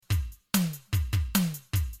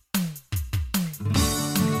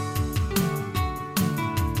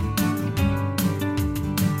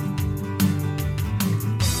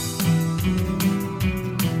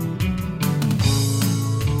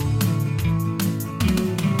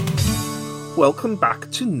welcome back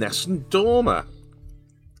to Ness and Dormer.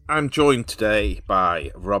 I'm joined today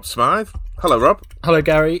by Rob Smythe. Hello, Rob. Hello,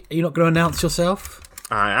 Gary. Are you not going to announce yourself?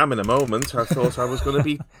 I am in a moment. I thought I was going to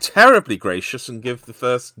be terribly gracious and give the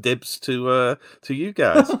first dibs to you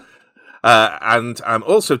guys. And I'm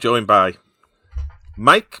also joined by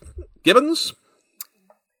Mike Gibbons.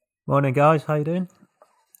 Morning, guys. How you doing?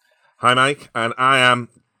 Hi, Mike. And I am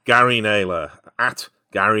Gary Naylor, at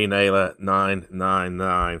Gary Naylor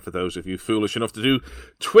 999 for those of you foolish enough to do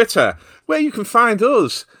Twitter, where you can find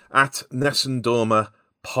us at Ness and Dormer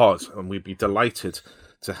Pod, and we'd be delighted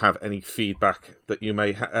to have any feedback that you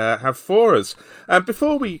may have for us.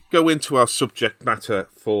 Before we go into our subject matter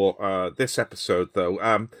for this episode,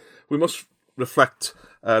 though, we must reflect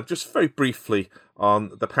just very briefly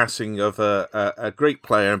on the passing of a great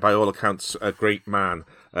player and, by all accounts, a great man,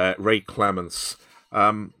 Ray Clemence.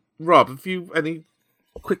 Rob, have you any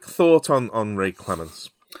quick thought on Ray Clemence?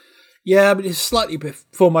 Yeah, I mean, it's slightly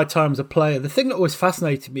before my time as a player. The thing that always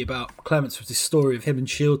fascinated me about Clemence was this story of him and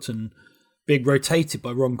Shilton being rotated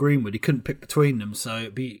by Ron Greenwood. He couldn't pick between them, so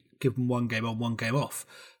it'd be give them one game on, one game off.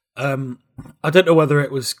 I don't know whether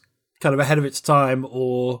it was kind of ahead of its time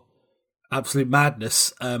or absolute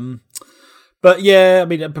madness. But yeah, I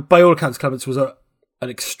mean, by all accounts, Clemence was an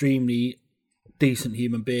extremely decent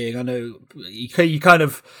human being. I know you kind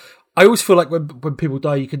of. I always feel like when people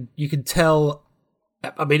die, you can tell.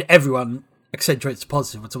 I mean, everyone accentuates the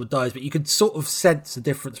positive when someone dies, but you can sort of sense the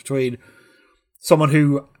difference between someone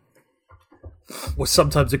who was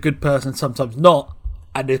sometimes a good person, sometimes not,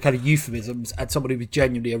 and the kind of euphemisms, and someone who was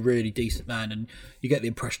genuinely a really decent man. And you get the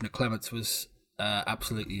impression that Clemence was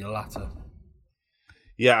absolutely the latter.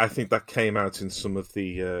 Yeah, I think that came out in some of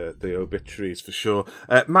the obituaries for sure.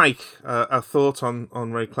 Mike, a thought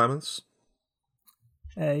on Ray Clemence?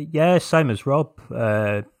 Yeah, same as Rob.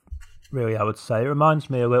 Really, I would say it reminds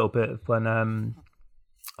me a little bit of when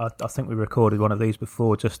I think we recorded one of these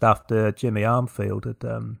before, just after Jimmy Armfield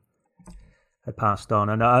had passed on,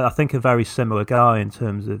 and I think a very similar guy in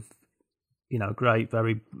terms of great,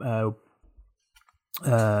 very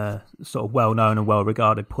sort of well known and well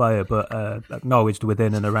regarded player, but acknowledged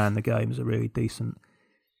within and around the game as a really decent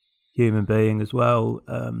human being as well.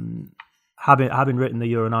 Having written the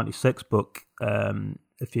Euro '96 book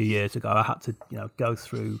a few years ago, I had to go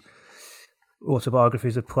through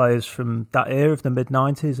autobiographies of players from that era of the mid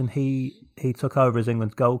 '90s, and he took over as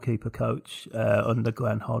England's goalkeeper coach under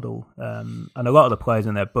Glenn Hoddle, and a lot of the players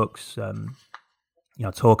in their books,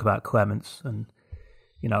 talk about Clemence and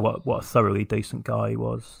what a thoroughly decent guy he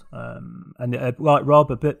was, and like Rob,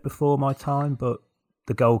 a bit before my time, but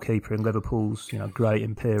the goalkeeper in Liverpool's great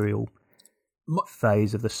imperial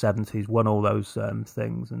phase of the 70s, won all those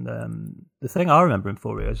things. And the thing I remember him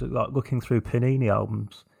for is like looking through Panini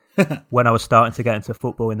albums when I was starting to get into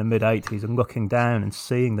football in the mid 80s and looking down and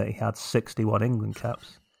seeing that he had 61 England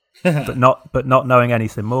caps, but not knowing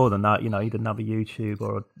anything more than that. He didn't have a YouTube,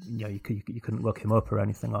 or you couldn't look him up or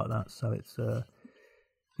anything like that. So it's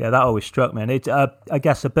that always struck me, and it I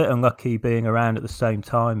guess a bit unlucky being around at the same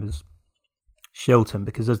time as Shilton,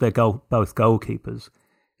 because as they're both goalkeepers,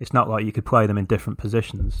 it's not like you could play them in different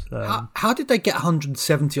positions. How did they get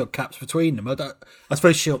 170 odd caps between them? I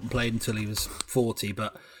suppose Shilton played until he was 40,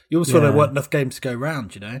 but you always feel there weren't enough games to go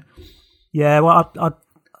round, Yeah, well, I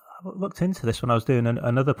looked into this when I was doing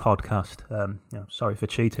another podcast. Sorry for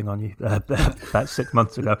cheating on you about 6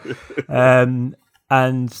 months ago. And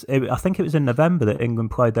I think it was in November that England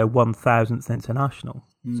played their 1,000th international.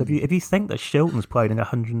 So if you think that Shilton's played in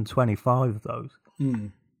 125 of those,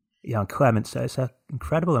 Clemence, it's an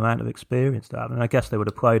incredible amount of experience to have, and I guess they would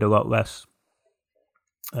have played a lot less,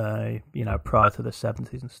 prior to the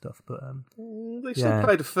 70s and stuff. But they still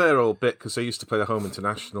played a fair old bit because they used to play the home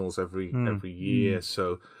internationals every year,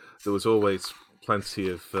 so there was always plenty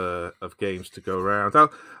of games to go around.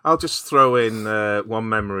 I'll just throw in one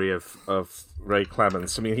memory of Ray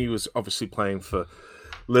Clemence. I mean, he was obviously playing for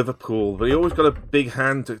Liverpool, but he always got a big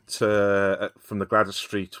hand from the Gladys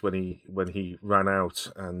Street when he ran out,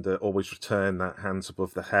 and always returned that hands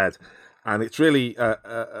above the head. And it's really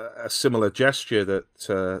a similar gesture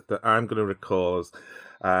that I'm going to recall.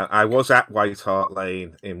 I was at White Hart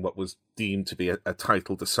Lane in what was deemed to be a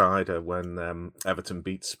title decider when Everton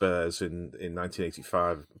beat Spurs in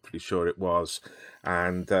 1985. I'm pretty sure it was,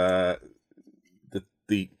 and the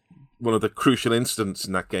one of the crucial incidents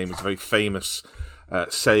in that game was a very famous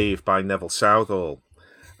save by Neville Southall,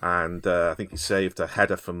 and I think he saved a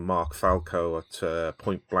header from Mark Falco at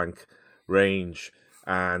point blank range.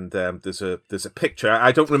 And there's a picture.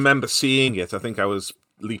 I don't remember seeing it. I think I was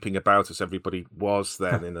leaping about as everybody was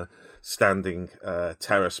then in a standing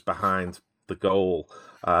terrace behind the goal.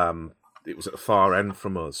 it was at the far end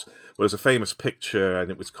from us. There was a famous picture, and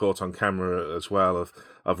it was caught on camera as well,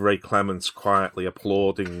 of Ray Clemence quietly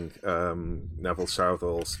applauding Neville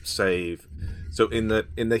Southall's save. So in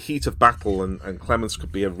the heat of battle, and Clemence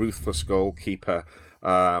could be a ruthless goalkeeper,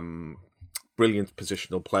 brilliant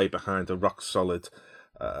positional play behind a rock solid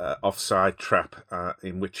offside trap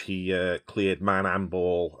in which he cleared man and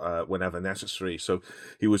ball whenever necessary. So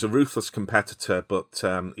he was a ruthless competitor, but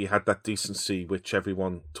he had that decency which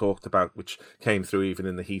everyone talked about, which came through even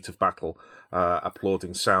in the heat of battle,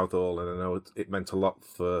 applauding Southall. And I know it meant a lot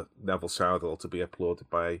for Neville Southall to be applauded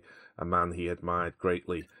by a man he admired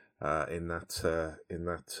greatly in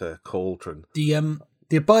that cauldron.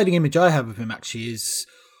 The abiding image I have of him actually is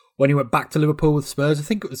when he went back to Liverpool with Spurs. I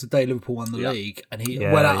think it was the day Liverpool won the league, and he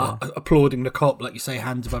went out applauding the cop, like you say,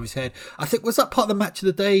 hands above his head. I think, was that part of the Match of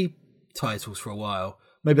the Day titles for a while?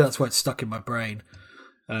 Maybe that's why it's stuck in my brain.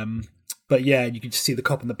 But yeah, you can just see the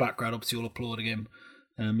cop in the background, obviously all applauding him.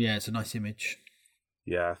 Yeah, it's a nice image.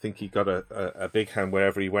 Yeah, I think he got a big hand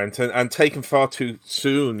wherever he went, and taken far too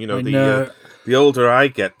soon. You know, the older I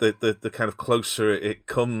get, the kind of closer it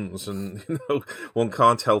comes, and one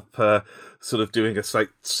can't help sort of doing a sort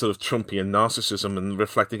of Trumpian narcissism and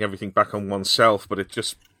reflecting everything back on oneself. But it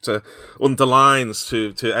just underlines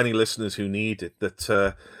to any listeners who need it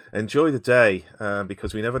that enjoy the day,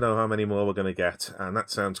 because we never know how many more we're going to get. And that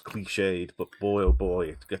sounds cliched, but boy, oh boy,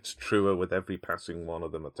 it gets truer with every passing one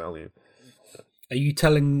of them, I tell you. Are you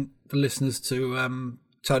telling the listeners to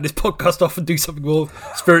turn this podcast off and do something more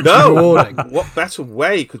spiritually rewarding? What better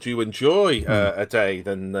way could you enjoy a day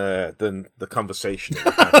than the conversation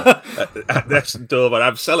at Nessun Dorma?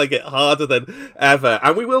 I'm selling it harder than ever.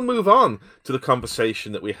 And we will move on to the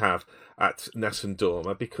conversation that we have at Nessun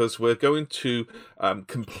Dorma, because we're going to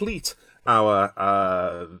complete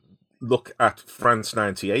our look at France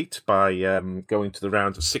 98 by going to the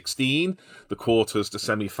round of 16, the quarters, the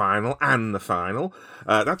semi-final, and the final.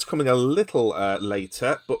 That's coming a little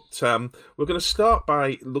later, but we're going to start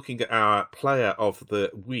by looking at our player of the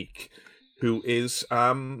week, who is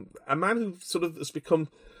a man who sort of has become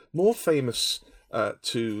more famous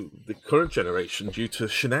to the current generation due to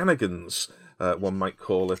shenanigans, one might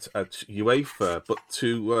call it, at UEFA, but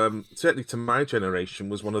to certainly to my generation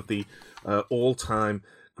was one of the all-time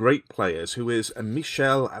great players, who is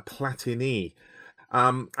Michel Platini.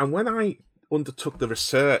 And when I undertook the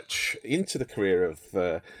research into the career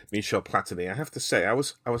of Michel Platini, I have to say I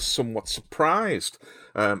was somewhat surprised.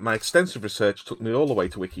 My extensive research took me all the way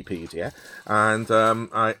to Wikipedia, and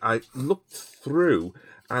I looked through,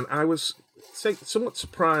 and I was somewhat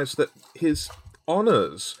surprised that his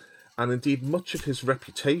honours, and indeed much of his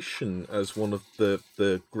reputation as one of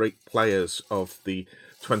the great players of the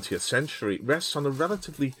 20th century, rests on a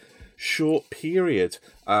relatively short period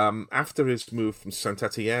after his move from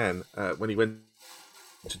Saint-Étienne, when he went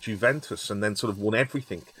to Juventus and then sort of won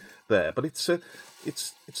everything there. But it's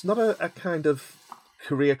not a kind of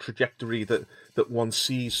career trajectory that one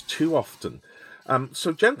sees too often.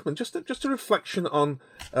 So, gentlemen, just a reflection on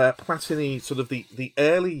Platini, sort of the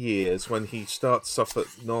early years when he starts off at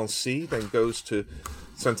Nancy, then goes to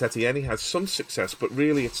Saint-Étienne. He has some success, but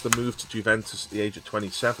really it's the move to Juventus at the age of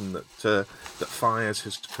 27 that fires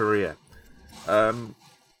his career. Rob,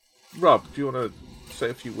 do you want to say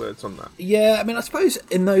a few words on that? Yeah, I mean, I suppose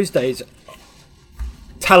in those days,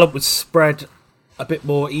 talent was spread a bit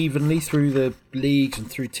more evenly through the leagues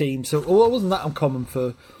and through teams, so it wasn't that uncommon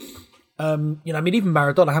for... I mean, even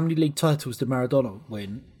Maradona, how many league titles did Maradona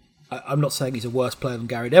win? I'm not saying he's a worse player than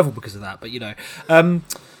Gary Neville because of that, but,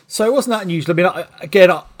 so it wasn't that unusual. I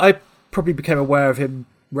mean, I probably became aware of him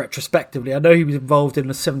retrospectively. I know he was involved in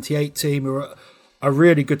the 78 team, who were a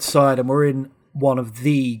really good side, and were in one of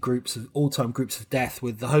the all-time groups of death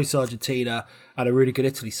with the host Argentina and a really good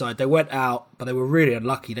Italy side. They went out, but they were really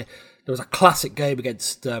unlucky. There was a classic game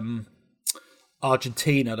against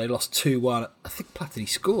Argentina. They lost 2-1. I think Platini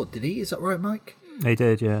scored, did he? Is that right, Mike? He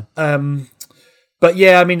did, yeah. But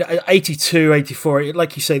yeah, I mean, 82, 84,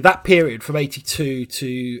 like you say, that period from 82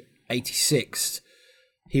 to 86,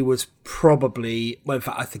 he was probably, well, in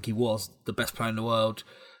fact, I think he was the best player in the world.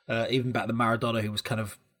 Even better than Maradona, who was kind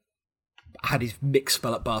of had his mixed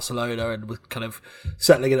spell at Barcelona and was kind of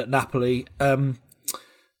settling in at Napoli. And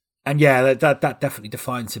yeah, that definitely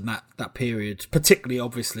defines him, that period, particularly,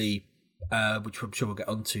 obviously, which I'm sure we'll get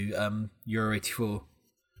onto, Euro 84.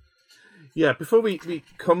 Yeah, before we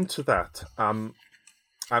come to that,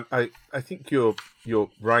 I think you're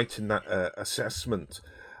right in that assessment,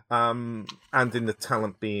 and in the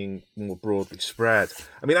talent being more broadly spread.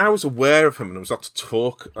 I mean, I was aware of him, and there was lots of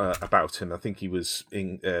talk about him. I think he was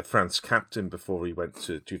in France captain before he went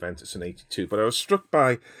to Juventus in '82. But I was struck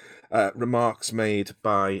by remarks made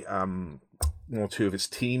by one or two of his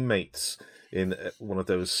teammates in one of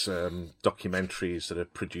those documentaries that are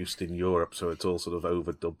produced in Europe, so it's all sort of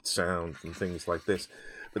overdubbed sound and things like this.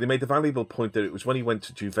 But he made the valuable point that it was when he went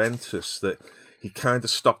to Juventus that he kind of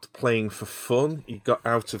stopped playing for fun. He got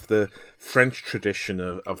out of the French tradition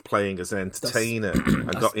of playing as an entertainer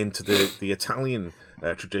and got into the Italian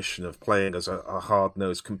tradition of playing as a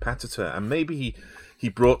hard-nosed competitor. And maybe he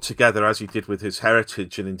brought together, as he did with his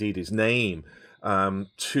heritage and indeed his name,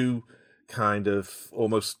 two kind of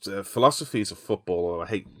almost philosophies of football, or I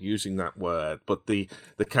hate using that word, but the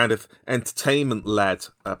kind of entertainment-led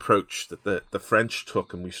approach that the French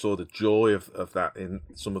took, and we saw the joy of that in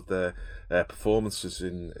some of their performances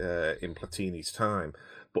in Platini's time,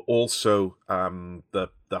 but also the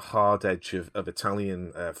hard edge of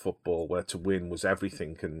Italian football, where to win was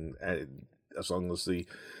everything, and as long as the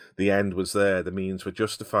end was there, the means were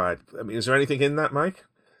justified. I mean, is there anything in that, Mike?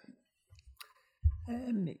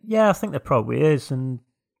 Yeah, I think there probably is, and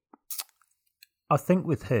I think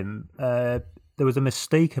with him, there was a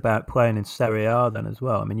mystique about playing in Serie A then as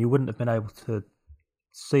well. I mean, you wouldn't have been able to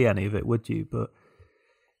see any of it, would you? But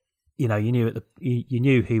you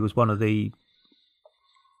knew he was one of the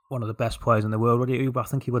best players in the world. I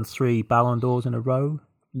think he won 3 Ballon d'Ors in a row,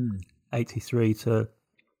 83 to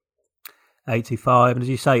 85, and as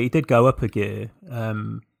you say, he did go up a gear.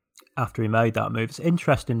 After he made that move. It's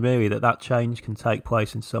interesting, really, that change can take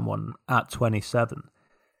place in someone at 27.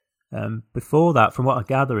 Before that, from what I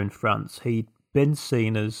gather in France, he'd been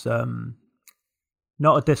seen as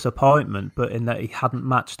not a disappointment, but in that he hadn't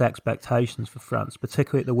matched expectations for France,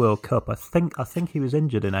 particularly at the World Cup. I think he was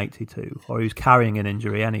injured in 82, or he was carrying an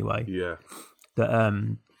injury anyway. Yeah.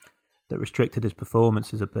 That restricted his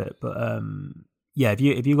performances a bit. But if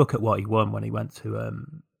you look at what he won when he went to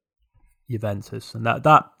Juventus, and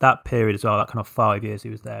that period as well, that kind of 5 years he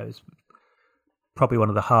was there, is probably one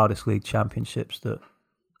of the hardest league championships that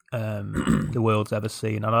the world's ever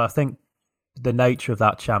seen. And I think the nature of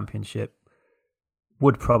that championship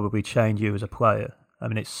would probably change you as a player. I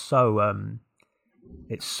mean, it's so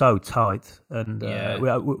tight, and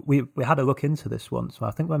we had a look into this once.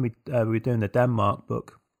 I think when we were doing the Denmark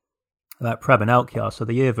book about Preben Elkjær, so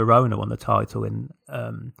the year Verona won the title in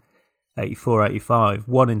 84-85,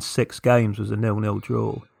 1 in 6 games was a 0-0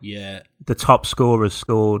 draw. Yeah. The top scorers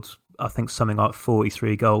scored, I think, something like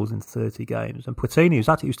 43 goals in 30 games. And Platini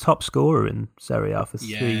was top scorer in Serie A for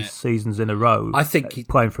 3 seasons in a row. I think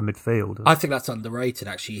playing from midfield. I think that's underrated,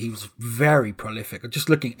 actually. He was very prolific. Just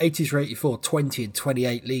looking, 83-84, 20 and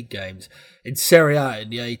 28 league games. In Serie A in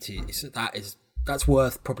the 80s, that's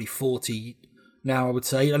worth probably 40 now, I would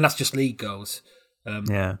say. And that's just league goals.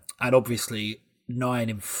 And obviously 9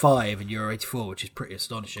 in 5 in Euro 84, which is pretty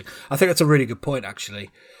astonishing. I think that's a really good point, actually,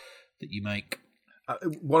 that you make.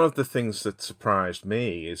 One of the things that surprised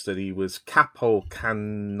me is that he was capo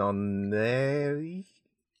cannoniere.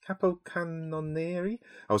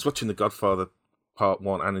 I was watching The Godfather Part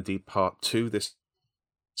 1 and indeed Part 2 this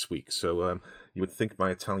week, so you would think my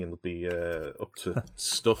Italian would be up to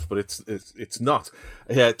stuff, but it's not.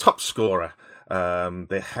 Top scorer.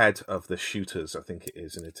 The head of the shooters, I think it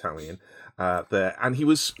is in Italian. There, and he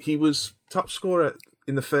was top scorer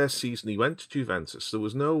in the first season he went to Juventus. There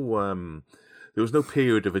was no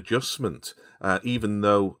period of adjustment, even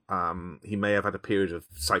though he may have had a period of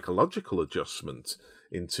psychological adjustment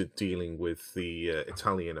into dealing with the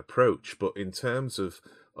Italian approach. But in terms of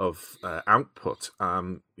output,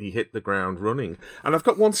 he hit the ground running. And I've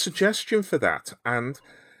got one suggestion for that, and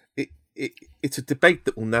it's a debate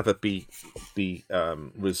that will never be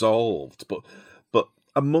resolved. But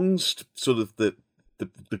amongst sort of the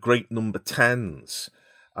great number 10s,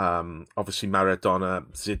 obviously Maradona,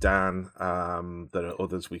 Zidane, there are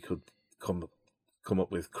others we could come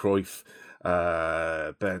up with, Cruyff,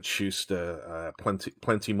 Bernd Schuster,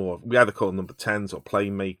 plenty more. We either call them number 10s or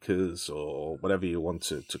playmakers or whatever you want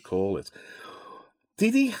to call it.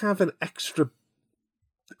 Did he have an extra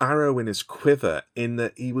arrow in his quiver in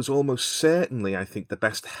that he was almost certainly, I think, the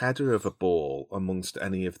best header of a ball amongst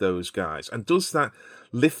any of those guys? And does that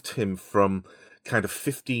lift him from kind of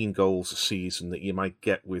 15 goals a season that you might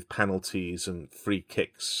get with penalties and free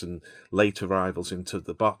kicks and late arrivals into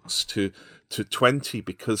the box to 20,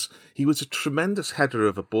 because he was a tremendous header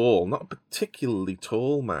of a ball, not a particularly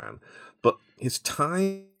tall man, but his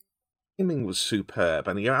timing was superb,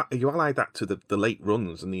 and you allied that to the late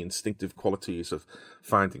runs and the instinctive qualities of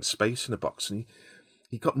finding space in a box, and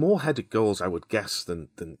he got more headed goals, I would guess, than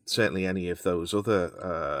certainly any of those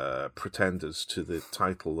other pretenders to the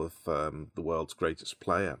title of the world's greatest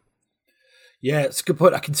player. Yeah, it's a good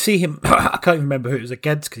point. I can see him. I can't even remember who it was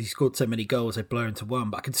against because he scored so many goals they blur into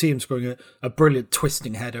one. But I can see him scoring a brilliant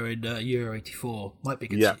twisting header in Euro '84. Might be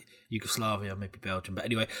against Yugoslavia, maybe Belgium. But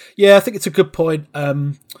anyway, yeah, I think it's a good point.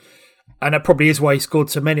 And that probably is why he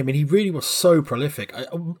scored so many. I mean, he really was so prolific.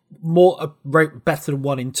 Better than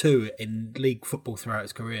 1 in 2 in league football throughout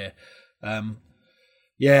his career.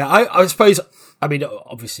 I suppose. I mean,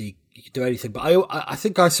 obviously you can do anything, but I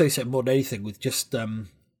think I associate more than anything with just the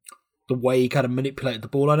way he kind of manipulated the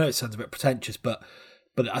ball. I know it sounds a bit pretentious, but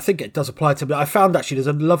I think it does apply to him. I found actually there's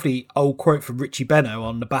a lovely old quote from Richie Beno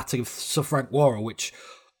on the batting of Sir Frank Worrell, which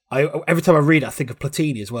every time I read it, I think of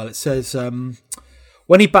Platini as well. It says,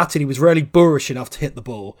 when he batted, he was rarely boorish enough to hit the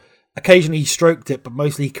ball. Occasionally he stroked it, but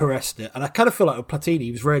mostly he caressed it. And I kind of feel like with Platini,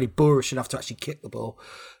 he was rarely boorish enough to actually kick the ball.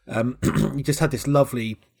 He just had this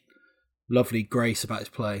lovely, lovely grace about his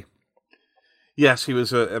play. Yes, he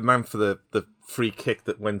was a man for the free kick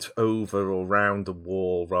that went over or round the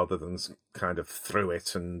wall rather than kind of through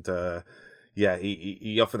it. And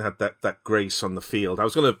he often had that grace on the field. I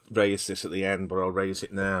was going to raise this at the end, but I'll raise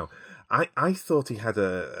it now. I thought he had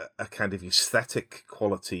a kind of aesthetic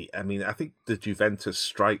quality. I mean, I think the Juventus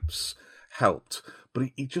stripes helped, but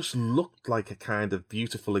he just looked like a kind of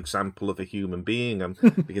beautiful example of a human being. I'm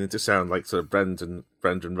beginning to sound like sort of Brendan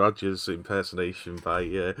Rodgers impersonation by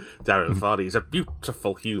Darren Vardy. He's a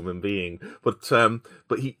beautiful human being, but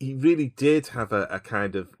he really did have a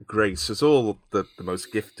kind of grace, as all the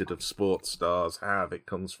most gifted of sports stars have. It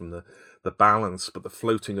comes from the balance, but the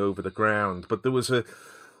floating over the ground. But there was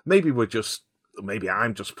maybe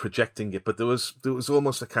I'm just projecting it, but there was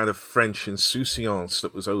almost a kind of French insouciance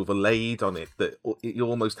that was overlaid on it, that you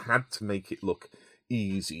almost had to make it look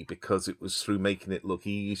easy, because it was through making it look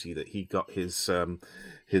easy that he got his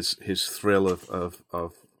thrill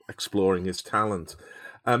of exploring his talent.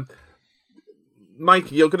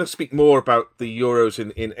 Mike, you're going to speak more about the Euros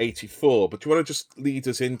in '84, but do you want to just lead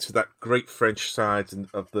us into that great French side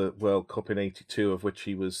of the World Cup in '82, of which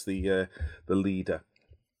he was the leader?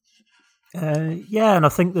 And I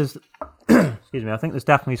think there's, excuse me, I think there's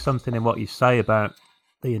definitely something in what you say about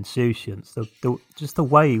the insouciance, just the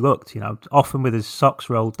way he looked, often with his socks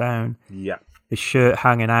rolled down, his shirt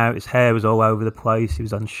hanging out, his hair was all over the place, he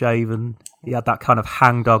was unshaven, he had that kind of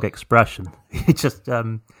hangdog expression. He just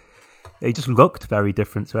looked very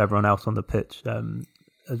different to everyone else on the pitch,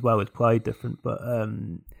 as well as played different. But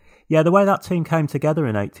the way that team came together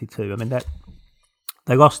in '82, I mean,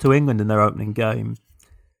 they lost to England in their opening game.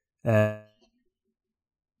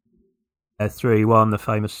 3-1, the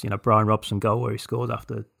famous Brian Robson goal where he scores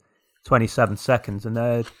after 27 seconds, and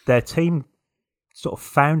their team sort of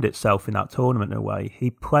found itself in that tournament in a way.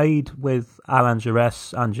 He played with Alain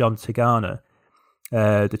Giresse and John Tigana,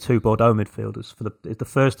 the two Bordeaux midfielders. For the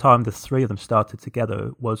first time the three of them started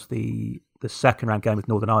together was the second round game with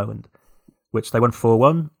Northern Ireland, which they won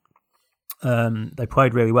 4-1. They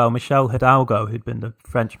played really well. Michel Hidalgo, who'd been the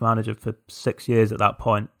French manager for 6 years at that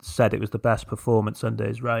point, said it was the best performance under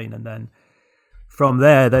his reign. And then from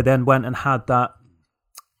there, they then went and had that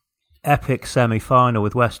epic semi-final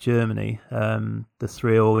with West Germany, the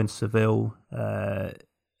 3-3 in Seville,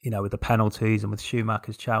 with the penalties and with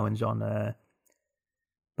Schumacher's challenge on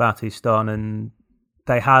Battiston. And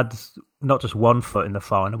they had not just 1 foot in the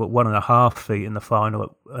final, but 1.5 feet in the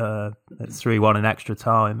final at 3-1 in extra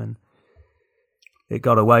time. And it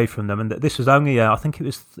got away from them. And this was only, I think it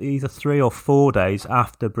was either 3 or 4 days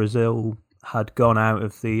after Brazil had gone out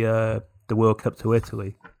of the World Cup to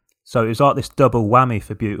Italy. So it was like this double whammy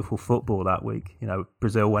for beautiful football that week.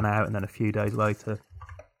 Brazil went out, and then a few days later,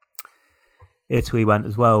 Italy went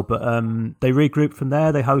as well. But they regrouped from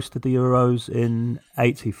there. They hosted the Euros in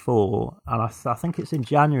 '84. And I think it's in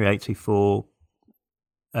January '84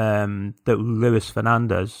 that Luis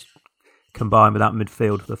Fernandez combined with that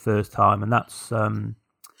midfield for the first time, and that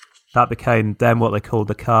became then what they called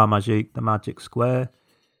the Quart Magique, the Magic Square.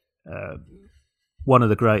 One of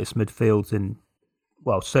the greatest midfields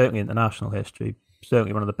certainly in international history.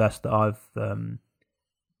 Certainly one of the best that I've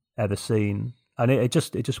ever seen, and it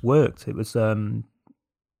just worked. It was a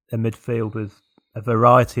midfield with a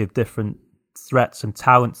variety of different threats and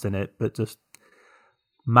talents in it, but just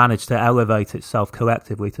managed to elevate itself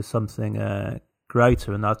collectively to something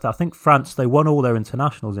greater. And I think France, they won all their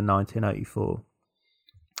internationals in 1984.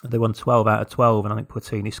 They won 12 out of 12, and I think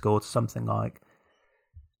Platini scored something like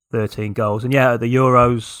 13 goals. And at the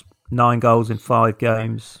Euros, 9 goals in 5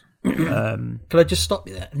 games. Can I just stop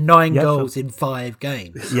you there? 9 goals in 5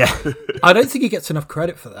 games. Yeah. I don't think he gets enough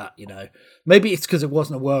credit for that, Maybe it's because it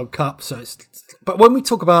wasn't a World Cup, but when we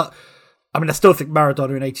talk about I mean, I still think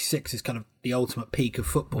Maradona in '86 is kind of the ultimate peak of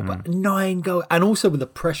football, but 9 goals, and also with the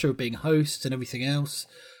pressure of being hosts and everything else.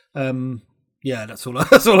 That's all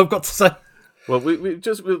I've got to say. Well, we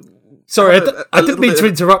just... Sorry, I didn't mean to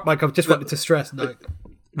interrupt, Mike. I just wanted to stress. No.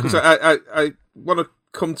 Because I want to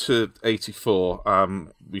come to 84.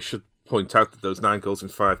 We should point out that those 9 goals in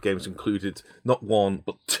 5 games included not 1,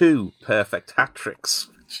 but 2 perfect hat-tricks,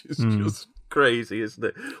 which is just crazy, isn't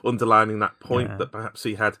it? Underlining that point that perhaps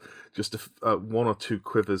he had just 1 or 2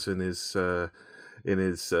 quivers in his 1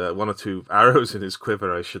 or 2 arrows in his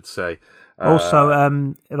quiver, I should say. Also,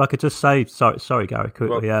 if I could just say, sorry, Gary,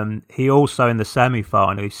 quickly. Well, he also in the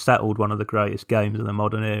semi-final, he settled one of the greatest games of the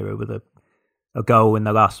modern era with a goal in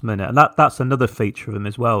the last minute, and that's another feature of him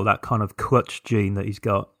as well. That kind of clutch gene that he's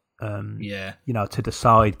got. To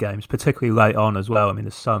decide games, particularly late on as well. I mean,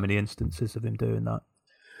 there's so many instances of him doing that.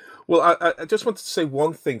 Well, I just wanted to say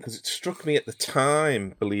one thing because it struck me at the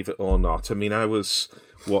time, believe it or not. I mean, I was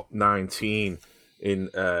 19 in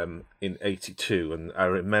 '82, and I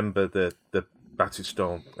remember the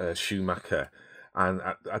Battiston Schumacher, and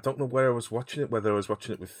I don't know where I was watching it, whether I was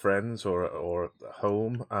watching it with friends or at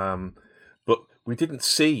home. But we didn't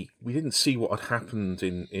see what had happened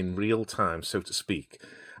in real time, so to speak.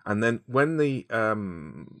 And then when the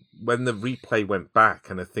replay went back,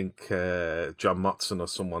 and I think John Motson or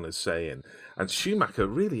someone is saying, and Schumacher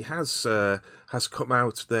really has come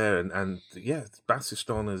out there, and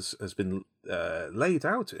Battiston has been laid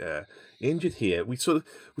out injured here. We sort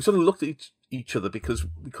of looked at each other because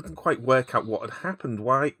we couldn't quite work out what had happened.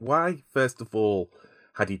 Why first of all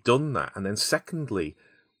had he done that, and then secondly,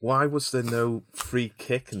 why was there no free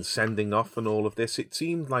kick and sending off and all of this? It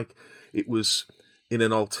seemed like it was in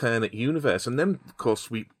an alternate universe. And then, of course,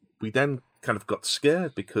 we then kind of got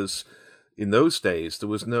scared because in those days there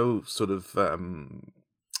was no sort of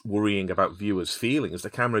worrying about viewers' feelings. The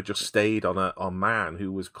camera just stayed on man who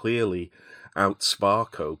was clearly out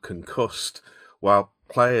Sparko, concussed, while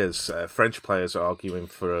players, French players, are arguing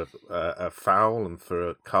for a foul and for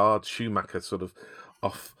a card. Schumacher sort of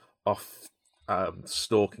off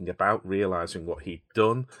stalking about, realising what he'd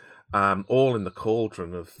done. All in the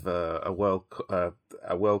cauldron of a World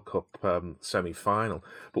Cup semi-final.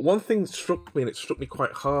 But one thing struck me, and it struck me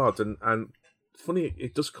quite hard, and funny,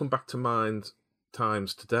 it does come back to mind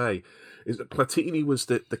times today, is that Platini was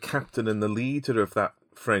the captain and the leader of that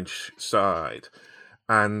French side.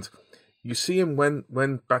 And you see him when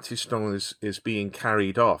Battiston is being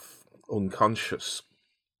carried off unconscious,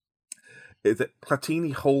 that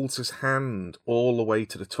Platini holds his hand all the way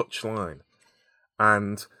to the touchline.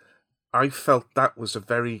 And I felt that was a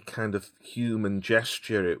very kind of human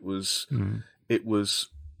gesture. It was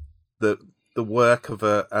the work of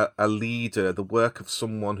a leader, the work of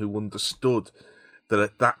someone who understood that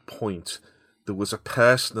at that point there was a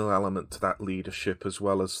personal element to that leadership as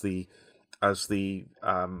well as the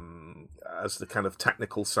kind of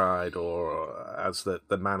technical side, or as the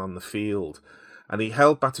man on the field. And he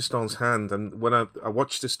held Battiston's hand, and when I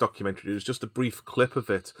watched this documentary, it was just a brief clip of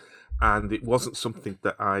it, and it wasn't something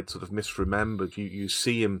that I'd sort of misremembered. You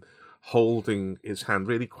see him holding his hand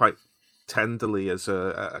really quite tenderly, as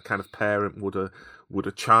a kind of parent would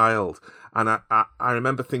a child. And I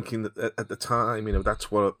remember thinking that at the time,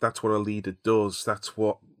 that's what a leader does. That's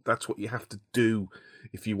what you have to do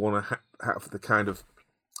if you want to have the kind of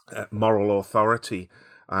moral authority.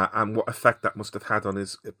 And what effect that must have had on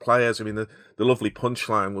his players. I mean, the lovely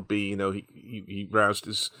punchline would be, he roused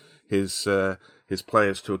his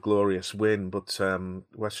players to a glorious win, but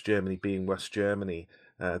West Germany being West Germany,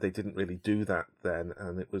 they didn't really do that then,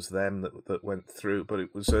 and it was them that went through. But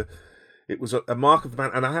it was a mark of the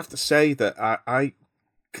man, and I have to say that I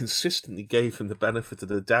consistently gave him the benefit of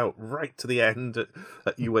the doubt right to the end at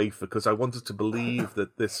UEFA, because I wanted to believe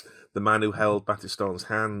that the man who held Battiston's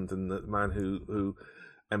hand and the man who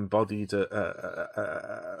embodied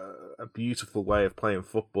a beautiful way of playing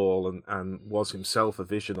football and was himself a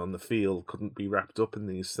vision on the field, couldn't be wrapped up in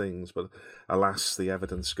these things. But alas, the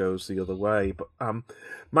evidence goes the other way. But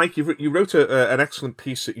Mike, you wrote an excellent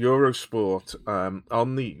piece at Eurosport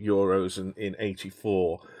on the Euros in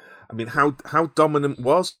 '84. I mean, how dominant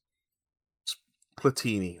was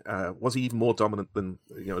Platini? Was he even more dominant than,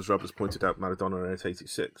 as Rob has pointed out, Maradona at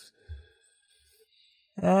 '86?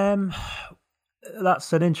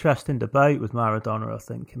 That's an interesting debate with Maradona, I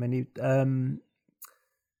think. I mean,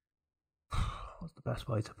 what's the best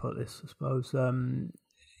way to put this, I suppose?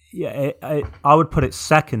 I would put it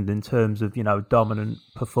second in terms of, dominant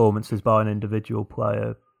performances by an individual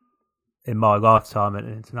player in my lifetime at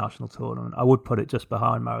an international tournament. I would put it just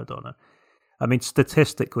behind Maradona. I mean,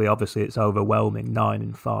 statistically, obviously, it's overwhelming, 9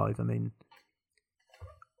 in 5. I mean,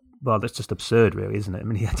 well, that's just absurd, really, isn't it? I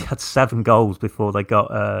mean, he had 7 goals before they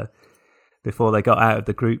got out of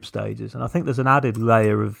the group stages, and I think there's an added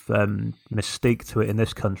layer of mystique to it in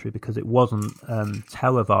this country because it wasn't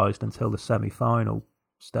televised until the semi-final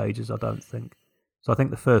stages, I don't think. So I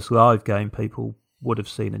think the first live game people would have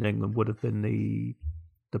seen in England would have been the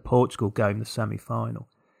Portugal game, the semi-final.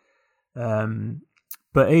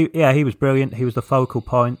 But he was brilliant. He was the focal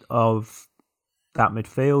point of that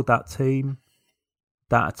midfield, that team,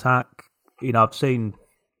 that attack. You know, I've seen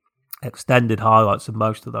extended highlights of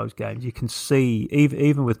most of those games. You can see,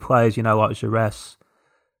 even with players, you know, like Jerez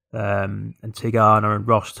and Tigana and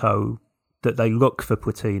Rosto, that they look for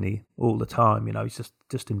Platini all the time. You know, he's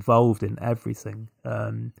just involved in everything.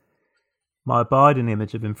 My abiding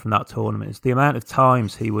image of him from that tournament is the amount of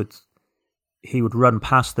times he would run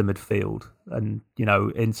past the midfield and, you know,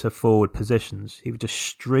 into forward positions. He would just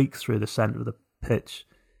streak through the centre of the pitch,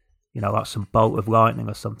 you know, like some bolt of lightning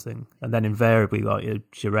or something. And then invariably,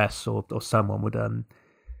 like Jerez or someone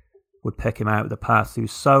would pick him out with a pass. He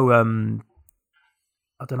was so, I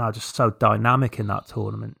don't know, just so dynamic in that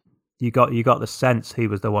tournament. You got the sense he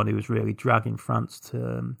was the one who was really dragging France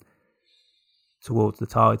towards the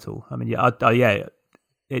title. I mean,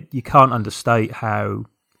 you can't understate how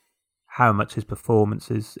much his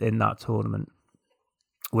performances in that tournament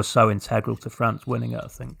was so integral to France winning it.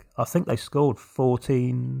 I think they scored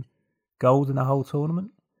 14 goals in the whole tournament.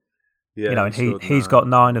 Yeah, you know, and he's got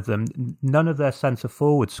 9 of them. None of their centre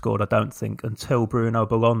forwards scored, I don't think, until Bruno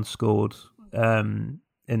Ballon scored in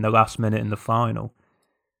the last minute in the final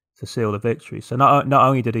to seal the victory. So not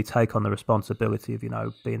only did he take on the responsibility of, you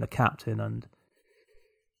know, being the captain and,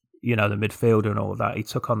 you know, the midfielder and all of that, he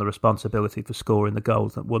took on the responsibility for scoring the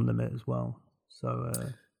goals that won them it as well. So,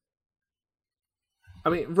 I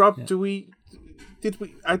mean, Rob, did we?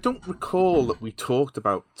 I don't recall that we talked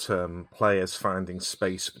about players finding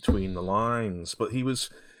space between the lines, but he was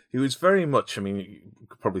very much. I mean, you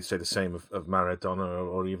could probably say the same of Maradona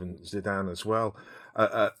or even Zidane as well,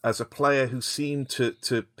 as a player who seemed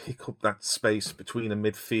to pick up that space between a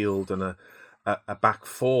midfield and a back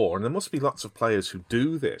four. And there must be lots of players who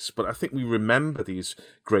do this, but I think we remember these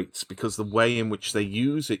greats because the way in which they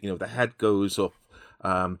use it, you know, the head goes up,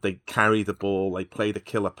 they carry the ball, they play the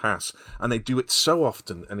killer pass, and they do it so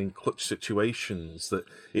often and in clutch situations that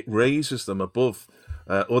it raises them above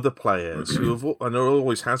other players who have, and there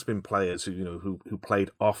always has been players who, you know, who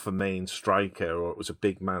played off a main striker, or it was a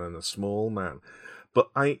big man and a small man. But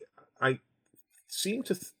I seem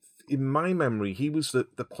to, in my memory, he was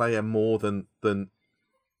the player more than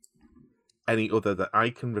any other that I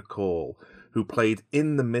can recall who played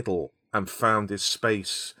in the middle and found his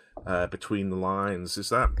space between the lines. Is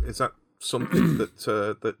that something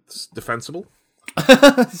that's defensible?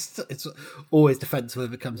 It's always defensible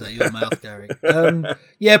if it comes out of your mouth, Gary.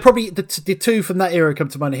 Yeah, probably the 2 from that era come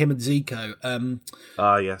to mind, him and Zico.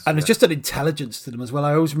 Yes. And there's just an intelligence to them as well.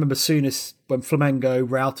 I always remember Souness when Flamengo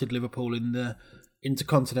routed Liverpool in the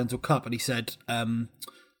Intercontinental Cup, and he said,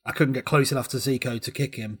 I couldn't get close enough to Zico to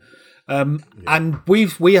kick him. And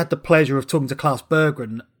we had the pleasure of talking to Klaus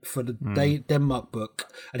Berggren for the Denmark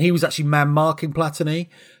book, and he was actually man marking Platini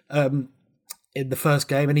in the first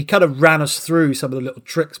game, and he kind of ran us through some of the little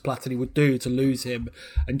tricks Platini would do to lose him,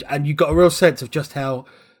 and you got a real sense of just how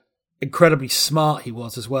incredibly smart he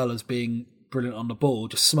was, as well as being brilliant on the ball,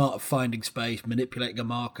 just smart at finding space, manipulating a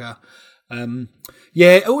marker.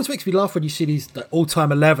 It always makes me laugh when you see these all-time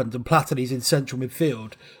 11s and Platini's in central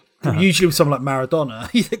midfield. Usually with someone like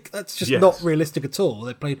Maradona, you think that's just not realistic at all.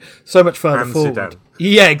 They played so much further forward. Zidane.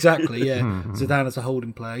 Yeah, exactly. Yeah, Zidane as a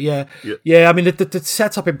holding player. Yeah. I mean, the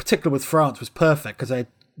setup in particular with France was perfect because they had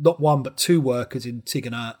not one but 2 workers in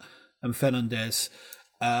Tiganat and Fernandez.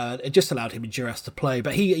 It just allowed him and Jerez to play.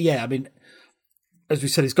 But I mean, as we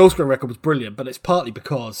said, his goal scoring record was brilliant, but it's partly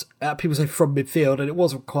because people say from midfield, and it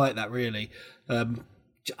wasn't quite that really.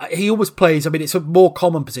 He almost plays, I mean, it's a more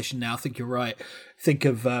common position now. I think you're right. Think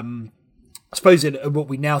of, I suppose, in what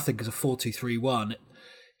we now think is a 4-2-3-1,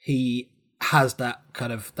 he has that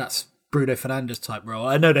kind of, that's Bruno Fernandes type role.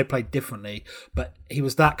 I know they played differently, but he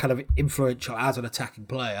was that kind of influential as an attacking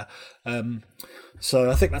player.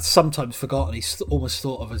 So I think that's sometimes forgotten. He's almost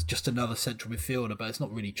thought of as just another central midfielder, but it's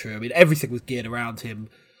not really true. I mean, everything was geared around him,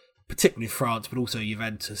 particularly France, but also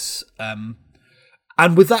Juventus.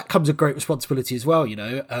 And with that comes a great responsibility as well, you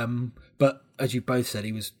know. But as you both said,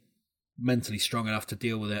 he was mentally strong enough to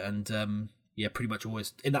deal with it. And pretty much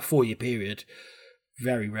always, in that 4-year period,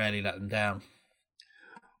 very rarely let them down.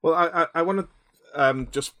 Well, I want to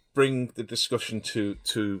just bring the discussion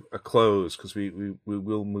to a close, because we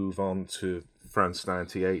will move on to France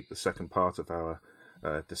 98, the second part of our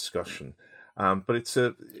discussion. But it's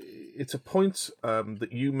a point that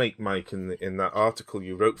you make, Mike, in that article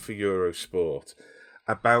you wrote for Eurosport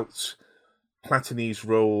about Platini's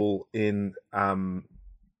role in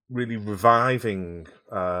really reviving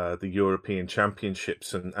the European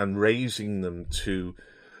Championships and raising them to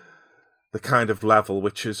the kind of level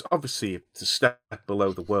which is obviously it's a step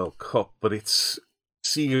below the World Cup, but it's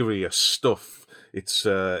serious stuff. It's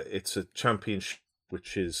a championship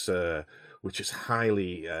which is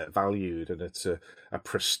highly valued, and it's a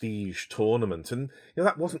prestige tournament. And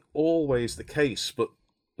that wasn't always the case, but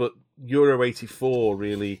Euro '84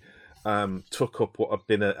 really took up what had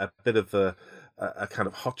been a bit of a kind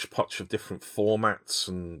of hodgepodge of different formats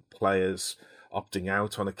and players opting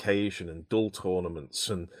out on occasion and dual tournaments,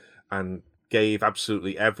 and gave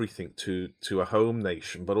absolutely everything to a home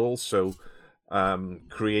nation, but also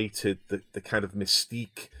created the kind of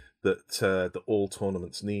mystique that all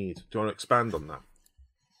tournaments need. Do you want to expand on that?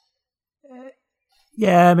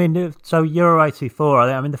 Yeah, I mean, so Euro '84.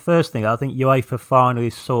 I mean, the first thing I think UEFA finally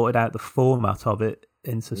sorted out the format of it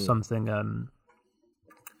into something.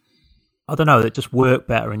 I don't know, that just worked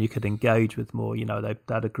better and you could engage with more. They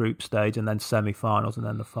had a group stage and then semi-finals and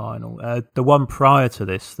then the final. The one prior to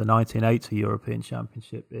this, the 1980 European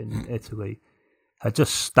Championship in Italy, had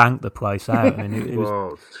just stank the place out. I mean, it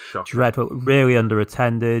was dreadful, really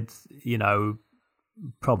under-attended,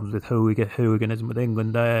 problems with hooliganism with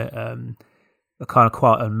England there, a kind of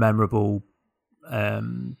quite unmemorable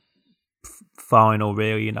final,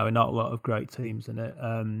 really, not a lot of great teams in it.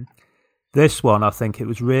 This one, I think it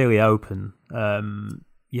was really open.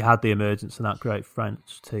 You had the emergence of that great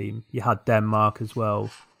French team. You had Denmark as well.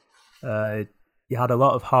 You had a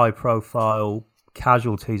lot of high-profile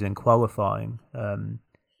casualties in qualifying.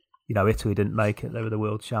 Italy didn't make it. They were the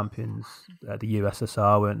world champions. The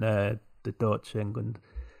USSR weren't there. The Dutch, England.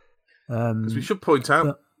 Because we should point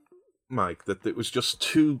out, Mike, that it was just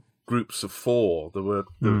two groups of four.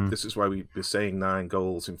 This is why we were saying 9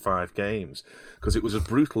 goals in 5 games, because it was as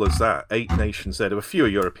brutal as that. 8 nations there. There were fewer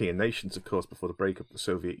European nations, of course, before the breakup of the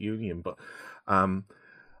Soviet Union, but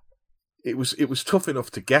it was tough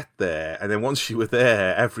enough to get there, and then once you were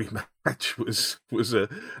there, every match was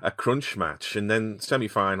a crunch match, and then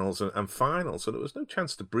semi-finals and finals, so there was no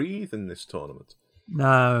chance to breathe in this tournament.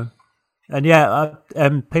 No. And yeah,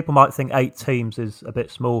 people might think 8 teams is a bit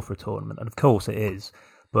small for a tournament, and of course it is.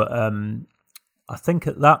 But I think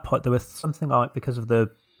at that point there was something like, because of the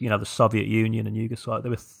Soviet Union and Yugoslavia, there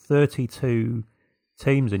were 32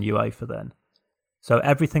 teams in UEFA then, so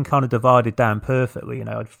everything kind of divided down perfectly.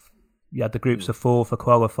 You had the groups of 4 for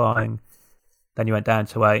qualifying, then you went down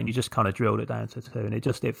to 8, and you just kind of drilled it down to 2, and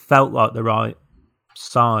it felt like the right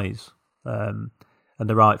size and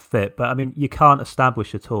the right fit. But I mean, you can't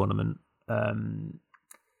establish a tournament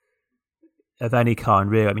of any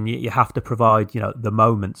kind, really. I mean, you have to provide, the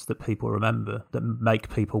moments that people remember, that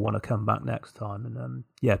make people want to come back next time. And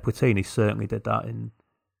Platini certainly did that in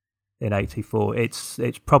 '84. It's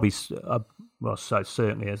probably, so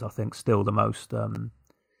certainly is, I think, still the most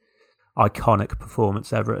iconic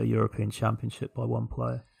performance ever at a European Championship by one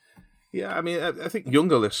player. Yeah, I mean, I think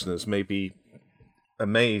younger listeners may be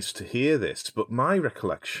amazed to hear this, but my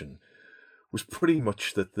recollection was pretty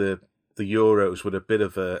much that the Euros were a bit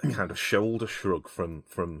of a kind of shoulder shrug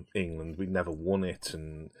from England. We never won it,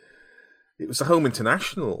 and it was the home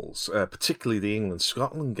internationals, particularly the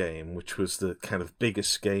England-Scotland game, which was the kind of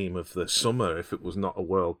biggest game of the summer, if it was not a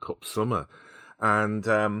World Cup summer. And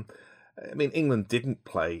I mean, England didn't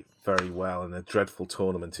play very well in a dreadful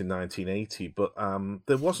tournament in 1980, but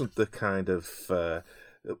there wasn't the kind of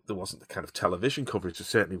television coverage. There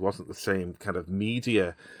certainly wasn't the same kind of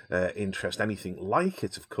media interest, anything like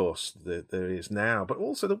it, of course, there is now. But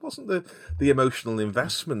also there wasn't the emotional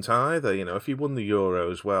investment either. If you won the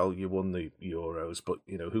Euros, well, you won the Euros, but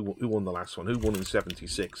who won the last one? Who won in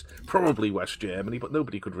 '76? Probably West Germany, but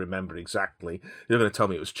nobody could remember exactly. You're going to tell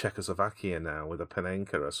me it was Czechoslovakia now with a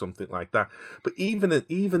Panenka or something like that. But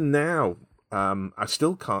even now, I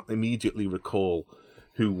still can't immediately recall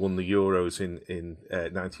who won the Euros in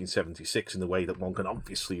 1976 in the way that one can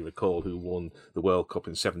obviously recall who won the World Cup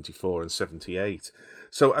in '74 and '78.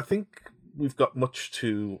 So I think we've got much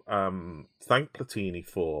to thank Platini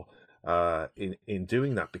for in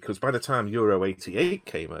doing that, because by the time Euro '88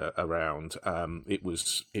 came around, it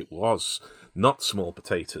was not small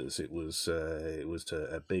potatoes. It was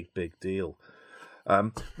a big deal.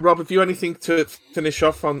 Rob, have you anything to finish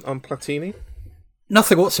off on Platini?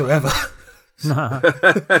 Nothing whatsoever. No,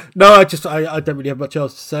 I don't really have much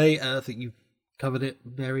else to say. I think you covered it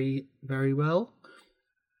very, very well.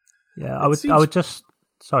 Yeah, I would just.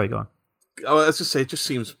 Sorry, go on. I was just say, it just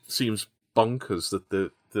seems bonkers that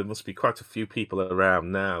there must be quite a few people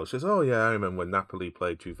around now. Says, "Oh yeah, I remember when Napoli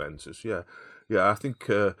played Juventus. Yeah, I think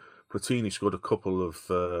Platini scored a couple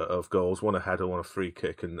of goals, one a header, one a free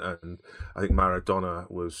kick, and I think Maradona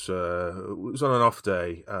was on an off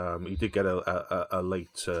day. He did get a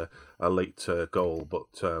late goal,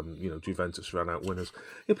 but Juventus ran out winners.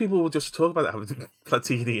 People will just talk about that.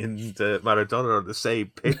 Platini and Maradona on the same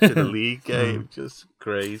pitch in a league game, just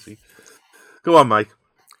crazy. Go on, Mike.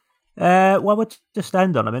 Well, we'll just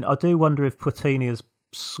end on. I mean, I do wonder if Platini has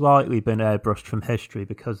slightly been airbrushed from history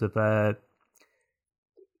because of the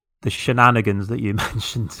shenanigans that you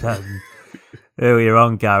mentioned earlier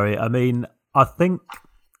on, Gary. I mean, I think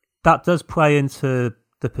that does play into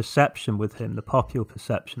the perception with him, the popular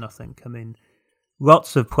perception, I think. I mean,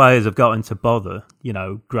 lots of players have got into bother,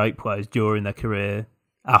 great players during their career,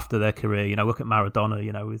 after their career. Look at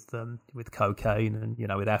Maradona, with cocaine and,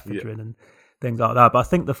 with ephedrine and things like that. But I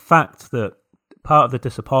think the fact that part of the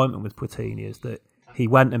disappointment with Platini is that he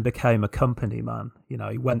went and became a company man.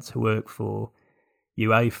 He went to work for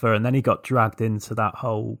UEFA, and then he got dragged into that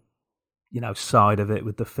whole, side of it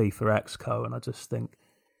with the FIFA Exco, and I just think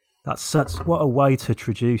that's what a way to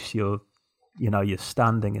traduce your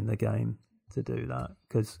standing in the game to do that,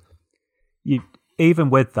 because even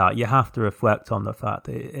with that you have to reflect on the fact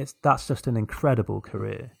that that's just an incredible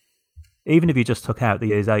career. Even if you just took out the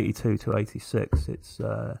years 82 to 86, it's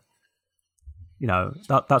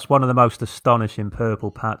that's one of the most astonishing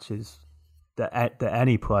purple patches that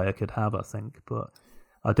any player could have, I think. But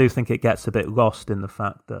I do think it gets a bit lost in the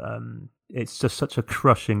fact that it's just such a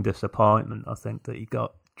crushing disappointment, I think, that he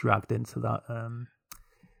got dragged into that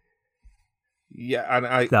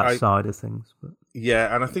that side of things. But.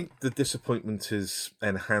 Yeah, and I think the disappointment is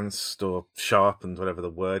enhanced or sharpened, whatever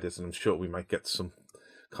the word is, and I'm sure we might get some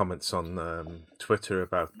comments on Twitter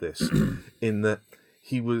about this, in that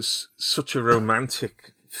he was such a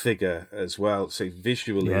romantic figure as well, say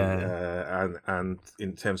visually, and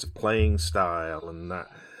in terms of playing style, and that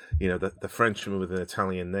the Frenchman with an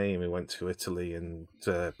Italian name who went to Italy and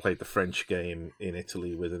played the French game in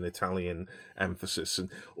Italy with an Italian emphasis, and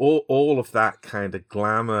all of that kind of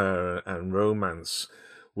glamour and romance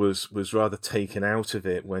was rather taken out of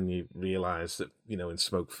it when you realise that in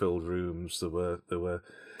smoke-filled rooms there were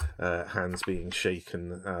hands being shaken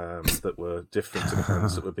that were different to the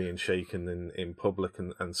hands that were being shaken in public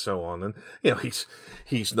and so on. And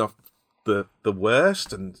he's not the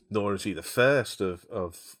worst, and nor is he the first of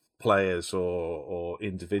players or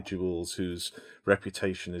individuals whose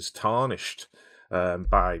reputation is tarnished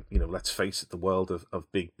by, let's face it, the world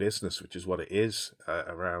of big business, which is what it is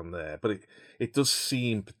around there. But it does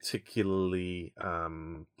seem particularly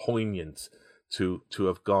poignant to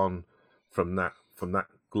have gone from that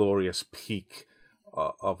glorious peak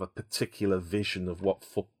of a particular vision of what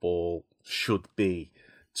football should be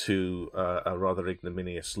to a rather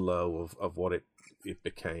ignominious low of what it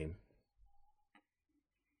became.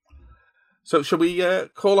 So shall we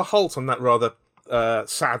call a halt on that rather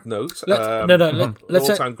sad note? Let's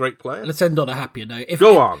all-time great player. Let's end on a happier note.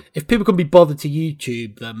 Go on. If people can be bothered to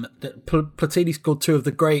YouTube them, Platini scored two of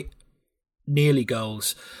the great nearly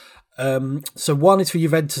goals. So one is for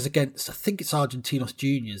Juventus against, I think it's Argentinos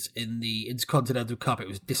Juniors in the Intercontinental Cup. It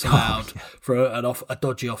was disallowed for a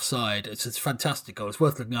dodgy offside. It's a fantastic goal. It's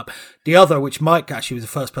worth looking up. The other, which Mike actually was the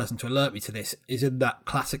first person to alert me to this, is in that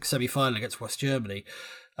classic semi-final against West Germany.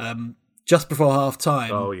 Just before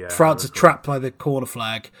half-time, France is trapped by the corner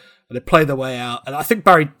flag, and they play their way out. And I think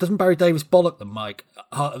Barry Davies bollocked them, Mike,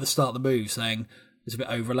 at the start of the move, saying it's a bit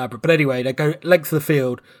over-elaborate. But anyway, they go length of the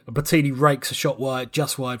field, and Platini rakes a shot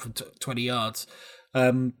just wide from 20 yards.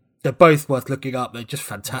 They're both worth looking up. They're just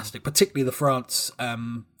fantastic, particularly the France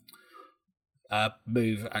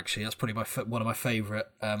move, actually. That's probably one of my favourite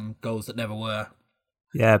goals that never were.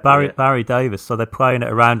 Yeah, Barry Davies. So they're playing it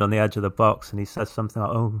around on the edge of the box, and he says something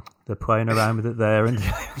like, "Oh, they're playing around with it there," and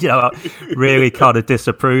really kind of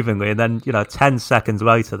disapprovingly. And then 10 seconds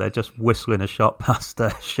later, they're just whistling a shot past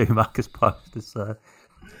Schumacher's post. It's a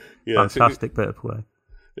fantastic bit of play.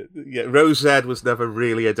 Yeah, Rose Ed was never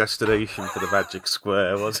really a destination for the Magic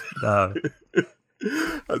Square, was it? No.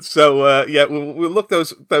 So we'll look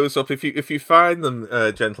those up. If you find them,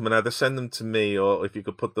 gentlemen, either send them to me, or if you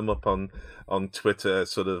could put them up on Twitter,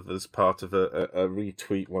 sort of as part of a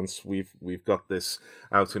retweet once we've got this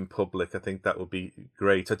out in public. I think that would be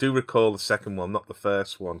great. I do recall the second one, not the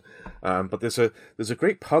first one, but there's a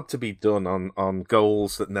great pod to be done on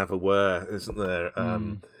goals that never were, isn't there?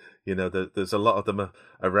 There's a lot of them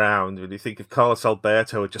around. When you think if Carlos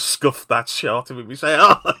Alberto had just scuffed that shot, and we say,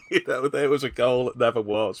 "Oh, There was a goal that never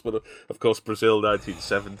was. But of course, Brazil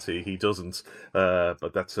 1970, he doesn't.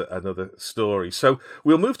 But that's another story. So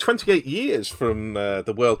we'll move 28 years from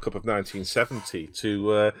the World Cup of 1970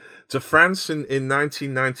 to France in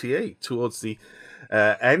 1998, towards the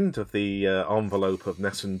end of the envelope of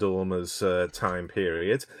Nessun Dorma's time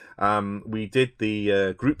period. We did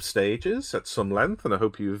the group stages at some length, and I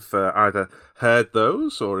hope you've either heard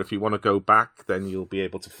those, or if you want to go back, then you'll be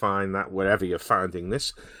able to find that wherever you're finding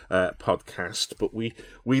this podcast. But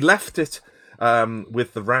we left it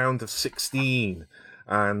with the round of 16,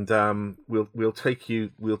 and we'll take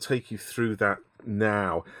you through that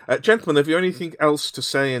now. Gentlemen, have you anything else to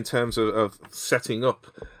say in terms of setting up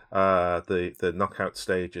the knockout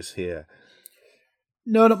stages here?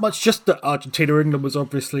 No, not much. Just that Argentina-England was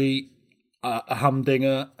obviously a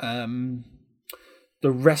humdinger. The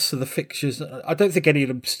rest of the fixtures, I don't think any of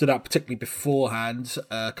them stood out particularly beforehand.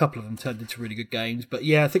 A couple of them turned into really good games. But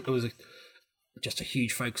yeah, I think there was just a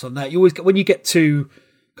huge focus on that. You always, when you get to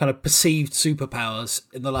kind of perceived superpowers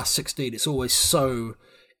in the last 16, it's always so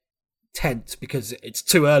tense because it's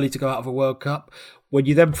too early to go out of a World Cup. When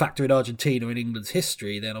you then factor in Argentina in England's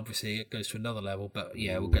history, then obviously it goes to another level. But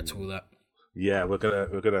yeah, we'll get to all that. Yeah, we're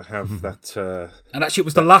gonna have that. And actually, it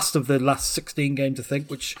was the last of the last 16 games, I think,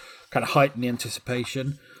 which kind of heightened the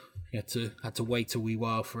anticipation. You had to wait a wee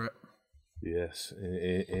while for it. Yes,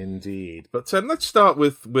 indeed. But let's start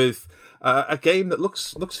with a game that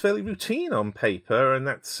looks fairly routine on paper, and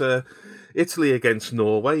that's Italy against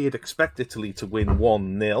Norway. You'd expect Italy to win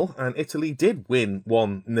 1-0, and Italy did win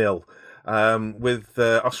 1-0. With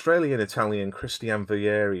Australian-Italian Christian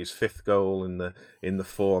Vieri's fifth goal in the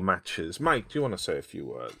 4 matches. Mike, do you want to say a few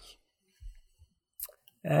words?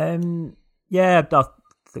 Yeah, I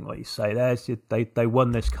think what you say there is they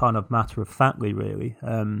won this kind of matter-of-factly, really.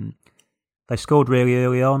 They scored really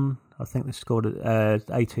early on. I think they scored at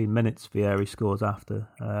 18 minutes. Vieri scores after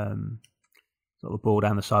sort of a ball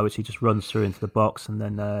down the side, which he just runs through into the box and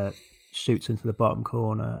then shoots into the bottom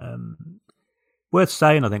corner. Worth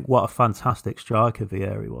saying, I think, what a fantastic striker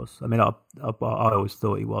Vieri was. I mean, I always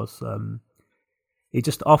thought he was. He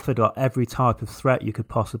just offered every type of threat you could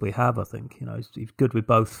possibly have, I think. You know, he's good with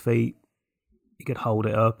both feet. He could hold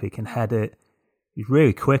it up. He can head it. He's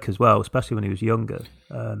really quick as well, especially when he was younger.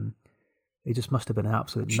 He just must have been an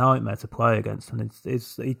absolute nightmare to play against. And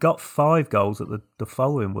he got 5 goals at the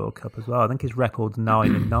following World Cup as well. I think his record's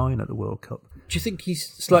 9-9 at the World Cup. Do you think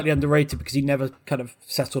he's slightly underrated because he never kind of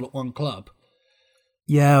settled at one club?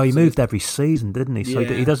 Yeah, he moved every season, didn't he? So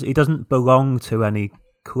yeah. he doesn't belong to any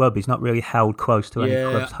club. He's not really held close to any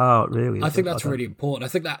club's heart, really. I think that's really important. I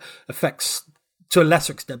think that affects, to a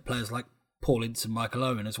lesser extent, players like Paul Ince and Michael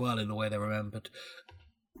Owen as well in the way they're remembered.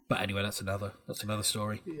 But anyway, that's another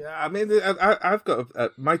story. Yeah, I mean, I've got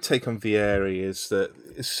my take on Vieri is that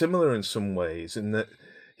it's similar in some ways in that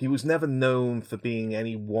he was never known for being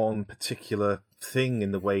any one particular thing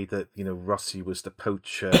in the way that, you know, Rossi was the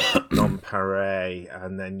poacher, Nonpareil,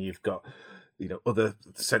 and then you've got, you know, other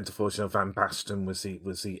centre forwards. You know, Van Basten was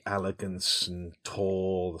the elegance and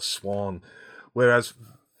tall, the swan, whereas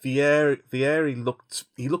Vieri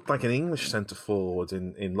looked like an English centre forward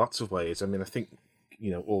in lots of ways. I mean, I think, you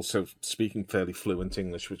know, also speaking fairly fluent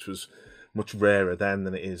English, which was much rarer then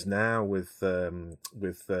than it is now with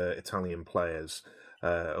Italian players.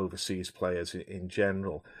 Overseas players in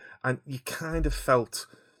general, and you kind of felt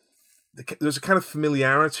there was a kind of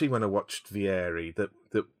familiarity when I watched Vieri that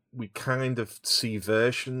we kind of see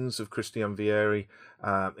versions of Christian Vieri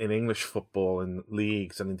in English football and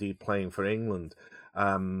leagues, and indeed playing for England.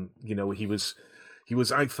 You know, he was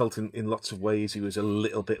I felt in lots of ways he was a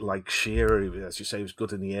little bit like Shearer. As you say, he was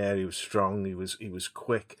good in the air, he was strong, he was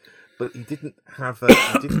quick. But he didn't have a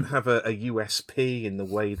USP in the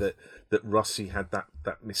way that Rossi had that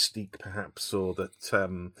mystique, perhaps, or that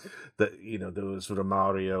you know, there was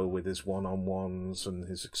Romario with his one-on-ones and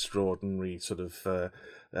his extraordinary sort of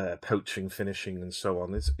poaching, finishing, and so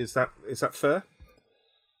on. Is that fair?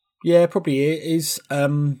 Yeah, probably it is.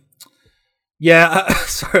 Yeah,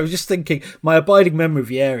 sorry, I was just thinking, my abiding memory of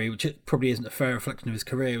Vieri, which probably isn't a fair reflection of his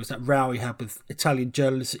career, was that row he had with Italian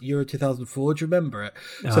journalists at Euro 2004. Do you remember it?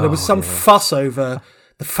 So there was some fuss over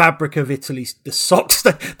the fabric of Italy's the socks.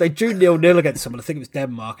 They drew 0-0 against someone, I think it was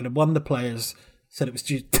Denmark, and then one of the players said it was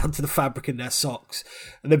due down to the fabric in their socks.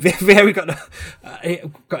 And then Vieri got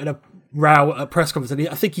in a row at a press conference, and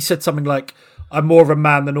I think he said something like, "I'm more of a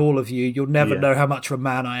man than all of you. You'll never know how much of a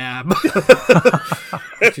man I am."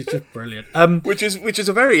 Which is just brilliant. Which is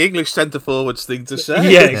a very English centre forwards thing to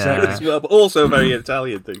say. Yeah, exactly. As well, but also a very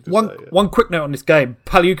Italian thing to say. One quick note on this game: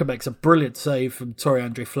 Pagliuca makes a brilliant save from Torre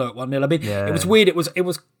Andre Flo at 1-0. I mean, it was weird.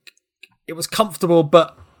 It was comfortable,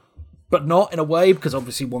 but but not in a way, because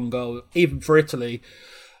obviously one goal, even for Italy,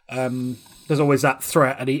 there's always that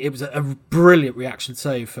threat, and it was a brilliant reaction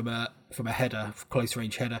save from a header, close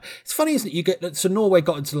range header. It's funny, isn't it? So Norway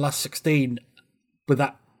got into the last 16 with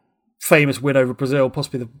that famous win over Brazil,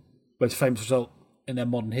 possibly the most famous result in their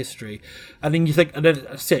modern history, and then you think, and then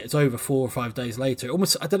that's it. It's over 4 or 5 days later.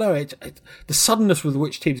 Almost, I don't know, the suddenness with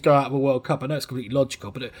which teams go out of a World Cup. I know it's completely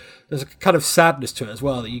logical, but there's a kind of sadness to it as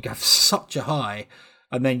well, that you have such a high,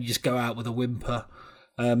 and then you just go out with a whimper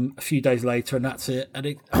a few days later, and that's it. And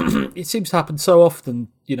it it seems to happen so often,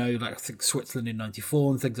 like I think Switzerland in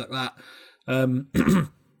 '94 and things like that.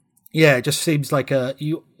 Yeah, it just seems like that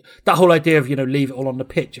whole idea of leave it all on the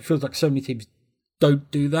pitch. It feels like so many teams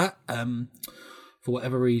don't do that for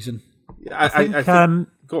whatever reason. I think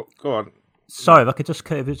go on. Sorry, if I could just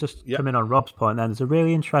come in on Rob's point. Then there's a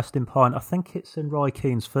really interesting point. I think it's in Roy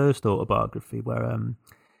Keane's first autobiography where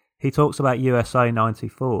he talks about USA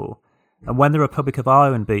 '94. And when the Republic of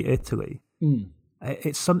Ireland beat Italy,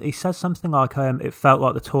 he says something like it felt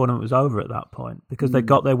like the tournament was over at that point because they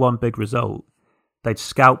got their one big result. They'd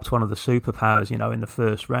scalped one of the superpowers, in the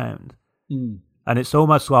first round. And it's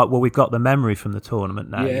almost like, well, we've got the memory from the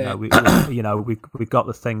tournament now. Yeah. We've got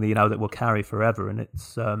the thing that that will carry forever. And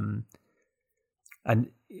it's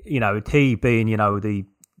he being the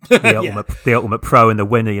ultimate pro and the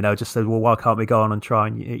winner, just said, well, why can't we go on and try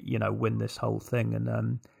and win this whole thing?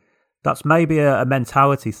 And that's maybe a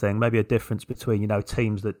mentality thing, maybe a difference between,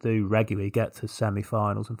 teams that do regularly get to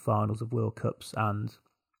semi-finals and finals of World Cups and,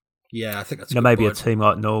 I think that's maybe a team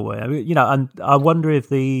like Norway. I mean, and I wonder if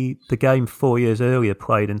the game 4 years earlier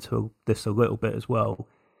played into this a little bit as well,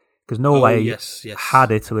 because Norway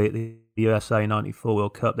had Italy at the USA '94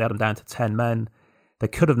 World Cup. They had them down to 10 men. They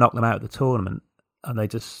could have knocked them out of the tournament, and they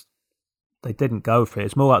didn't go for it.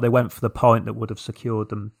 It's more like they went for the point that would have secured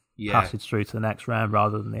them passage through to the next round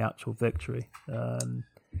rather than the actual victory.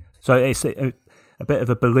 So it's a bit of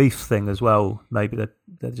a belief thing as well. Maybe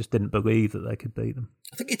they just didn't believe that they could beat them.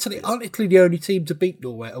 I think aren't Italy the only team to beat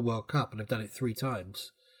Norway at a World Cup, and they've done it 3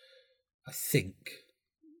 times? I think.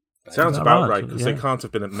 Sounds about right, because they can't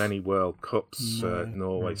have been at many World Cups,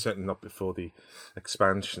 Norway, certainly not before the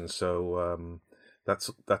expansion. So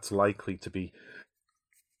that's likely to be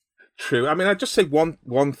true. I mean, I'd just say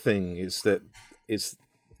one thing is that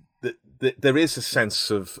there is a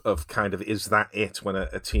sense of kind of, is that it when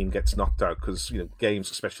a team gets knocked out? Because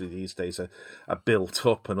games, especially these days, are built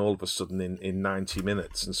up, and all of a sudden in 90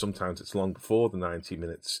 minutes, and sometimes it's long before the 90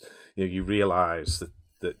 minutes, you realise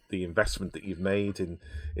that the investment that you've made in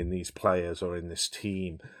these players or in this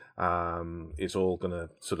team is all going to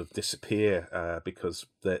sort of disappear because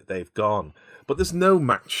they've gone. But there's no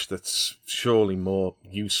match that's surely more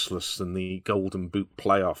useless than the Golden Boot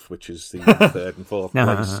playoff, which is the third and fourth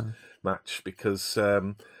place match, because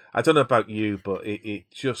I don't know about you, but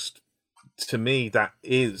it just, to me, that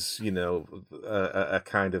is a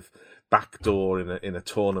kind of backdoor in a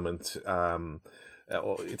tournament.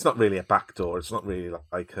 It's not really a backdoor. It's not really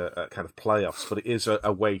like a kind of playoffs, but it is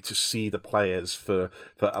a way to see the players for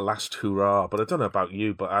a last hurrah. But I don't know about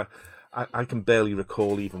you, but I can barely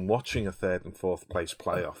recall even watching a third and fourth place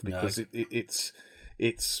playoff, because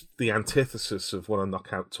it's the antithesis of what a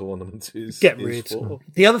knockout tournament is. Get rid.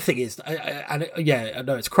 The other thing is, I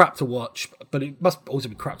know it's crap to watch, but it must also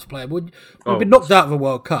be crap to play. When you've been knocked out of a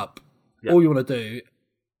World Cup, all you want to do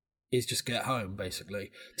is just get home,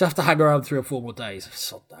 basically. To have to hang around 3 or 4 more days,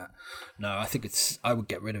 sod that. No, I think I would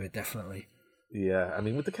get rid of it, definitely. Yeah, I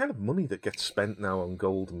mean, with the kind of money that gets spent now on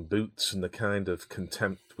golden boots and the kind of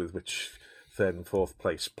contempt with which third and fourth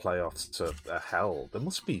place playoffs are held, there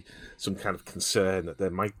must be some kind of concern that there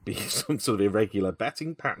might be some sort of irregular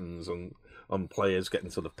betting patterns on players getting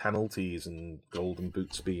sort of penalties and golden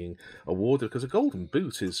boots being awarded, because a golden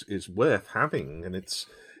boot is worth having, and it's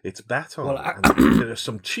bet on. Well, and there are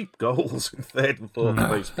some cheap goals in third and fourth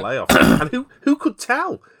place playoffs, and who could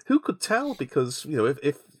tell? Who could tell? Because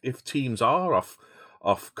if teams are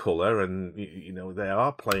off colour and they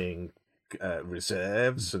are playing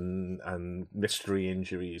reserves and mystery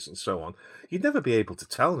injuries and so on, you'd never be able to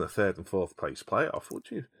tell in a third and fourth place playoff,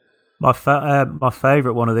 would you? My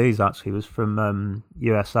favourite one of these actually was from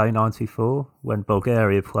USA '94 when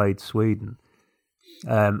Bulgaria played Sweden.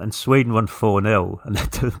 And Sweden won 4-0, and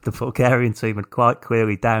the Bulgarian team had quite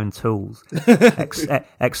clearly down tools,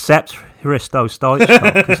 except Hristo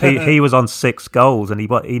Stoichkov, because he was on 6 goals, and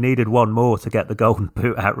he needed one more to get the golden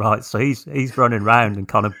boot outright. So he's running around and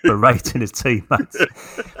kind of berating his teammates,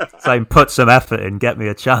 saying, "Put some effort in, get me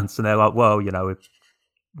a chance." And they're like, "Well,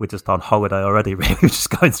 we're just on holiday already. Really, we're just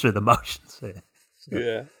going through the motions here." So.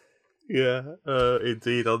 Yeah. Yeah,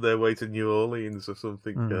 indeed, on their way to New Orleans or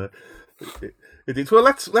something. Indeed. Well,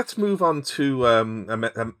 let's move on to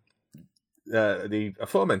the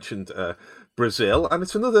aforementioned Brazil, and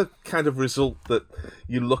it's another kind of result that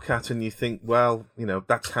you look at and you think, well,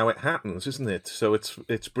 that's how it happens, isn't it? So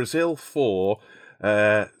it's Brazil 4,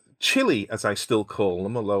 Chile, as I still call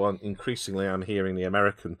them, although increasingly I'm hearing the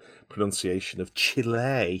American pronunciation of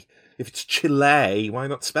Chile. If it's Chile, why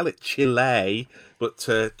not spell it Chile? But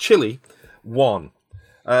Chile 1.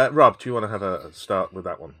 Rob, do you want to have a start with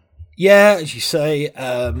that one? Yeah, as you say,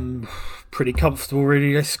 pretty comfortable,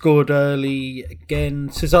 really. They scored early again.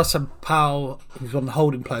 Cesar Sampaio, who's one of the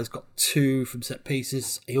holding players, got 2 from set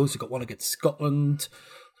pieces. He also got 1 against Scotland.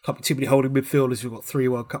 Can't be too many holding midfielders. We've got 3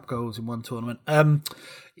 World Cup goals in one tournament.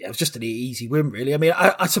 It was just an easy win, really. I mean,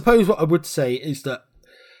 I suppose what I would say is that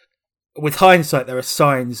with hindsight, there are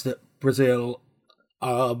signs that Brazil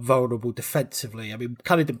are vulnerable defensively. I mean,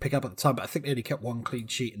 kind of didn't pick up at the time, but I think they only kept 1 clean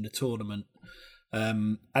sheet in the tournament.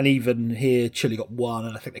 And even here, Chile got 1,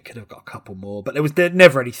 and I think they could have got a couple more. But there was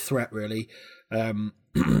never any threat, really. I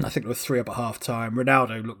think there were 3 up at half time.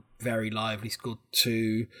 Ronaldo looked very lively, scored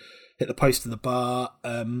 2, hit the post of the bar.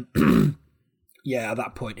 Yeah, at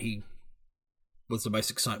that point, he was the most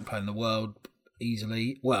exciting player in the world,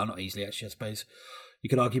 easily. Well, not easily, actually, I suppose. You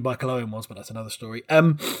could argue Michael Owen was, but that's another story.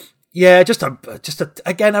 Yeah,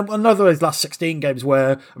 again, another of those last 16 games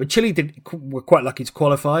where, I mean, Chile were quite lucky to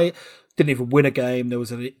qualify. Didn't even win a game. There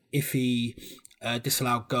was an iffy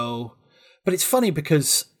disallowed goal. But it's funny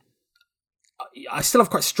because I still have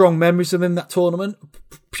quite strong memories of them in that tournament,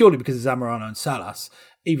 purely because of Zamorano and Salas,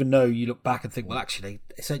 even though you look back and think, well, actually,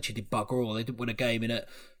 they essentially did bugger all. They didn't win a game in a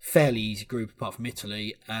fairly easy group apart from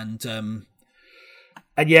Italy. And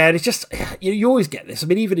yeah, it's just, you always get this. I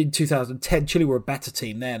mean, even in 2010, Chile were a better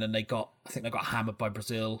team then, and I think they got hammered by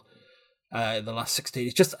Brazil in the last 16.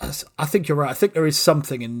 It's just, I think you're right. I think there is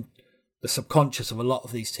something in the subconscious of a lot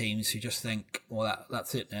of these teams who just think, well,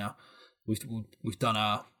 that's it now. We've done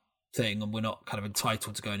our thing, and we're not kind of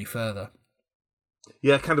entitled to go any further.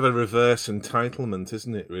 Yeah, kind of a reverse entitlement,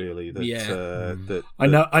 isn't it? Really?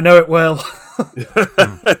 I know it well.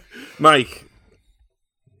 Mike.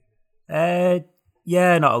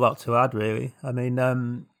 Yeah, not a lot to add, really. I mean,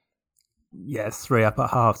 3 up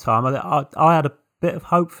at half time. I had a bit of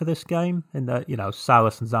hope for this game in that,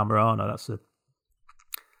 Salas and Zamorano, that's a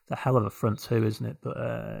hell of a front two, isn't it?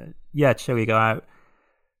 But Chile go out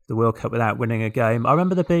the World Cup without winning a game. I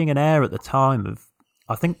remember there being an air at the time of,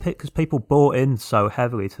 I think because people bought in so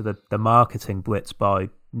heavily to the marketing blitz by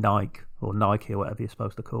Nike or whatever you're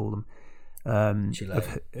supposed to call them,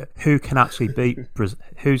 of who can actually beat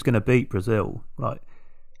who's going to beat Brazil, like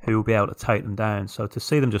who will be able to take them down. So to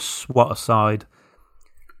see them just swat aside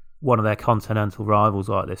one of their continental rivals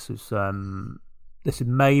like this is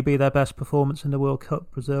maybe their best performance in the World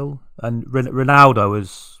Cup, Brazil. And Ronaldo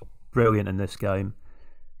was brilliant in this game.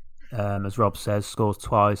 As Rob says, scores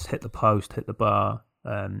twice, hit the post, hit the bar.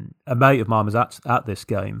 A mate of mine was at this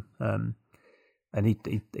game, and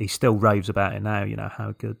he still raves about it now.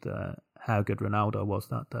 How good Ronaldo was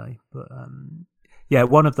that day. But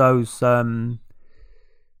one of those kind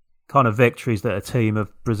of victories that a team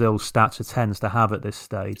of Brazil's stature tends to have at this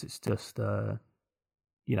stage. It's just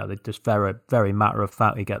they just very, very matter of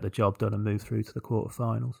factly get the job done and move through to the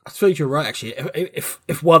quarterfinals. I suppose you're right, actually. If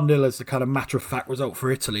 1-0 is the kind of matter of fact result for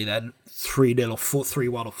Italy, then 3-0 or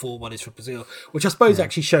 3-1 or 4-1 is for Brazil, which I suppose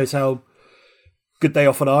actually shows how good they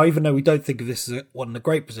often are. Even though we don't think of this as one of the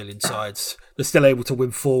great Brazilian sides, they're still able to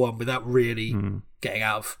win 4-1 without really getting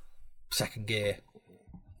out of second gear.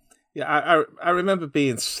 Yeah, I remember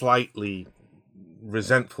being slightly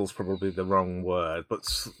resentful is probably the wrong word, but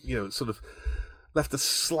sort of left a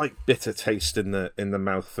slight bitter taste in the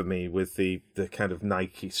mouth for me with the kind of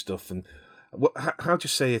Nike stuff. And how do you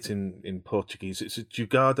say it in Portuguese? Is it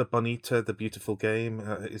Jogada Bonita, the beautiful game?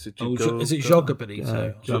 Is it Joga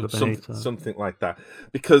Bonito? Something like that.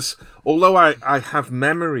 Because although I have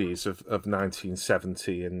memories of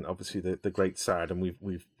 1970 and obviously the great side, and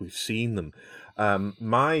we've seen them,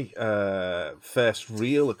 my first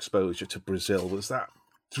real exposure to Brazil was that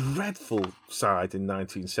dreadful side in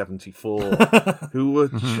 1974 who were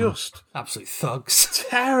just absolute thugs,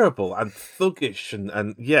 terrible and thuggish,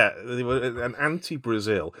 and they were an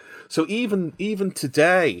anti-Brazil. So even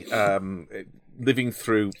today, living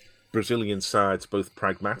through Brazilian sides, both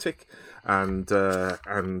pragmatic and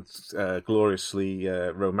gloriously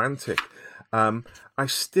romantic, I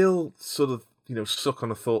still sort of suck on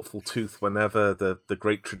a thoughtful tooth whenever the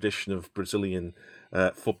great tradition of Brazilian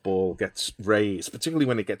football gets raised, particularly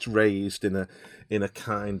when it gets raised in a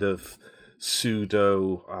kind of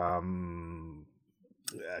pseudo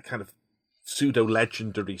kind of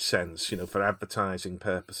pseudo-legendary sense, for advertising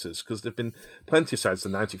purposes, because there've been plenty of sides. The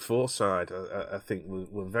 94 side, I think,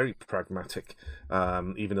 were very pragmatic,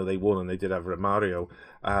 even though they won and they did have Romario.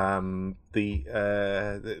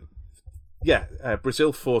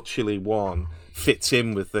 Brazil 4, Chile 1 fits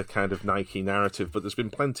in with the kind of Nike narrative, but there's been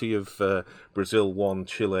plenty of Brazil 1,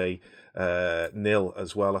 Chile 0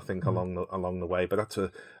 as well, I think, along the way. But that's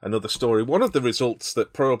another story. One of the results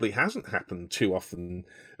that probably hasn't happened too often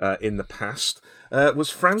in the past was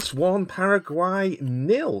France 1, Paraguay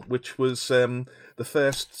 0, which was the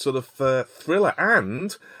first sort of thriller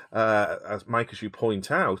and, as Mike, as you point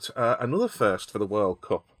out, another first for the World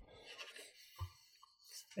Cup.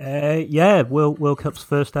 World Cup's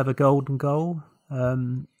first ever golden goal,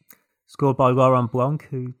 scored by Laurent Blanc,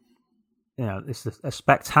 who, it's a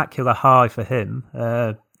spectacular high for him,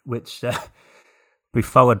 which be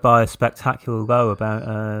followed by a spectacular low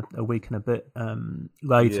about a week and a bit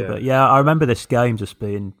later. But I remember this game just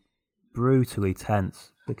being brutally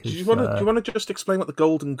tense. Because, do you want to just explain what the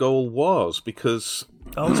golden goal was? Because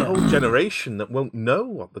there's a whole generation that won't know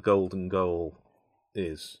what the golden goal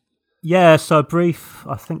is. Yeah, so a brief,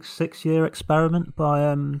 I think, 6-year experiment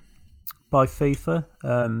by FIFA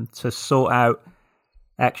to sort out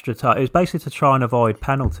extra time. It was basically to try and avoid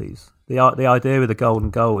penalties. The idea with the golden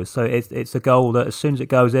goal is so it's a goal that as soon as it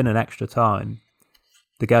goes in an extra time,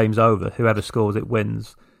 the game's over. Whoever scores it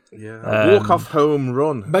wins. Yeah, walk-off home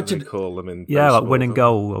run, they call them in baseball, like winning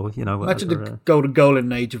goal, or whatever. Imagine the golden goal in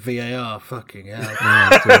the age of VAR. Fucking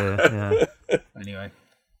hell. Anyway,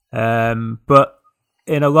 but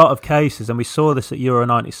in a lot of cases, and we saw this at Euro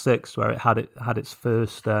 '96, where it had its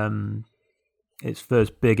first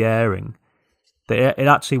big airing, that it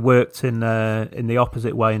actually worked in the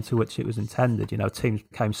opposite way into which it was intended. Teams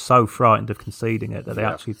became so frightened of conceding it that they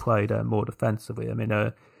actually played more defensively. I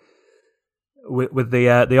mean, with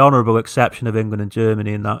the honourable exception of England and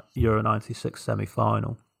Germany in that Euro '96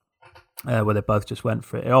 semi-final, where they both just went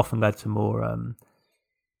for it, it often led to more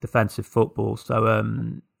defensive football.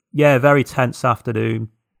 So, very tense afternoon,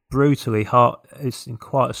 brutally hot. It's in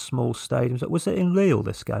quite a small stadium. Was it in Lille,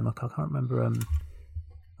 this game? I can't remember.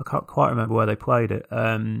 I can't quite remember where they played it.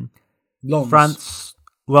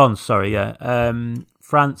 Lens, sorry, yeah.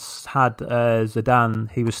 France had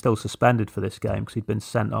Zidane. He was still suspended for this game because he'd been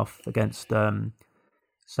sent off against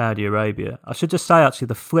Saudi Arabia. I should just say, actually,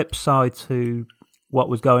 the flip side to what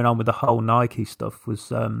was going on with the whole Nike stuff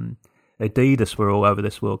was Adidas were all over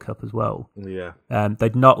this World Cup as well. Yeah.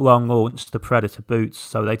 They'd not long launched the Predator boots,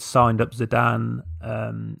 so they'd signed up Zidane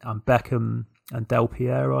and Beckham and Del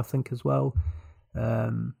Piero, I think, as well.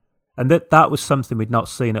 And that was something we'd not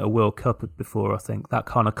seen at a World Cup before, I think. That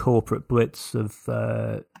kind of corporate blitz of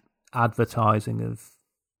advertising of,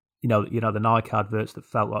 the Nike adverts that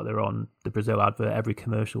felt like they're on the Brazil advert every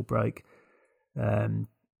commercial break.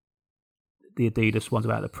 The Adidas ones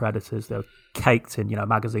about the Predators, they're caked in,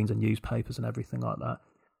 magazines and newspapers and everything like that.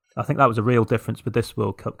 I think that was a real difference with this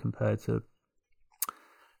World Cup compared to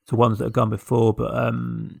ones that have gone before. But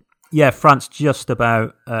France just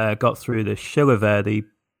about got through this. Chilavert, the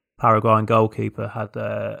Paraguayan goalkeeper,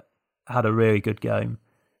 had a really good game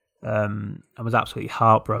and was absolutely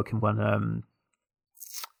heartbroken when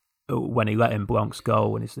he let in Blanc's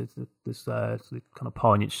goal, and there's kind of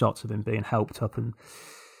poignant shots of him being helped up and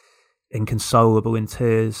inconsolable in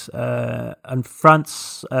tears. And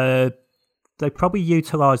France, they probably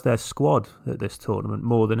utilised their squad at this tournament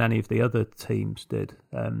more than any of the other teams did.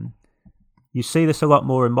 You see this a lot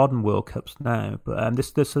more in modern World Cups now, but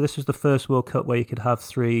this was the first World Cup where you could have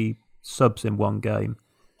 3 subs in one game.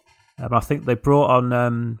 I think they brought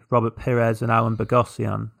on Robert Pires and Alan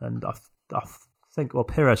Bogosian, and I think, well,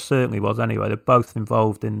 Pires certainly was anyway. They're both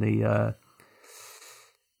involved in the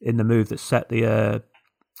move that set the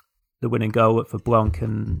winning goal for Blanc,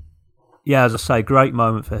 and as I say, great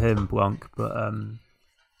moment for him, Blanc. But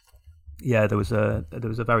there was a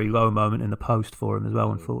very low moment in the post for him as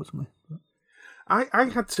well, unfortunately. I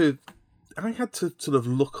had to sort of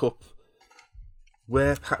look up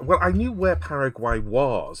I knew where Paraguay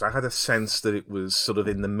was. I had a sense that it was sort of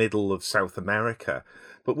in the middle of South America,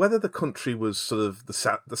 but whether the country was sort of the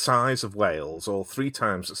size of Wales or 3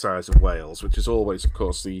 times the size of Wales, which is always, of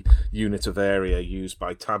course, the unit of area used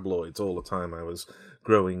by tabloids all the time I was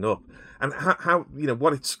growing up, and how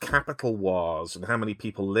what its capital was and how many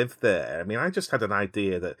people lived there. I mean, I just had an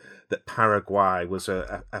idea that Paraguay was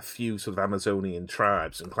a few sort of Amazonian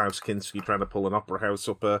tribes, and Klaus Kinski trying to pull an opera house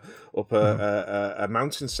up a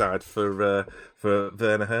mountainside for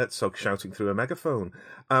Werner Herzog shouting through a megaphone.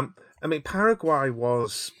 I mean, Paraguay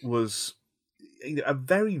was a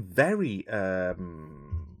very, very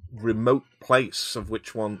remote place of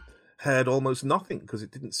which one heard almost nothing because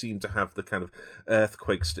it didn't seem to have the kind of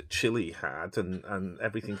earthquakes that Chile had and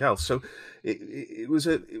everything else. So it was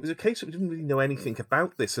a case that we didn't really know anything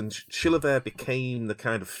about this, and Chilavert became the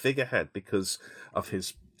kind of figurehead because of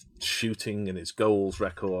his shooting and his goals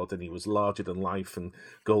record, and he was larger than life, and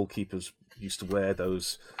goalkeepers used to wear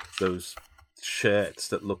those shirts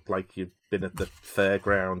that looked like you'd been at the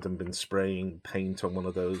fairground and been spraying paint on one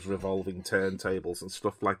of those revolving turntables and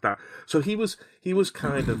stuff like that. So he was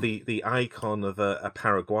kind of the icon of a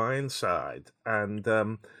Paraguayan side, and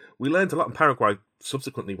we learned a lot. And Paraguay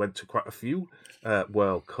subsequently went to quite a few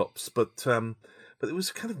World Cups, but there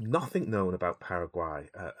was kind of nothing known about Paraguay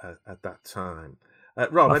at that time.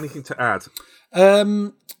 Rob, anything to add?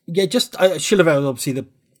 Just Chilavert, obviously the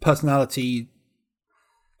personality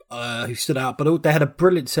who stood out, but they had a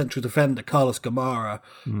brilliant central defender, Carlos Gamara,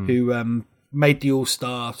 who made the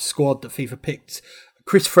All-Star squad that FIFA picked.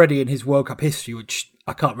 Chris Freddy in his World Cup history, which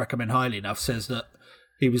I can't recommend highly enough, says that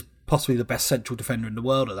he was possibly the best central defender in the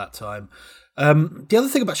world at that time. The other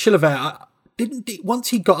thing about Chilavert, once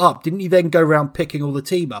he got up, didn't he then go around picking all the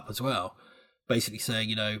team up as well? Basically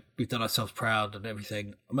saying, we've done ourselves proud and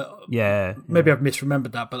everything. Maybe I've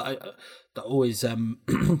misremembered that, but that always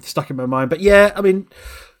stuck in my mind. But yeah, I mean,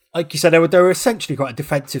 like you said, they were essentially quite a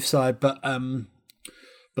defensive side, but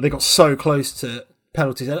they got so close to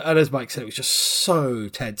penalties. And as Mike said, it was just so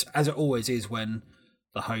tense, as it always is when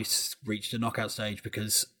the hosts reach the knockout stage,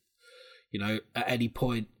 because, at any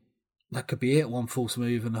point, that could be it. One false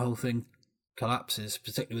move and the whole thing collapses,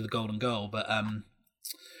 particularly with the golden goal. But a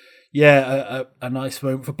nice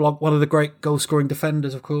moment for Blanc, one of the great goal-scoring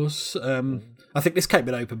defenders, of course. I think this came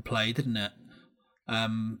in open play, didn't it?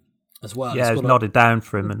 As well. Yeah, it was nodded down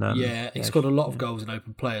for him. And he scored a lot of goals in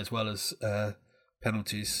open play as well as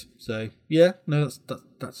penalties. So,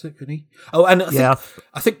 that's it, really. Oh, and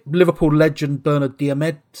I think Liverpool legend Bernard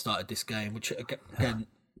Diamed started this game, which, again,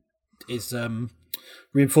 is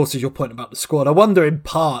reinforces your point about the squad. I wonder, in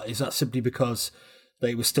part, is that simply because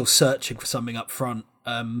they were still searching for something up front,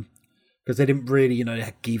 because they didn't really, they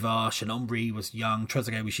had Guivarch and Henry was young,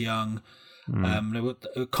 Trezeguet was young. They were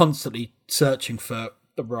constantly searching for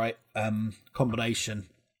the right combination.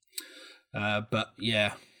 But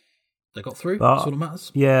yeah, they got through. That's all that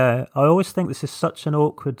matters. Yeah, I always think this is such an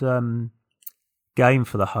awkward game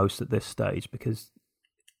for the host at this stage, because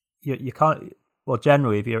you can't. Well,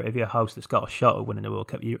 generally, if you're a host that's got a shot at winning the World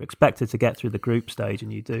Cup, you're expected to get through the group stage,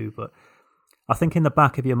 and you do. But I think in the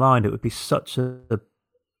back of your mind, it would be such a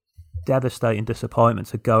devastating disappointment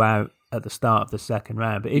to go out at the start of the second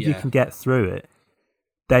round. But if you can get through it,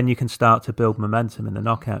 then you can start to build momentum in the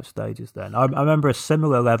knockout stages. Then I remember a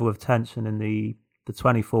similar level of tension in the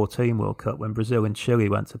 2014 World Cup when Brazil and Chile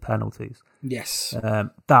went to penalties. Yes, that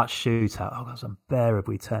shootout, that was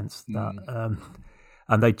unbearably tense.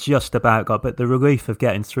 And they just about got, but the relief of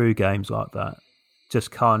getting through games like that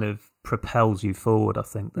just kind of propels you forward, I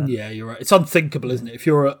think. Then. Yeah, you're right. It's unthinkable, isn't it? If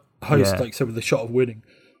you're a host, like so with the shot of winning,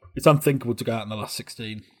 it's unthinkable to go out in the last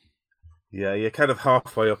 16. Yeah, you're kind of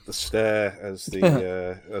halfway up the stair, as the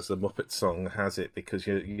Muppet song has it, because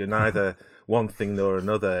you're neither one thing nor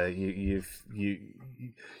another. You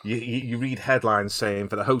read headlines saying,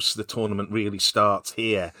 "For the hosts, the tournament really starts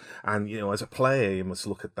here," and as a player, you must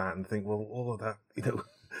look at that and think, well, all of that,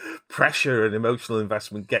 pressure and emotional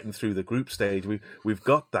investment getting through the group stage, we've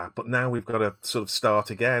got that, but now we've got to sort of start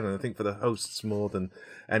again. And I think for the hosts more than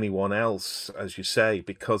anyone else, as you say,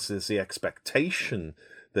 because there's the expectation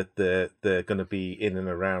that they're going to be in and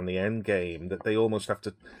around the end game, that they almost have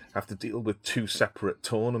to deal with two separate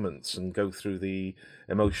tournaments and go through the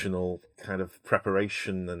emotional kind of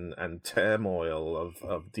preparation and turmoil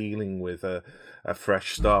of dealing with a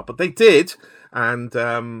fresh start. But they did, and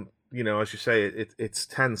as you say, it's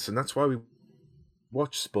tense, and that's why we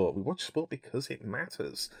watch sport. We watch sport because it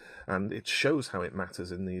matters, and it shows how it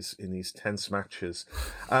matters in these tense matches.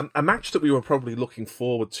 A match that we were probably looking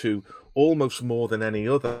forward to almost more than any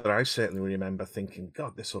other, I certainly remember thinking,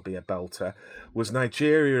 God, this will be a belter, was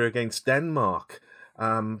Nigeria against Denmark.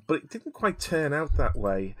 But it didn't quite turn out that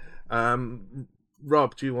way.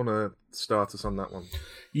 Rob, do you want to start us on that one?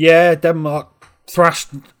 Yeah, Denmark thrashed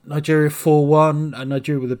Nigeria 4-1, and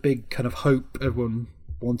Nigeria with a big kind of hope. Everyone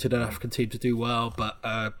wanted an African team to do well, but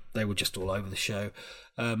they were just all over the show.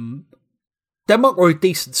 Denmark were a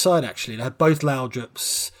decent side, actually. They had both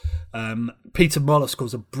Laudrups. Peter Moller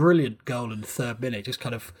scores a brilliant goal in the 3rd minute, just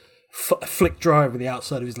kind of a flick drive with the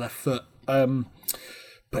outside of his left foot.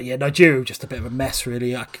 But yeah, Nigeria was just a bit of a mess,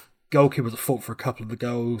 really. Goalkeeper was at fault for a couple of the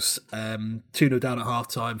goals. 2-0 down at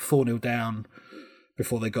half-time, 4-0 down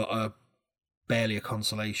before they got barely a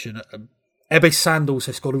consolation. Ebbe Sand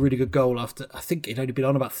also scored a really good goal after, I think it'd only been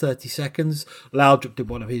on about 30 seconds. Laudrup did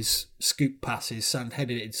one of his scoop passes. Sand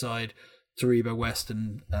headed it inside Taribo West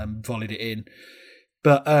and volleyed it in.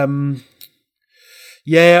 But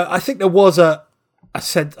yeah, I think there was a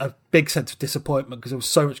big sense of disappointment because there was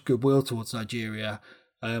so much goodwill towards Nigeria.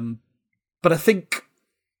 But I think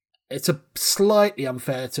it's a slightly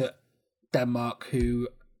unfair to Denmark, who,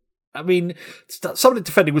 I mean, some of the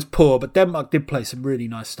defending was poor, but Denmark did play some really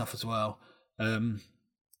nice stuff as well. And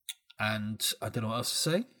I don't know what else to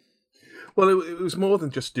say. Well, it was more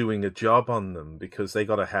than just doing a job on them, because they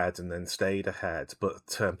got ahead and then stayed ahead. But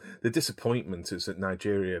the disappointment is that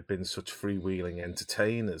Nigeria have been such freewheeling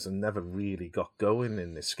entertainers and never really got going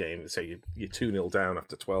in this game. Say you're 2-0 down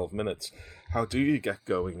after 12 minutes. How do you get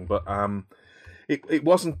going? But it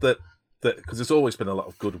wasn't that because there's always been a lot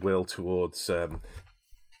of goodwill towards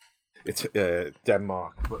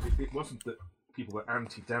Denmark, but it wasn't that people were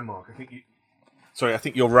anti-Denmark. I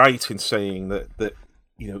think you're right in saying that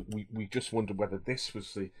we just wondered whether this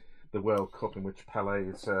was the World Cup in which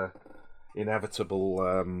Pele's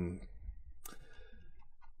inevitable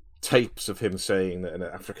tapes of him saying that an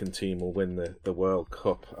African team will win the World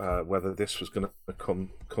Cup, whether this was going to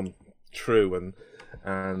come true,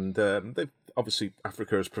 and they've obviously,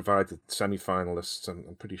 Africa has provided semi-finalists, and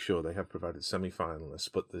I'm pretty sure they have provided semi-finalists,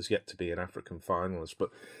 but there's yet to be an African finalist. But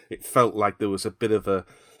it felt like there was a bit of a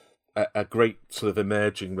great sort of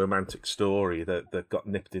emerging romantic story that got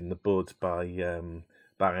nipped in the bud by an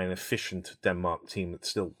efficient Denmark team that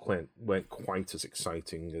still weren't quite as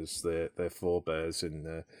exciting as their forebears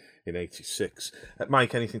in '86.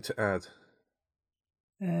 Mike, anything to add?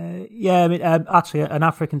 Yeah, I mean, actually, an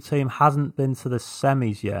African team hasn't been to the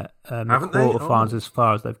semis yet. The quarterfinals, as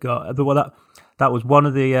far as they've got. But that was one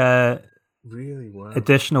of the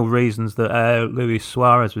additional reasons that Luis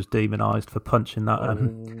Suarez was demonised for punching that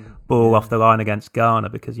ball off the line against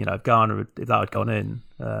Ghana, because if that had gone in,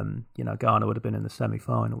 Ghana would have been in the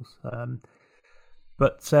semi-finals. I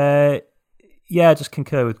just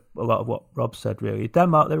concur with a lot of what Rob said. Really,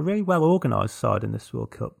 Denmark, they're a really well organised side in this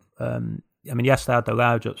World Cup. Yes, they had the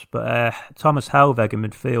Laudrups, but Thomas Helveg in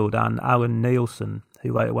midfield and Alan Nielsen,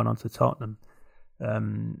 who later went on to Tottenham,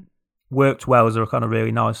 worked well as a kind of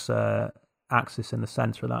really nice axis in the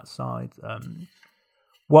centre of that side.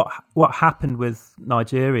 What happened with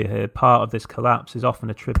Nigeria here, part of this collapse, is often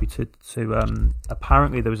attributed to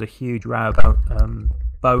apparently there was a huge row about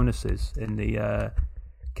bonuses in the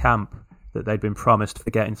camp that they'd been promised for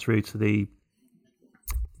getting through to the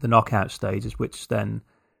knockout stages, which then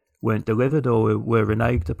weren't delivered or were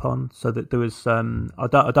reneged upon. So that there was, I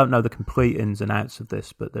don't know the complete ins and outs of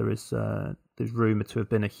this, but there's rumoured to have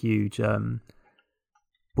been a huge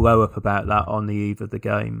blow up about that on the eve of the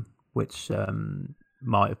game, which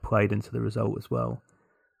might have played into the result as well.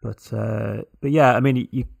 But yeah, I mean,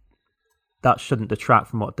 that shouldn't detract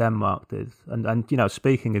from what Denmark did. And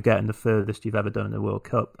speaking of getting the furthest you've ever done in the World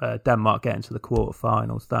Cup, Denmark getting to the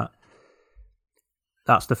quarterfinals,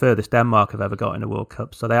 that's the furthest Denmark have ever got in a World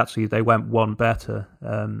Cup. So they went one better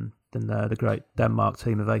than the great Denmark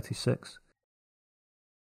team of '86.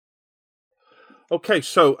 Okay,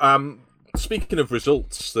 so speaking of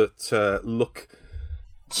results that look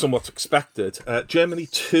somewhat expected, Germany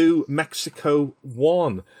 2, Mexico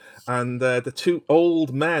 1. And the two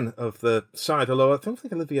old men of the side, although I don't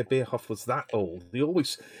think Olivier Bierhoff was that old. He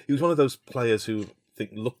was one of those players who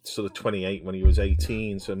looked sort of 28 when he was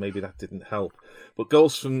 18, so maybe that didn't help. But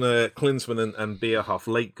goals from Klinsmann and Bierhoff,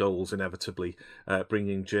 late goals inevitably,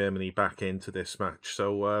 bringing Germany back into this match.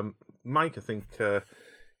 So, Mike, I think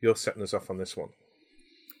you're setting us off on this one.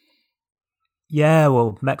 Yeah,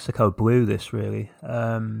 well, Mexico blew this, really.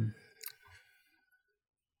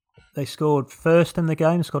 They scored first in the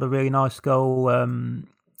game, scored a really nice goal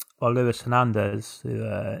by Luis Hernandez, who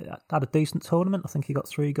had a decent tournament. I think he got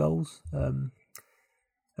 3 goals.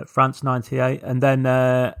 At France '98, and then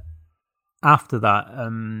after that,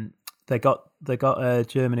 they got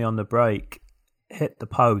Germany on the break, hit the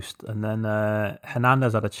post, and then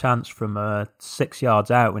Hernandez had a chance from 6 yards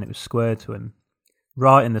out when it was squared to him,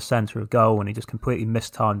 right in the centre of goal, and he just completely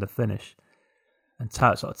mistimed the finish and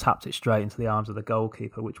sort of tapped it straight into the arms of the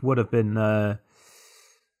goalkeeper, which would have been 2-0.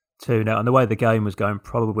 And the way the game was going,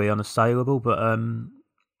 probably unassailable. But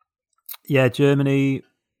Germany.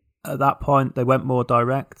 At that point, they went more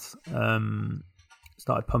direct,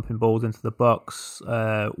 started pumping balls into the box,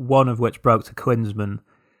 one of which broke to Klinsmann,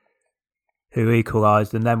 who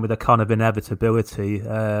equalised, and then with a kind of inevitability,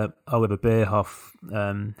 Oliver Bierhoff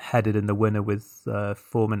headed in the winner with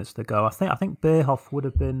 4 minutes to go. I think Bierhoff would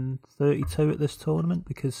have been 32 at this tournament,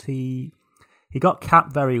 because he got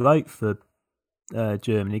capped very late for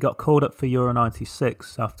Germany. He got called up for Euro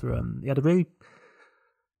 96 after he had a really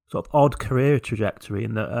sort of odd career trajectory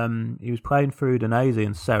in that he was playing for Udinese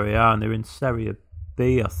in Serie A, and they were in Serie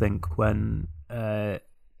B, I think, when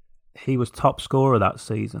he was top scorer that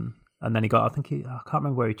season. And then he got, I can't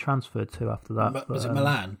remember where he transferred to after that. Was it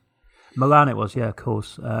Milan? Milan it was, yeah, of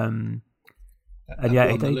course. And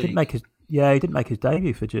yeah, he didn't make his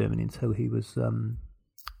debut for Germany until he was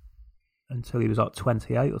like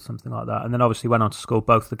 28 or something like that. And then obviously went on to score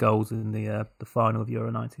both the goals in the final of Euro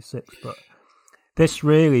 96. But this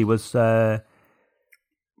really was, I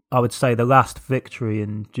would say, the last victory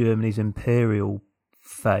in Germany's imperial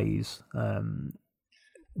phase,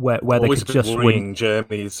 where they could just win.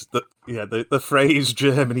 Germany's the phrase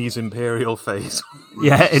 "Germany's imperial phase."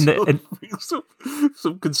 Yeah,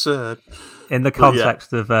 some concern in the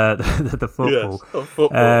context of the football. Yes,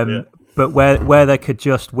 football But where they could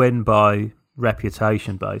just win by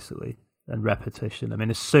reputation, basically, and repetition. I mean,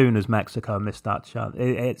 as soon as Mexico missed that chance,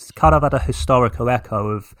 it's kind of had a historical echo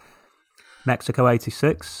of Mexico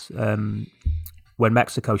 '86, when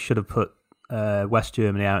Mexico should have put West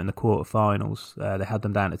Germany out in the quarterfinals. They had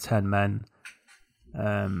them down to 10 men,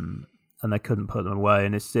 and they couldn't put them away.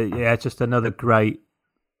 And it's just another great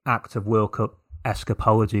act of World Cup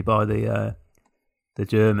escapology by the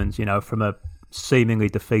Germans. You know, from a seemingly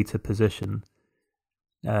defeated position,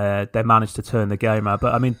 they managed to turn the game out.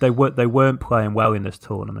 But I mean, they weren't playing well in this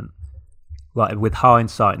tournament. Like, with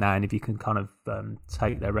hindsight now, and if you can kind of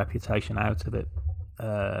take their reputation out of it,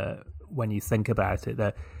 when you think about it,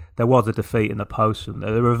 there was a defeat in the post.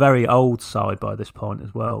 They were a very old side by this point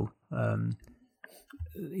as well.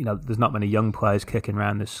 You know, there's not many young players kicking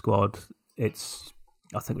around this squad.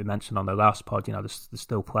 I think we mentioned on the last pod, you know, there's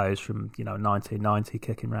still players from, 1990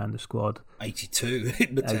 kicking around the squad. 82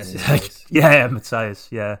 in Mateus. Yeah, Mateus,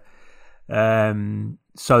 yeah.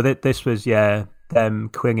 So this was, them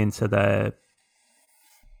clinging to their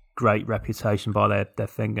great reputation by their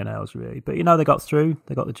fingernails, really. But, they got through.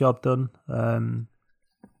 They got the job done.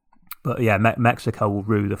 But, yeah, Mexico will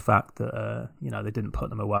rue the fact that, they didn't put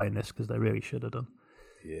them away in this, because they really should have done.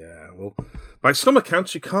 Yeah, well, by some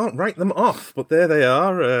accounts, you can't write them off, but there they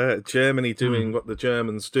are, Germany doing what the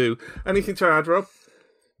Germans do. Anything to add, Rob?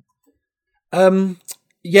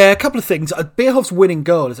 Yeah, a couple of things. Bierhoff's winning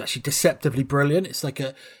goal is actually deceptively brilliant. It's like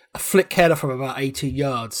a flick header from about 18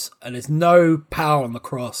 yards, and there's no power on the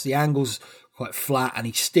cross. The angle's quite flat, and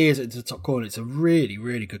he steers it into the top corner. It's a really,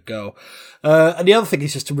 really good goal. And the other thing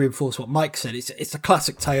is just to reinforce what Mike said. It's a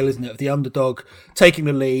classic tale, isn't it, of the underdog taking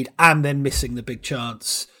the lead and then missing the big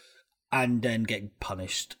chance and then getting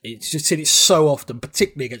punished. It's just seen it so often,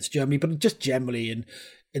 particularly against Germany, but just generally in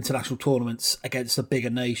international tournaments against a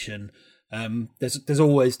bigger nation. There's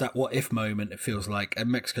always that what if moment, it feels like,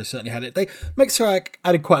 and Mexico certainly had it. Mexico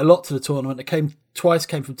added quite a lot to the tournament. It came from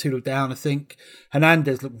 2-0 down, I think.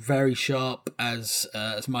 Hernandez looked very sharp, as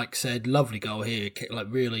Mike said. Lovely goal here. Like,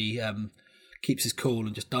 really keeps his cool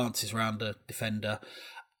and just dances around the defender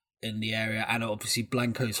in the area. And obviously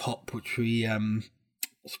Blanco's hop, which we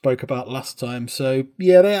spoke about last time. So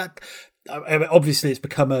yeah, obviously it's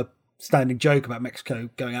become a standing joke about Mexico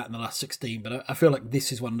going out in the last 16, but I feel like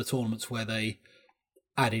this is one of the tournaments where they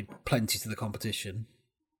added plenty to the competition.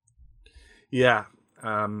 Yeah.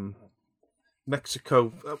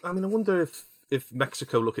 Mexico, I mean, I wonder if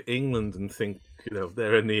Mexico look at England and think,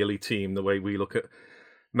 they're a nearly team the way we look at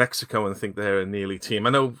Mexico and think they're a nearly team. I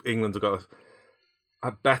know England have got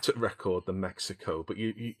a better record than Mexico, but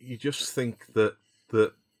you just think that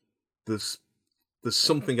there's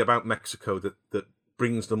something about Mexico that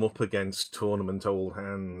brings them up against tournament old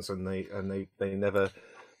hands, and they never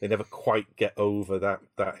quite get over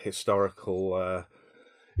that historical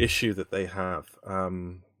issue that they have.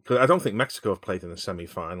 Because I don't think Mexico have played in a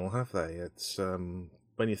semi-final, have they? It's when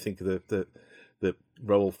you think of the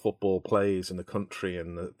role football plays in the country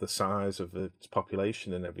and the size of its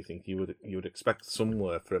population and everything, you would expect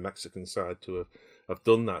somewhere for a Mexican side to have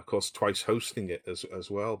done that. Of course, twice hosting it as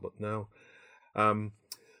well, but no.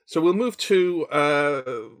 So we'll move to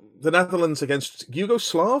the Netherlands against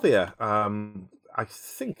Yugoslavia. I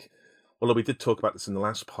think, although we did talk about this in the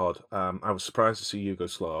last pod, I was surprised to see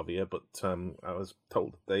Yugoslavia, but I was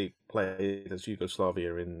told that they played as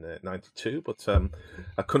Yugoslavia in '92, but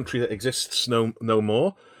a country that exists no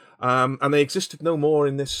more, and they existed no more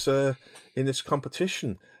in this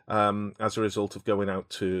competition as a result of going out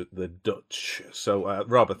to the Dutch. So,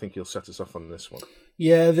 Rob, I think you'll set us off on this one.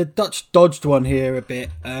 Yeah, the Dutch dodged one here a bit.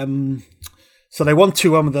 So they won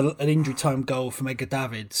 2-1 with an injury time goal from Edgar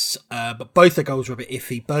Davids, but both their goals were a bit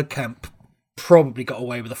iffy. Bergkamp probably got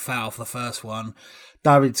away with a foul for the first one.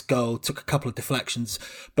 David's goal took a couple of deflections,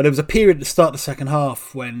 but there was a period at the start of the second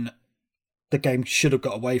half when the game should have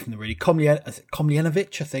got away from them, really.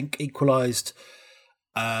 Komljenovic, I think, equalised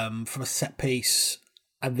from a set piece,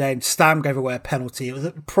 and then Stam gave away a penalty. It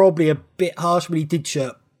was probably a bit harsh when he did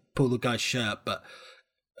pull the guy's shirt, but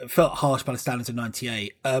it felt harsh by the standards of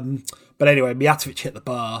 98. But anyway, Mijatovic hit the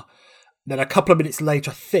bar. Then a couple of minutes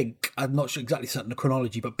later, I think, I'm not sure exactly certain the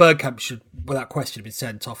chronology, but Bergkamp should, without question, have been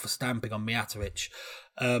sent off for stamping on Mijatovic,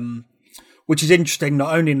 which is interesting,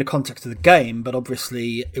 not only in the context of the game, but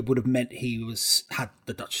obviously it would have meant had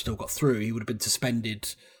the Dutch still got through, he would have been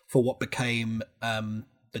suspended for what became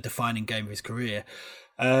the defining game of his career.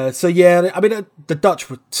 So yeah, I mean, the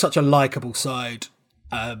Dutch were such a likeable side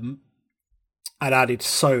and added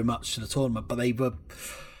so much to the tournament, but they were...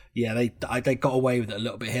 Yeah, they got away with it a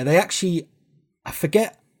little bit here. They actually, I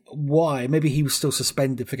forget why, maybe he was still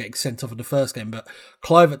suspended for getting sent off in the first game, but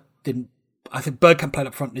Kluivert didn't. I think Bergkamp played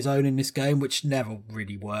up front on his own in this game, which never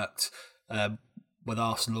really worked with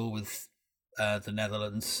Arsenal, with the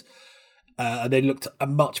Netherlands. And they looked a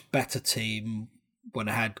much better team when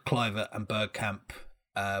they had Kluivert and Bergkamp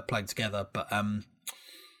playing together. But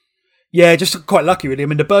yeah, just quite lucky, really. I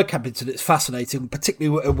mean, the Bergkamp incident is fascinating,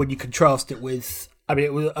 particularly when you contrast it with... I mean,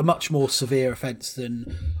 it was a much more severe offence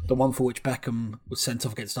than the one for which Beckham was sent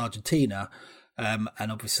off against Argentina. And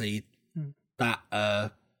obviously that,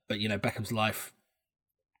 but, you know, Beckham's life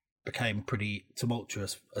became pretty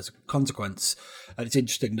tumultuous as a consequence. And it's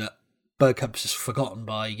interesting that Bergkamp's just forgotten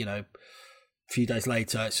by, you know, a few days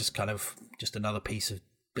later. It's just kind of just another bit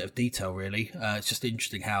of detail, really. It's just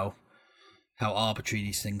interesting how arbitrary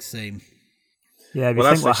these things seem. Yeah, if you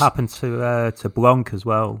think what happened to Blanc as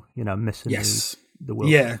well, you know, missing the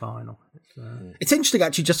World Cup final. It's interesting,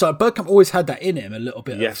 actually. Just Bergkamp always had that in him a little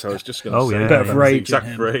bit. Yes, I was just going to say a bit of rage.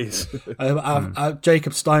 Exact phrase.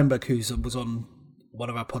 Jacob Steinberg, who was on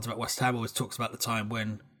one of our pods about West Ham, always talks about the time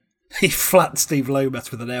when he flattened Steve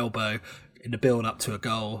Lomas with an elbow in the build-up to a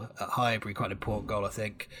goal at Highbury, quite an important goal, I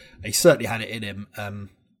think. He certainly had it in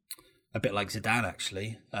him, a bit like Zidane,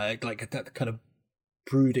 actually, like that kind of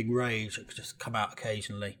brooding rage that could just come out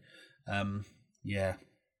occasionally. Yeah.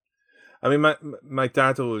 I mean, my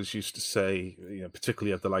dad always used to say, you know,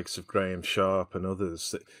 particularly of the likes of Graham Sharp and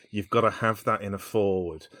others, that you've got to have that in a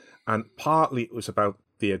forward. And partly it was about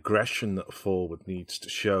the aggression that a forward needs to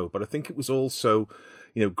show. But I think it was also,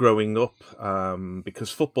 you know, growing up,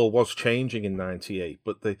 because football was changing in 98,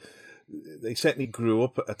 but they certainly grew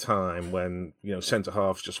up at a time when, you know,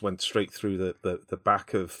 centre-halves just went straight through the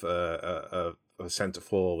back of a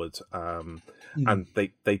centre-forward. And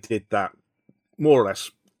they did that more or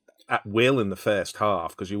less at will in the first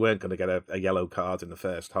half, because you weren't going to get a yellow card in the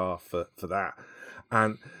first half for that.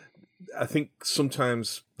 And I think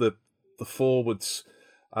sometimes the forwards,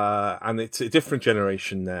 and it's a different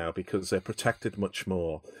generation now because they're protected much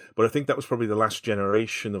more, but I think that was probably the last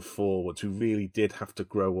generation of forwards who really did have to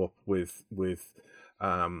grow up with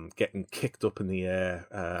getting kicked up in the air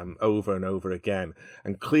over and over again.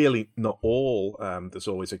 And clearly not all, there's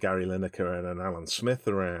always a Gary Lineker and an Alan Smith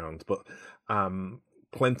around, but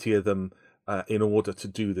plenty of them, in order to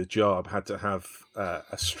do the job, had to have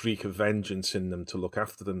a streak of vengeance in them to look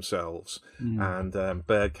after themselves. And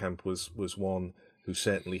Bergkamp was one who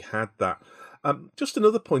certainly had that. Just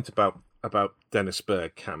another point about Dennis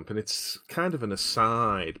Bergkamp, and it's kind of an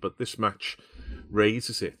aside, but this match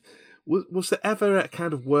raises it. Was there ever a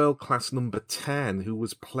kind of world-class number 10 who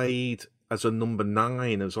was played as a number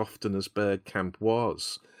 9 as often as Bergkamp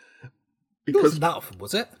was? Because it wasn't that often,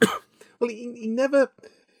 was it? Well, he never...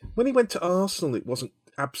 When he went to Arsenal, it wasn't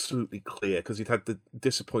absolutely clear because he'd had the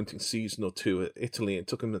disappointing season or two at Italy. It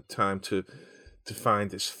took him the time to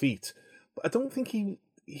find his feet. But I don't think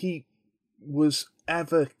he was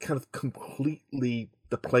ever kind of completely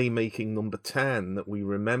the playmaking number 10 that we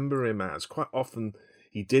remember him as. Quite often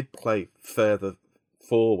he did play further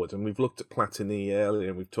forward, and we've looked at Platini earlier,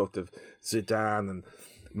 and we've talked of Zidane and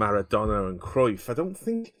Maradona and Cruyff. I don't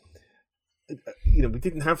think... You know, we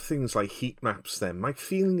didn't have things like heat maps then. My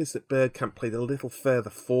feeling is that Bergkamp played a little further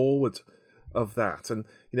forward of that. And,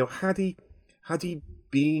 you know, had he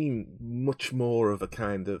been much more of a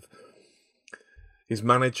kind of... His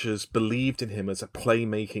managers believed in him as a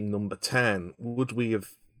playmaking number 10, would we have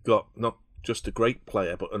got not just a great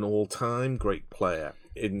player, but an all-time great player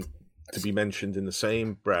to be mentioned in the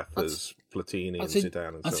same breath as Platini and Zidane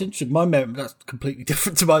and that's so on? interesting. My memory, that's completely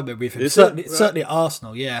different to my memory of him. Certainly at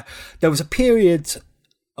Arsenal, yeah. There was a period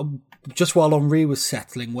just while Henry was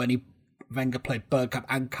settling when he Wenger played Bergkamp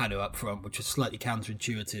and Kanu up front, which was slightly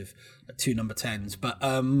counterintuitive at 2 number 10s. But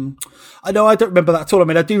I know I don't remember that at all. I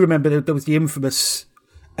mean, I do remember there was the infamous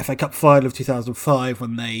FA Cup final of 2005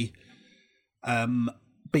 when they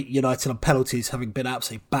beat United on penalties, having been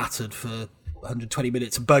absolutely battered for 120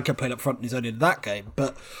 minutes, and Bergkamp played up front in his own in that game.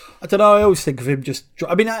 But I don't know, I always think of him just...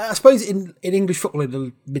 I mean, I suppose in English football in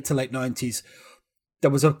the mid to late 90s,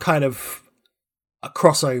 there was a kind of a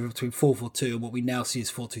crossover between 4-4-2 and what we now see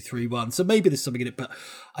as 4-2-3-1. So maybe there's something in it, but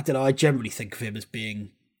I don't know, I generally think of him as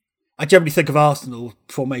being... I generally think of Arsenal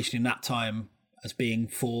formation in that time as being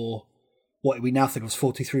for what we now think of as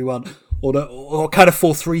 4-2-3-1, or kind of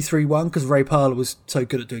 4-3-3-1, because Ray Parlour was so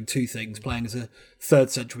good at doing two things, playing as a third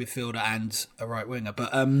central midfielder and a right winger.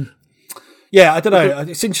 But yeah, I don't know.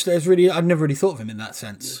 It's interesting. It's really, I've never really thought of him in that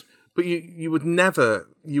sense. But you would never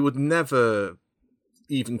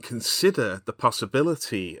even consider the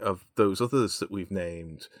possibility of those others that we've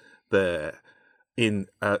named there in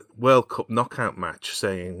a World Cup knockout match,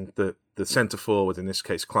 saying that the centre forward, in this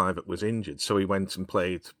case Kluivert, was injured, so he went and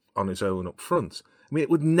played on his own up front. I mean, it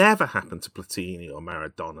would never happen to Platini or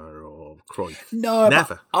Maradona or Cruyff. No,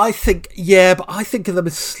 never. I think of them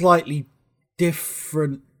as slightly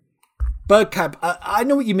different. Bergkamp, I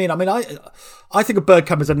know what you mean. I mean, I think of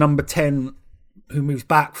Bergkamp as a number 10 who moves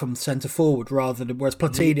back from centre forward rather than, whereas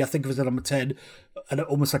Platini I think of as a number 10 and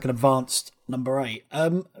almost like an advanced number 8.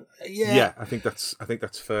 Yeah, I think that's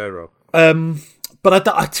fair. But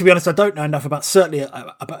to be honest, I don't know enough about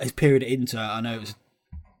his period at Inter. I know it was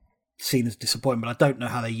seen as disappointment, but I don't know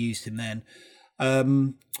how they used him then.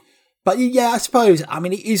 But yeah, I suppose, I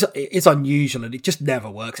mean, it is unusual and it just never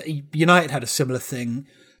works. United had a similar thing.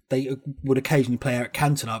 They would occasionally play Eric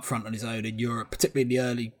Cantona up front on his own in Europe, particularly in the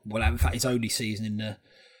early, well, in fact, his only season in the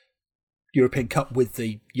European Cup with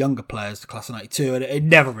the younger players, the class of 92, and it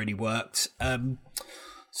never really worked.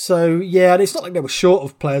 So, yeah, and it's not like they were short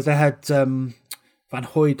of players. They had Van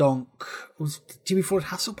Hooijdonk. Was Jimmy Ford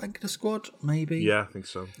Hasselbank in the squad, maybe? Yeah, I think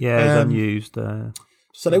so. Yeah, he's unused.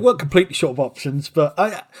 So they weren't completely short of options, but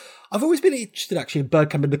I've always been interested, actually, in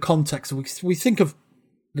Bergkamp in the context. We think of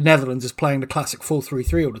the Netherlands as playing the classic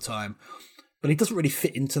 4-3-3 all the time, but he doesn't really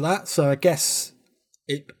fit into that. So I guess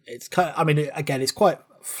it's kind of, I mean, again, it's quite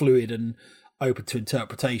fluid and open to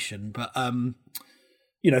interpretation. But, if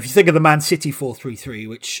you think of the Man City 4-3-3,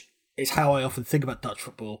 which is how I often think about Dutch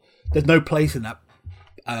football, there's no place in that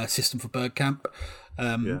system for Bergkamp.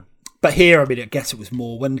 But here, I mean, I guess it was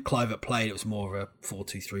more, when Kluivert played, it was more of a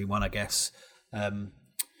 4-2-3-1, I guess.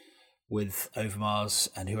 With Overmars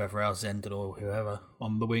and whoever else, Zenden or whoever,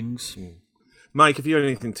 on the wings. Mike, have you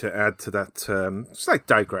anything to add to that slight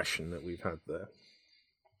digression that we've had there?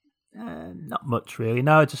 Not much, really.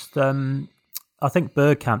 No, just I think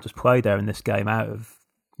Bergkamp just played there in this game out of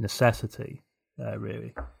necessity,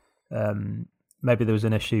 really. Maybe there was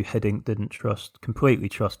an issue Hiddink didn't completely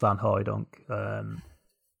trust Van Hooijdonk.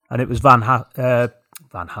 And it was Van Hasselbank.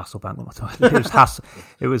 What am I talking?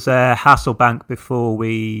 It was Hasselbank before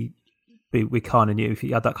we kind of knew.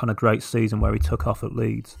 He had that kind of great season where he took off at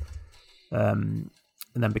Leeds, and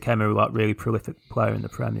then became a really prolific player in the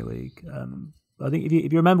Premier League. I think if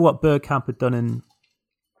you remember what Bergkamp had done in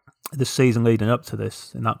the season leading up to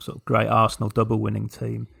this, in that sort of great Arsenal double winning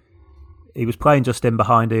team, he was playing just in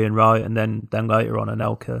behind Ian Wright, and then later on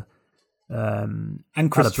Anelka,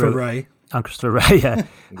 and Christopher Ray. And Christopher Ray, yeah,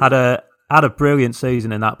 had a brilliant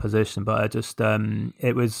season in that position, but I just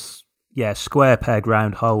it was square peg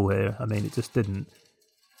round hole here. I mean, it just didn't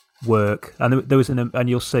work, and there was and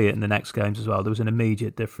you'll see it in the next games as well. There was an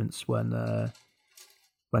immediate difference when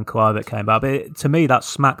Kluivert came back. But to me, that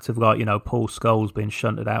smacked of Paul Scholes being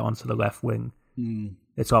shunted out onto the left wing.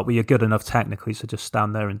 It's like, well, you're good enough technically, so just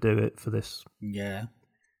stand there and do it for this.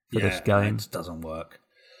 This game. It doesn't work.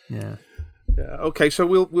 Yeah. Okay, so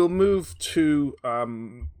we'll move to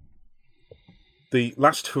the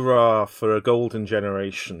last hurrah for a golden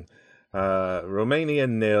generation. Romania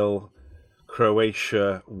 0,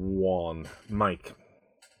 Croatia 1. Mike.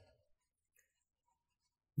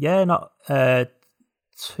 Yeah, not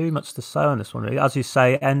too much to say on this one, really. As you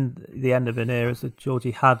say, the end of an era is the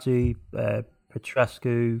Georgi Hagi,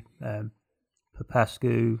 Petrescu,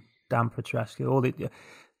 Popescu, Dan Petrescu, all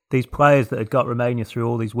these players that had got Romania through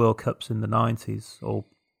all these World Cups in the 90s, or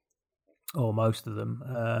most of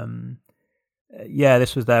them.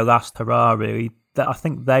 This was their last hurrah, really. I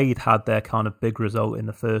think they'd had their kind of big result in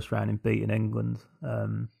the first round in beating England.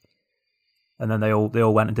 And then they all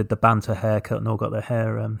went and did the banter haircut and all got their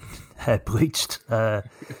hair bleached as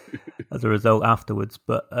a result afterwards.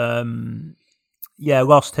 But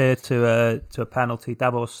lost here to a penalty.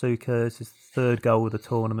 Davor Suker is his third goal of the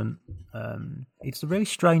tournament. It's a really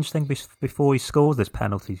strange thing before he scores this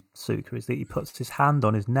penalty, Suker, is that he puts his hand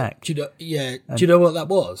on his neck. Do you know what that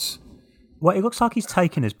was? Well, it looks like he's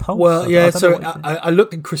taking his pulse. Well, yeah, so I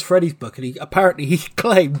looked in Chris Freddy's book, and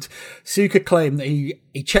Suker claimed that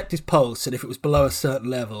he checked his pulse, and if it was below a certain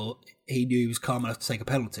level, he knew he was calm enough to take a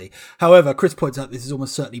penalty. However, Chris points out this is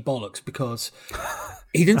almost certainly bollocks, because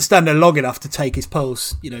he didn't stand there long enough to take his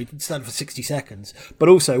pulse. He didn't stand for 60 seconds. But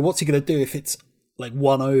also, what's he going to do if it's like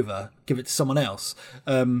 1 over? Give it to someone else.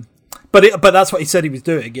 But that's what he said he was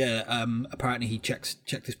doing. Yeah. Apparently he checked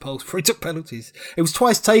his pulse before he took penalties. It was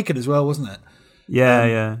twice taken as well, wasn't it?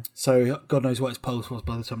 Yeah. So God knows what his pulse was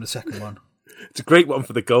by the time of the second one. It's a great one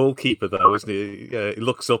for the goalkeeper, though, isn't it? He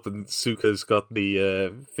looks up and Suka's got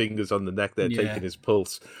the fingers on the neck there, taking his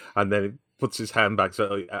pulse, and then he puts his hand back.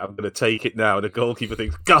 So I'm going to take it now, and the goalkeeper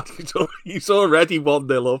thinks, "God, he's already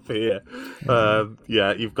 1-0 up here."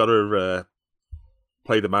 You've got to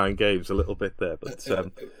play the mind games a little bit there, but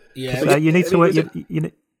you need to work.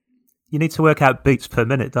 You need to work out beats per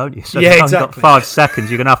minute, don't you? So yeah, if you've exactly. got 5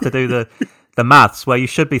 seconds, you're going to have to do the maths, where you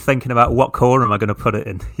should be thinking about what corner am I going to put it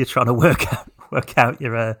in. You're trying to work out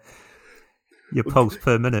your pulse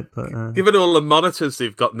per minute. But given all the monitors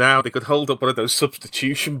they've got now, they could hold up one of those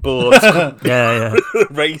substitution boards. yeah.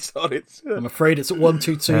 Race on it. I'm afraid it's at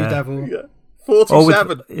 1-2-2, Devil. Yeah.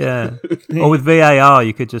 47. Or with VAR,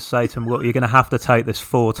 you could just say to them, "Look, you're going to have to take this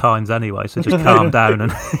 4 times anyway, so just calm down."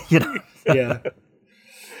 And Yeah.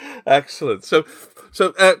 Excellent. So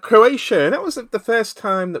Croatia, that was the first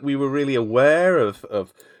time that we were really aware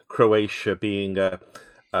of Croatia being a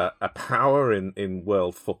power in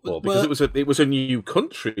world football, because it was a new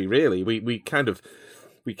country. Really, we kind of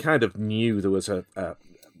knew there was a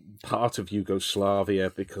part of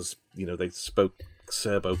Yugoslavia, because they spoke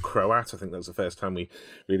Serbo-Croat. I think that was the first time we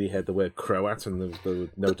really heard the word Croat, and there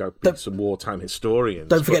would no doubt be some wartime historians.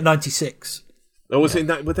 Don't forget 96. Oh,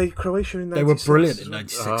 were they Croatia in 96? They were brilliant in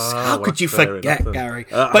 96. How could you forget, enough, Gary?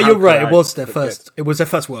 But you're right, it was their first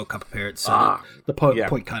World Cup appearance, so the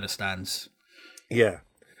point kind of stands. Yeah.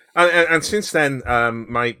 And since then,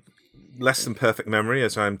 my less than perfect memory,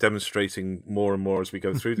 as I'm demonstrating more and more as we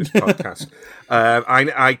go through this podcast,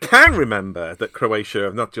 I can remember that Croatia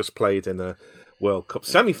have not just played in a World Cup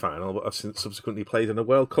semi-final, but have subsequently played in a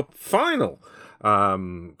World Cup final.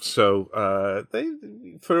 So they,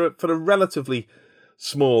 for a relatively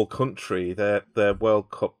small country, their World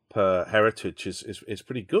Cup heritage is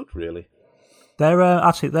pretty good, really.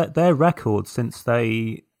 Their record since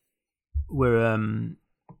they were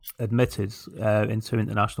admitted into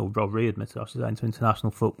international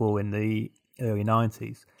football in the early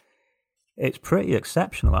 90s, it's pretty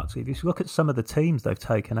exceptional, actually. If you look at some of the teams they've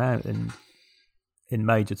taken out in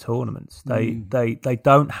major tournaments, they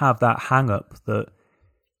don't have that hang-up that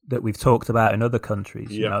we've talked about in other countries.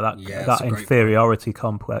 That inferiority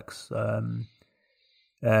complex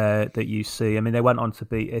that you see. I mean, they went on to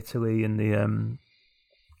beat Italy in the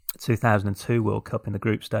 2002 World Cup in the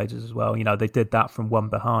group stages as well. They did that from one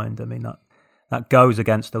behind. I mean, that goes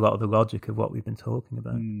against a lot of the logic of what we've been talking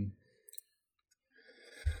about.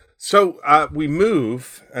 So we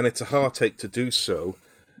move, and it's a heartache to do so,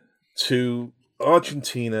 to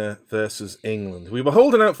Argentina versus England. We were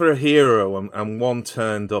holding out for a hero, and one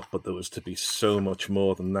turned up, but there was to be so much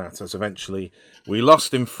more than that, as eventually we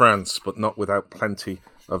lost in France, but not without plenty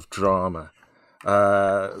of drama.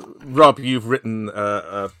 Rob, you've written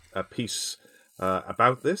a piece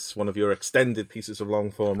about this, one of your extended pieces of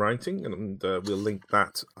long-form writing, and we'll link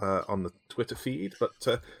that on the Twitter feed. But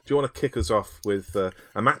do you want to kick us off with a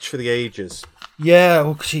match for the ages? Yeah,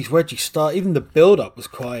 well, geez, where'd you start? Even the build-up was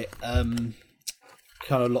quite...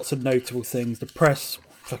 kind of lots of notable things. The press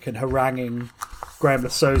fucking haranguing Graham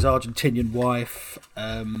Lasso's Argentinian wife.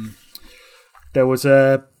 There was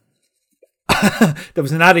an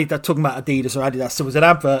advert talking about Adidas or Adidas. There was an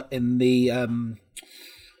advert in the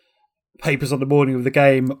papers on the morning of the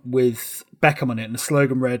game with Beckham on it, and the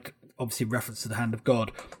slogan read, obviously reference to the hand of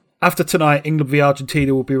God: "After tonight, England v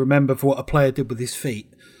Argentina will be remembered for what a player did with his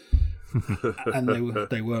feet." And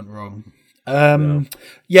they weren't wrong.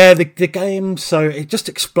 Yeah, the game, so it just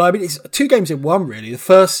exploded. It's 2 games in one, really. The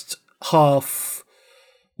first half,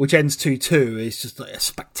 which ends 2-2, is just like a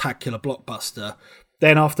spectacular blockbuster.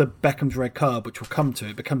 Then after Beckham's red card, which we'll come to,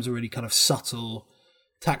 it becomes a really kind of subtle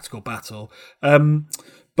tactical battle.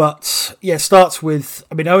 But yeah, it starts with,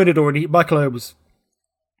 Michael Owen was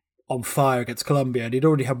on fire against Colombia, and he'd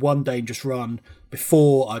already had one dangerous run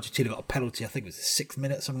before Argentina got a penalty. I think it was the 6th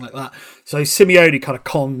minute, something like that. So Simeone kind of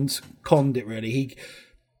conned it, really.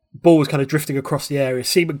 Ball was kind of drifting across the area.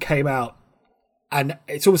 Seaman came out and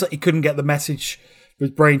it's almost like he couldn't get the message from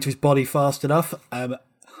his brain to his body fast enough. And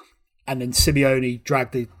then Simeone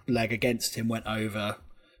dragged the leg against him, went over,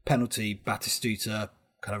 penalty, Batistuta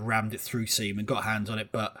kind of rammed it through seam and got hands on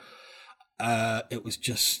it, but it was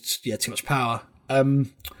just, too much power.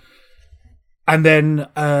 And then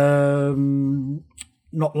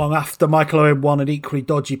not long after, Michael Owen won an equally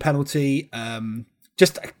dodgy penalty.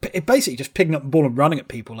 Basically just picking up the ball and running at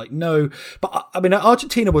people. But I mean,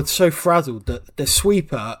 Argentina were so frazzled that their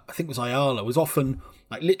sweeper, I think it was Ayala, was often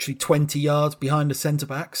literally 20 yards behind the centre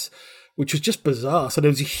backs, which was just bizarre. So there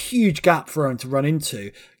was a huge gap for Owen to run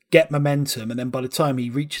into, get momentum, and then by the time he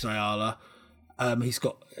reaches Ayala, he's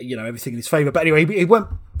got everything in his favour. But anyway, he went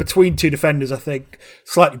between two defenders, I think,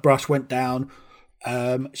 slightly brushed, went down.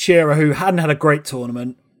 Shearer, who hadn't had a great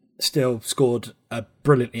tournament, still scored a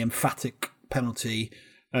brilliantly emphatic penalty.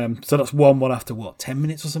 So that's 1-1 after 10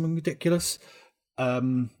 minutes or something ridiculous.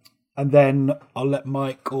 And then I'll let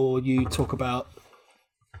Mike or you talk about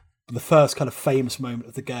the first kind of famous moment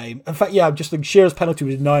of the game. In fact, I'm just thinking Shearer's penalty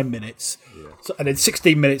was 9 minutes. Yeah. And then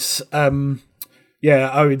 16 minutes, Owen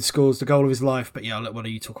scores the goal of his life. But I'll let one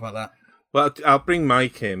of you talk about that. Well, I'll bring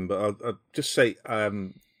Mike in, but I'll just say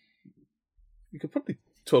you could probably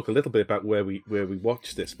talk a little bit about where we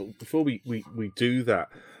watched this. But before we do that,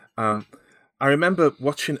 I remember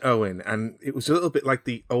watching Owen, and it was a little bit like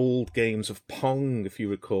the old games of Pong, if you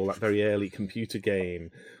recall, that very early computer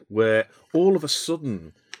game, where all of a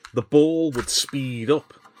sudden the ball would speed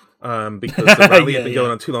up because the rally had been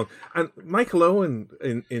going on too long. And Michael Owen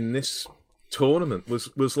in this tournament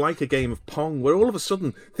was like a game of Pong, where all of a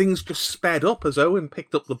sudden things just sped up as Owen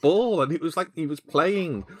picked up the ball, and it was like he was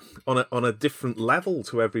playing on a different level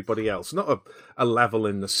to everybody else. Not a level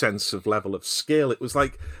in the sense of level of skill. It was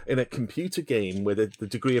like in a computer game where the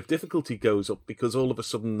degree of difficulty goes up because all of a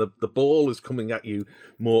sudden the ball is coming at you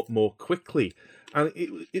more quickly. And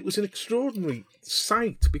it was an extraordinary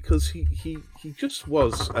sight because he just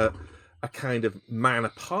was a kind of man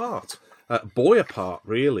apart, boy apart,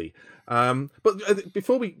 really. But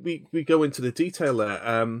before we go into the detail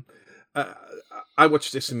there, I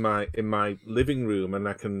watched this in my living room, and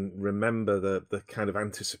I can remember the kind of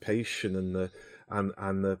anticipation and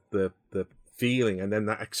the feeling, and then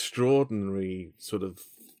that extraordinary sort of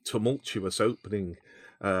tumultuous opening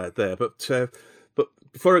there. But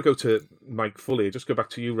before I go to Mike fully, just go back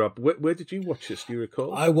to you, Rob. Where did you watch this? Do you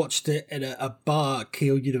recall? I watched it at a bar at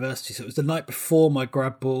Keele University, so it was the night before my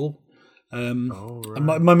grad ball. And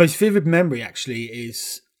my most vivid memory actually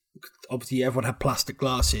is, obviously everyone had plastic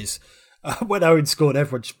glasses. When Owen scored,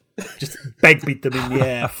 everyone just beat them in the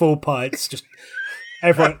air, full pints. Just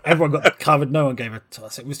everyone got covered. No one gave a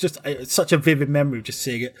toss. It was just such a vivid memory of just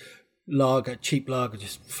seeing it, cheap lager,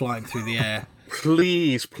 just flying through the air.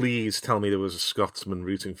 Please tell me there was a Scotsman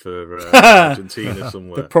rooting for Argentina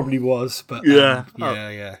somewhere. There probably was, but yeah.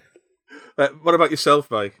 What about yourself,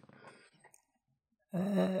 Mike?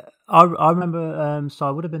 I remember, so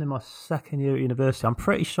I would have been in my second year at university. I'm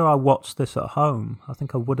pretty sure I watched this at home. I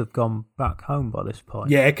think I would have gone back home by this point.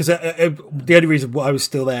 Yeah, because the only reason why I was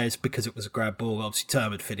still there is because it was a grad ball. Obviously,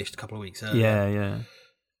 term had finished a couple of weeks earlier.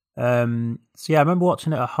 So I remember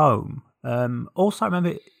watching it at home. Also, I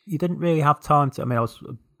remember you didn't really have time to. I mean, I was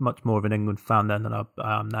much more of an England fan then than I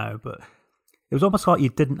am now, but it was almost like you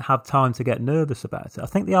didn't have time to get nervous about it. I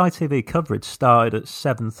think the ITV coverage started at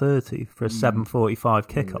 7:30 for a 7:45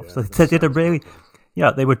 kickoff. So they did a really,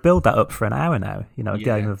 they would build that up for an hour now. A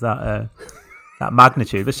game of that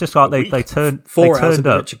magnitude. It's just like they turned 4 hours turned of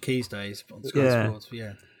up. Richard Keys days on Sky Sports.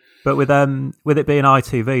 Yeah. But with it being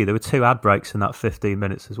ITV, there were 2 ad breaks in that 15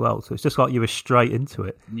 minutes as well. So it's just like you were straight into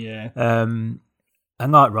it. Yeah. And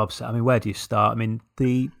like Rob said, I mean, where do you start? I mean,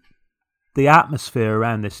 the atmosphere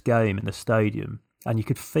around this game in the stadium, and you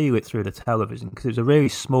could feel it through the television because it was a really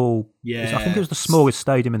small. Yeah, I think it was the smallest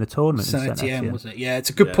stadium in the tournament. Saint-Étienne, was it? Yeah, it's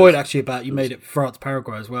a good point actually about you made it France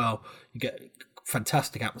Paraguay as well. You get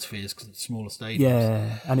fantastic atmospheres because it's smaller stadiums.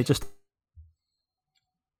 Yeah, and it just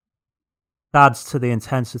adds to the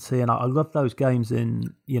intensity. And I love those games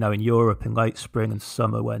in Europe in late spring and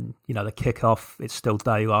summer when the kick off, it's still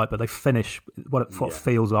daylight, but they finish what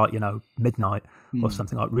feels like midnight or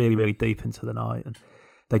something, like really, really deep into the night, and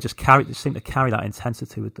they seem to carry that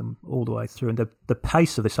intensity with them all the way through. And the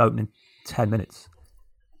pace of this opening 10 minutes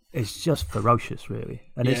is just ferocious, really.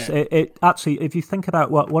 And it actually, if you think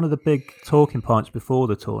about what one of the big talking points before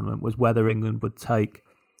the tournament was whether England would take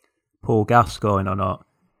Paul Gascoigne or not.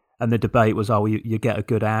 And the debate was, you get a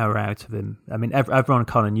good hour out of him. I mean, everyone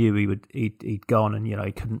kind of knew he'd gone, and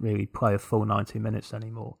he couldn't really play a full 90 minutes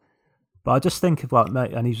anymore. But I just think of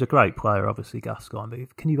and he's a great player, obviously, Gascoigne.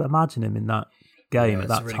 But can you imagine him in that game at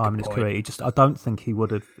that time in his career. I don't think he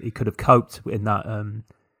could have coped in that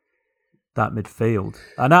that midfield.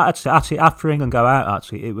 And actually, after England go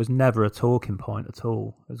out, it was never a talking point at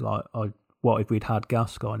all. It was like, what if we'd had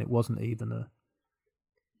Gascoigne? It wasn't even a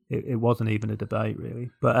debate,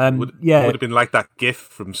 really. But it would have been like that GIF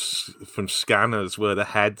from Scanners where the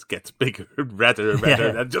head gets bigger and redder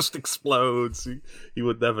and just explodes. He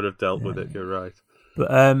would never have dealt with it. You're right. But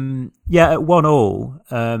at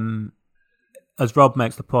 1-1, as Rob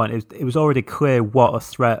makes the point, it was already clear what a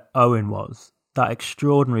threat Owen was. That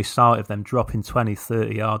extraordinary sight of them dropping 20,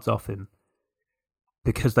 30 yards off him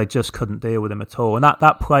because they just couldn't deal with him at all. And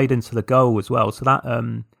that played into the goal as well. So that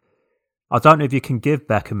I don't know if you can give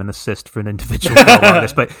Beckham an assist for an individual goal like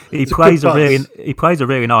this, but he plays a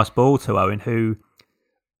really nice ball to Owen, who,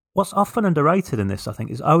 what's often underrated in this, I think,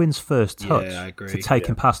 is Owen's first touch to take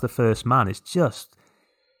him past the first man. It's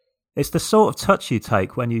the sort of touch you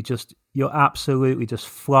take when you're absolutely just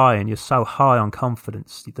flying. You're so high on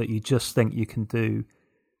confidence that you just think you can do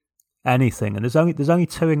anything. And there's only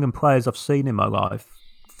 2 England players I've seen in my life,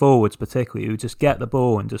 forwards particularly, who just get the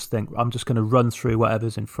ball and just think, I'm just going to run through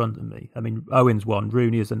whatever's in front of me. I mean, Owen's one,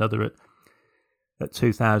 Rooney is another at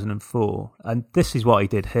 2004, and this is what he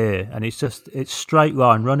did here. And it's straight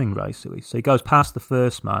line running basically. So he goes past the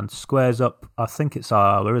first man, squares up. I think it's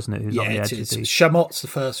Ayala, isn't it? Who's on the edge? It's Chamot's the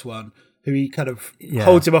first one, who he kind of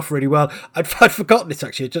holds him off really well. I'd forgotten this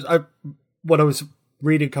actually. When I was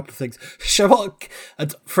reading a couple of things, Chamot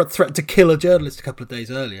had threatened to kill a journalist a couple of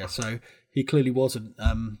days earlier, so he clearly wasn't.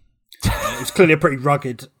 It was clearly a pretty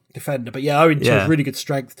rugged defender, but Owen shows really good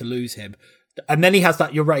strength to lose him. And then he has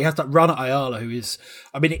that. You're right. He has that run at Ayala, who is.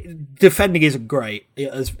 I mean, defending isn't great,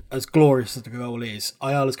 as glorious as the goal is.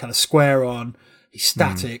 Ayala's kind of square on. He's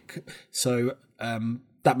static, so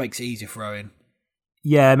that makes it easier for Owen.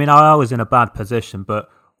 Yeah, I mean, Ayala's in a bad position, but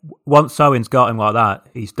once Owen's got him like that,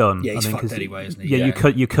 he's done. Yeah, he's fucked anyway, isn't he? Yeah, you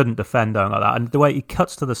couldn't defend Owen like that. And the way he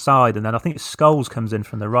cuts to the side, and then I think Scholes comes in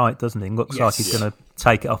from the right, doesn't he? And looks like he's going to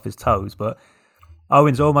take it off his toes, but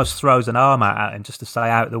Owens almost throws an arm at him just to say,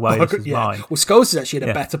 out of the way, this is mine. Well, Scholes is actually in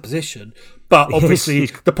a better position, but obviously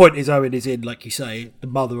the point is Owen is in, like you say, the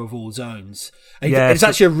mother of all zones. And it's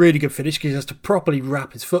actually a really good finish because he has to properly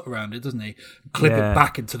wrap his foot around it, doesn't he? Clip it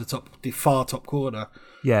back into the far top corner.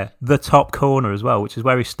 Yeah, the top corner as well, which is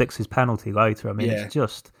where he sticks his penalty later. I mean, it's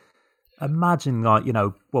just, imagine, like,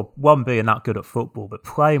 one being that good at football, but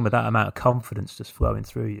playing with that amount of confidence just flowing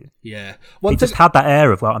through you. Yeah. He just had that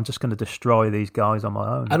air of, I'm just going to destroy these guys on my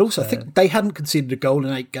own. And also, I think they hadn't conceded a goal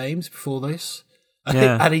in 8 games before this.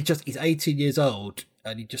 And he's 18 years old,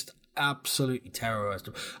 and he just absolutely terrorised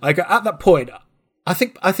them. At that point, I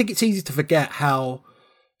think it's easy to forget how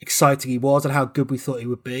exciting he was and how good we thought he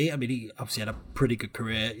would be. I mean, he obviously had a pretty good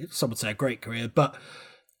career. Some would say a great career, but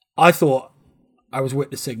I thought I was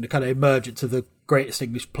witnessing the kind of emergence of the greatest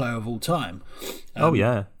English player of all time. I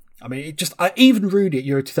mean, even Rooney at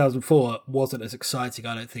Euro 2004 wasn't as exciting,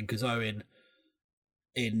 I don't think, as Owen.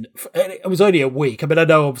 It was only a week. I mean, I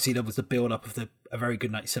know obviously there was the build-up of a very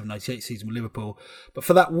good 97-98 season with Liverpool, but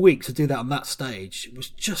for that week to do that on that stage, it was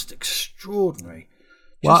just extraordinary.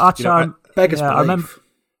 Beggars belief.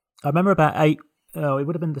 I remember about 8. It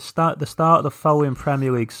would have been the start of the following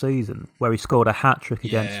Premier League season where he scored a hat-trick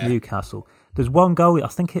against Newcastle. There's one goal, I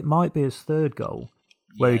think it might be his third goal,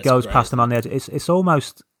 where he goes past him on the edge. It's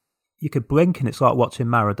almost, you could blink and it's like watching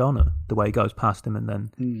Maradona, the way he goes past him and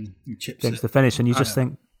then gets the finish. And you just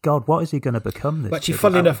think, God, what is he going to become this? But actually,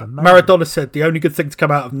 funnily enough, Maradona said the only good thing to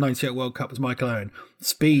come out of the 98 World Cup was Michael Owen.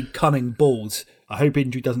 Speed, cunning, balls. I hope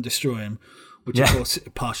injury doesn't destroy him, which of course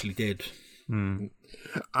it partially did.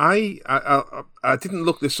 I didn't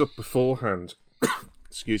look this up beforehand.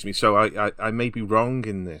 Excuse me. So I may be wrong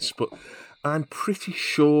in this, but I'm pretty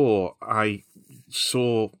sure I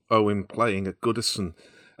saw Owen playing at Goodison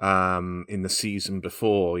in the season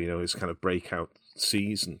before, his kind of breakout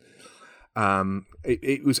season.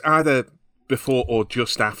 It was either before or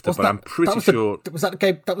just after, I'm pretty sure. Was that the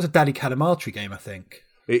game? That was a Danny Cadamartri game, I think.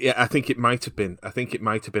 Yeah, I think it might have been.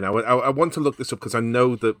 I want to look this up because I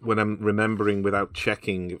know that when I'm remembering without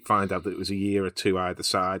checking, find out that it was a year or two either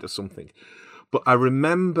side or something. But I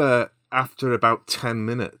remember after about 10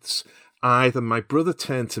 minutes, either my brother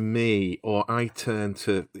turned to me or I turned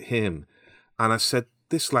to him, and I said,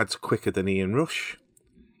 "This lad's quicker than Ian Rush,"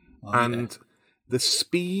 the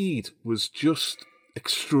speed was just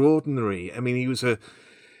extraordinary. I mean,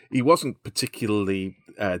 he wasn't particularly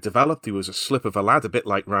developed. He was a slip of a lad, a bit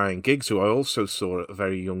like Ryan Giggs, who I also saw at a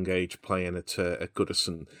very young age playing at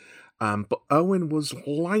Goodison. But Owen was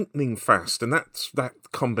lightning fast, and that's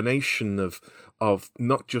that combination of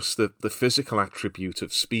not just the physical attribute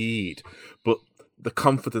of speed, but the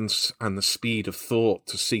confidence and the speed of thought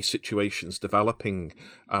to see situations developing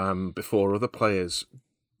before other players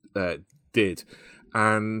did.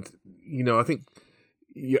 And, I think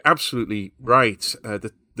you're absolutely right.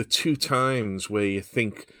 The two times where you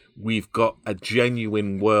think we've got a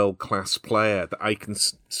genuine world-class player that I can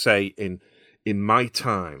say in my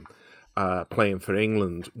time playing for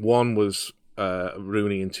England, one was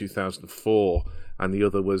Rooney in 2004 and the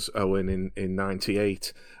other was Owen in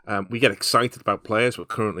 98. We get excited about players. We're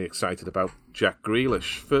currently excited about Jack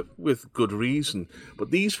Grealish with good reason.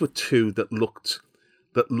 But these were two that looked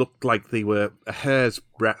like they were a hair's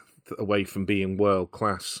breadth away from being world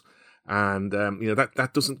class, and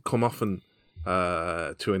that doesn't come often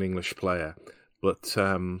to an English player. But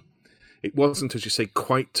it wasn't, as you say,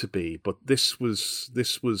 quite to be. But this was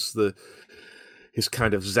his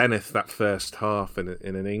kind of zenith, that first half in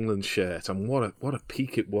an England shirt, and what a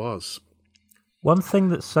peak it was. One thing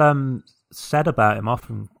that's said about him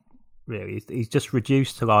often, really, he's just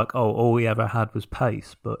reduced to all he ever had was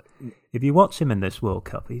pace. But if you watch him in this World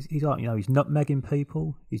Cup, he's like, he's nutmegging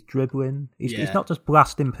people, he's dribbling, he's not just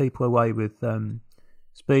blasting people away with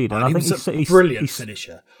speed. And I think he's a brilliant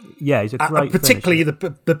finisher. Yeah, he's a great particularly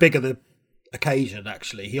finisher. the bigger the occasion.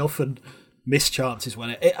 Actually, he often missed chances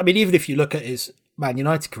when even if you look at his Man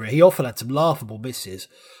United career, he often had some laughable misses.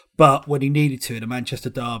 But when he needed to in a Manchester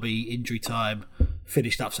derby, injury time,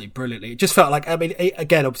 finished absolutely brilliantly. It just felt like,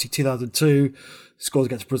 again, obviously 2002, scores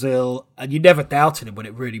against Brazil, and you never doubted him when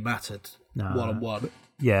it really mattered, one-on-one.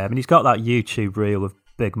 Yeah, he's got that YouTube reel of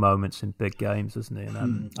big moments in big games, hasn't he?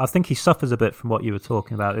 And I think he suffers a bit from what you were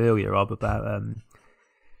talking about earlier, Rob, about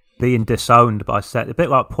being disowned by set. A bit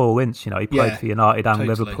like Paul Ince, he played for United and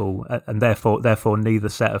Liverpool, and therefore neither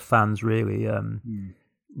set of fans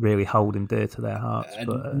really hold him dear to their hearts.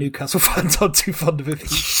 And Newcastle fans aren't too fond of him.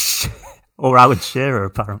 Or Alan Shearer,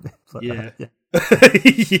 apparently. Yeah.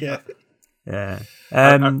 Yeah.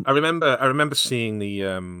 I remember seeing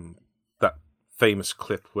that famous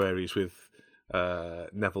clip where he's with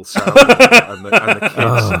Neville Southall and the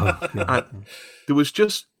kids. And there was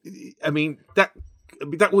just,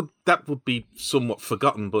 that would be somewhat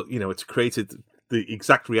forgotten, but it's created the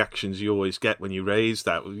exact reactions you always get when you raise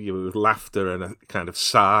that, with laughter and a kind of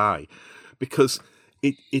sigh, because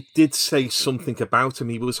it did say something about him.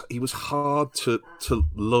 He was hard to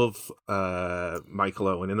love, Michael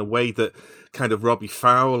Owen, in a way that kind of Robbie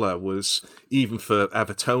Fowler was, even for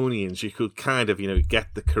Evertonians. You could kind of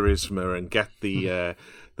get the charisma and get the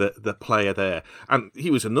player there, and he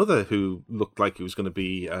was another who looked like he was going to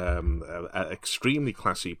be an extremely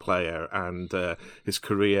classy player, and his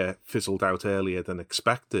career fizzled out earlier than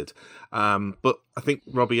expected. But I think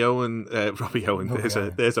Robbie Owen,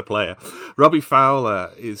 there's a player. Robbie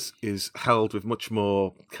Fowler is held with much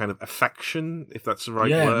more kind of affection, if that's the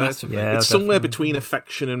right word. Massively. Yeah, it's somewhere between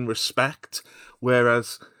affection and respect,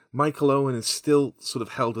 whereas Michael Owen is still sort of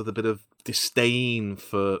held with a bit of disdain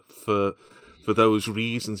for those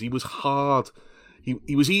reasons. He was hard.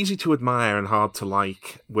 He was easy to admire and hard to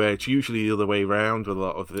like, where it's usually the other way around with a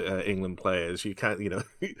lot of England players. You can't,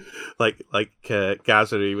 like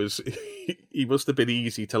Gaza. He must have been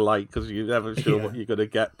easy to like because you're never sure what you're going to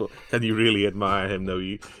get. But can you really admire him? No,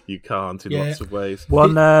 you can't in lots of ways.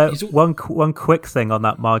 One quick thing on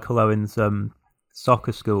that Michael Owen's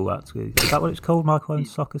soccer school. Actually, is that what it's called? Michael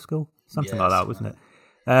Owen's soccer school, something like that, wasn't it?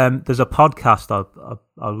 There's a podcast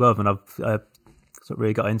I love, and I've sort of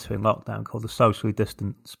really got into in lockdown, called The Socially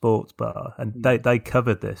Distant Sports Bar, and they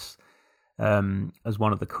covered this as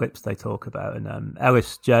one of the clips they talk about, and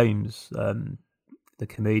Ellis James, the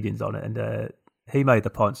comedian's on it, and he made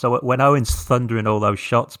the point. So when Owen's thundering all those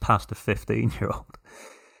shots past a 15-year-old,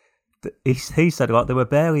 he said there were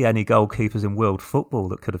barely any goalkeepers in world football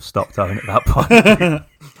that could have stopped Owen at that point.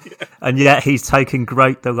 And yet he's taking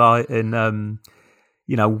great delight in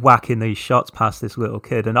whacking these shots past this little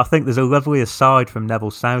kid. And I think there's a lovely aside from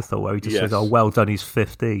Neville Southall where he just says, "Oh, well done, he's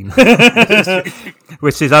 15,"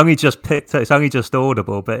 which is only just picked up. It's only just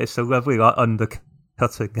audible, but it's a lovely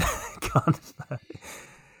undercutting kind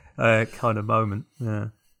of moment. Yeah.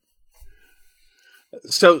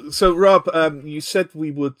 So Rob, you said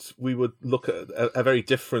we would look at a very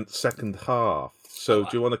different second half. So do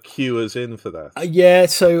you want to cue us in for that?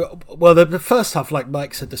 The first half, like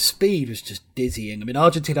Mike said, the speed was just dizzying.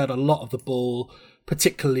 Argentina had a lot of the ball,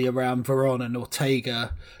 particularly around Veron and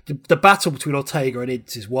Ortega. The battle between Ortega and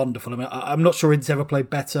Ince is wonderful. I'm not sure Ince ever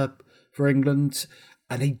played better for England,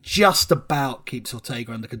 and he just about keeps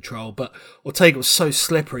Ortega under control. But Ortega was so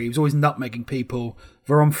slippery. He was always nutmegging people.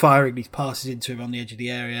 Veron firing these passes into him on the edge of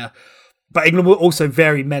the area. But England were also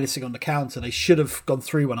very menacing on the counter. They should have gone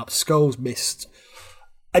 3-1 up. Scholes missed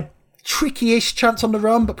tricky-ish chance on the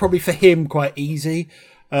run, but probably for him quite easy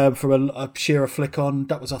from a Shearer flick on.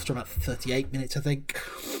 That was after about 38 minutes, I think.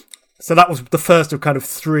 So that was the first of kind of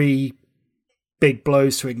 3 big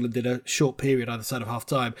blows to England in a short period either side of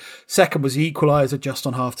half-time. Second was the equaliser just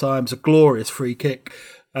on half-time. It's a glorious free kick.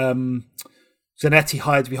 Zanetti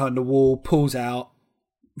hides behind the wall, pulls out.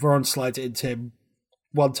 Varane slides it into him.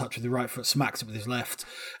 One touch with the right foot, smacks it with his left.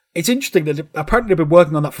 It's interesting that apparently they've been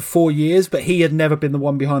working on that for 4 years, but he had never been the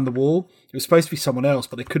one behind the wall. It was supposed to be someone else,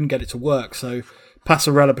 but they couldn't get it to work. So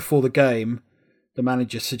Passarella, before the game, the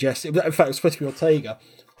manager suggested... In fact, it was supposed to be Ortega.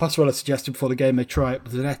 Passarella suggested before the game they try it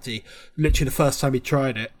with Zanetti. Literally the first time he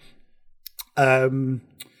tried it. Then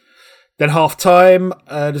half-time,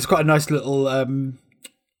 there's quite a nice little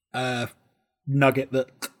nugget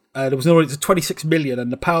that there was an audience of 26 million,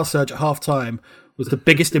 and the power surge at half-time was the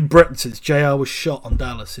biggest in Britain since JR was shot on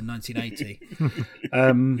Dallas in 1980.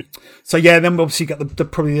 So yeah, then we obviously got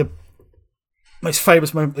probably the most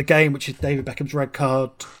famous moment of the game, which is David Beckham's red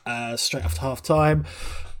card straight after half-time.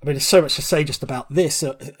 I mean, there's so much to say just about this.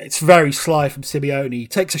 It's very sly from Simeone. He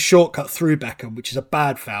takes a shortcut through Beckham, which is a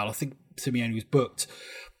bad foul. I think Simeone was booked.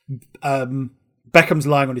 Beckham's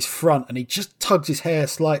lying on his front, and he just tugs his hair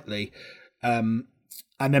slightly. And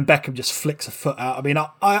then Beckham just flicks a foot out. I mean,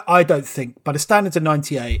 I don't think, by the standards of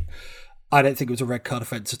 98, I don't think it was a red card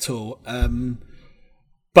offence at all.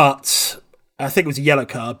 But I think it was a yellow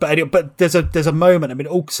card. But anyway, but there's a moment, I mean,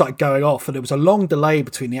 it all started going off, and there was a long delay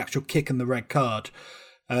between the actual kick and the red card.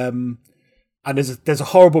 And there's a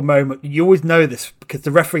horrible moment. You always know this because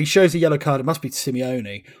the referee shows a yellow card. It must be to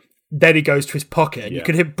Simeone. Then he goes to his pocket, and you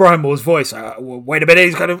can hear Brian Moore's voice. Wait a minute,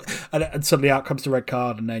 he's kind of, and suddenly out comes the red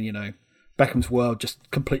card, and then Beckham's world just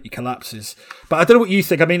completely collapses. But I don't know what you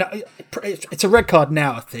think. I mean, it's a red card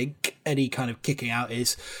now, I think, any kind of kicking out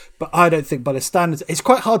is. But I don't think by the standards... It's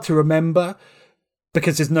quite hard to remember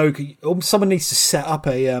because there's no... Someone needs to set up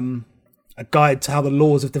a guide to how the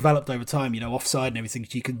laws have developed over time, offside and everything.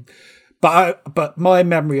 You can... But my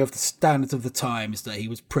memory of the standards of the time is that he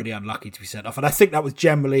was pretty unlucky to be sent off. And I think that was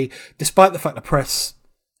generally, despite the fact the press...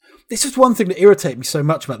 This is one thing that irritated me so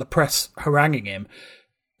much about the press haranguing him.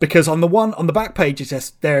 Because on the back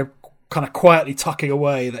pages, they're kind of quietly tucking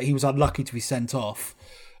away that he was unlucky to be sent off.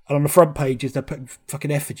 And on the front pages, they're putting fucking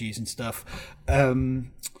effigies and stuff. But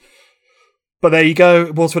there you go.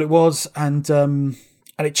 It was what it was. And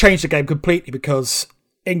it changed the game completely because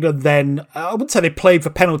England then... I wouldn't say they played for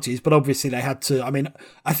penalties, but obviously they had to... I mean,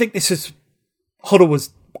 I think Hoddle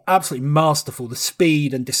was absolutely masterful, the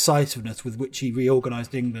speed and decisiveness with which he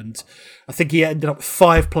reorganised England. I think he ended up with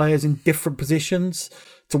 5 players in different positions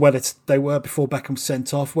to where they were before Beckham was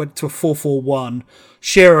sent off, went to a 4-4-1.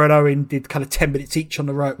 Shearer and Owen did kind of 10 minutes each on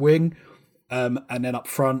the right wing, and then up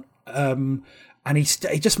front. And he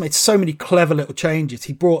just made so many clever little changes.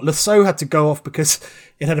 Lasso had to go off because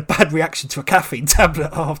it had a bad reaction to a caffeine tablet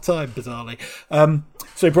at half-time, bizarrely.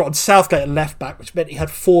 So he brought on Southgate at left-back, which meant he had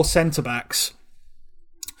 4 centre-backs.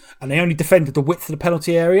 And they only defended the width of the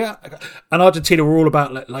penalty area. And Argentina were all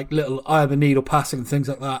about like little eye of the needle passing and things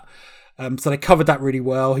like that. So they covered that really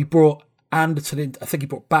well. He brought Anderton in. I think he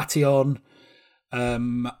brought Batty on.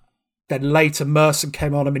 Then later Merson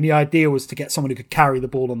came on. I mean, the idea was to get someone who could carry the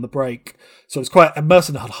ball on the break. So it was quite... And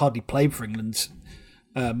Merson had hardly played for England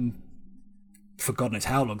for God knows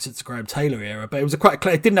how long, since the Graham Taylor era. But it was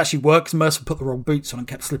it didn't actually work because Merson put the wrong boots on and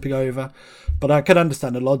kept slipping over. But I can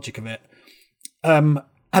understand the logic of it. And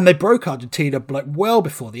they broke Argentina well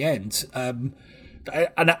before the end. And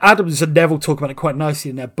Adams and Neville talk about it quite nicely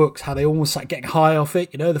in their books, how they almost started getting high off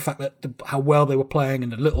it, the fact that how well they were playing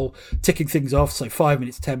and the little ticking things off. So 5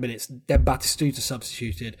 minutes, 10 minutes, then Batistuta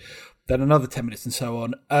substituted, then another 10 minutes and so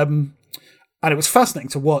on. And it was fascinating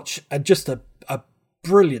to watch, and just a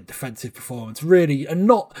brilliant defensive performance, really. And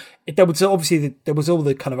there was all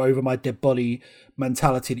the kind of over my dead body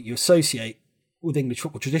mentality that you associate with English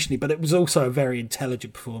football traditionally, but it was also a very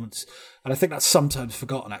intelligent performance, and I think that's sometimes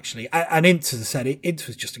forgotten actually. And Inter, as I said, Inter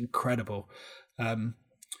was just incredible.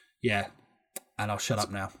 Yeah, and I'll shut up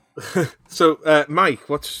now. So, Mike,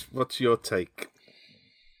 what's your take?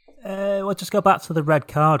 Well, just go back to the red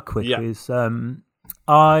card quickly.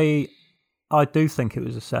 I do think it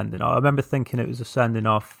was a sending off. I remember thinking it was a sending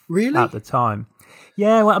off at the time.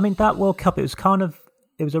 Yeah, well, I mean, that World Cup, it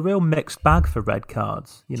was a real mixed bag for red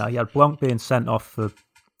cards. You had Blanc being sent off for,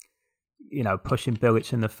 pushing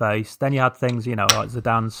Bilic in the face. Then you had things, like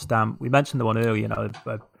Zidane's stamp. We mentioned the one earlier,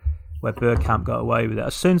 where Bergkamp got away with it.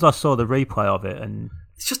 As soon as I saw the replay of it, and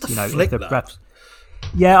it's just a flick.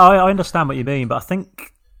 Yeah, I understand what you mean, but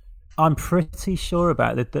I'm pretty sure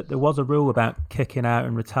about it that there was a rule about kicking out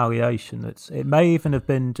and retaliation. It may even have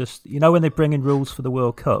been just, when they bring in rules for the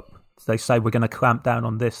World Cup they say we're going to clamp down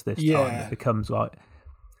on this time. Yeah. It becomes like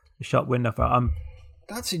a shop window. I'm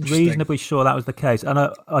That's interesting. reasonably sure that was the case. And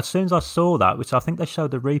as soon as I saw that, which I think they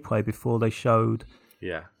showed the replay before they showed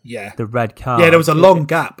the red card. Yeah, there was a long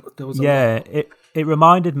gap. It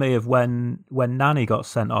reminded me of when Nani got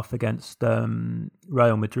sent off against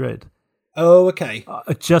Real Madrid. Oh, okay.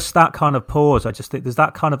 Just that kind of pause. I just think there's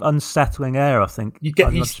that kind of unsettling air. I think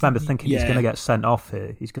I just remember thinking he's going to get sent off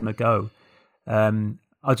here. He's going to go. I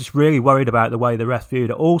was just really worried about the way the ref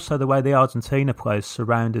viewed it. Also, the way the Argentina players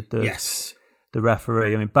surrounded the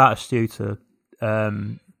referee. I mean, Batistuta,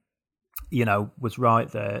 was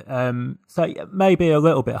right there. So maybe a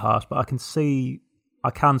little bit harsh, but I can see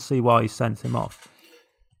why he sent him off.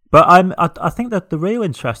 But I think that the real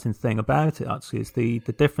interesting thing about it actually is the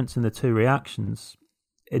difference in the two reactions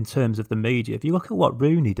in terms of the media. If you look at what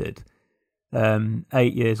Rooney did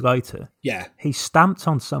 8 years later, he stamped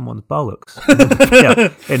on someone's bollocks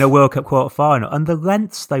in a World Cup quarter final, and the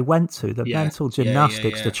lengths they went to, the mental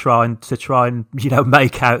gymnastics to try and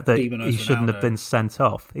make out that he shouldn't have been sent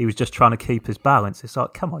off. He was just trying to keep his balance. It's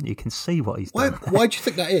like, come on, you can see what he's done. Why do you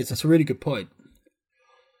think that is? That's a really good point.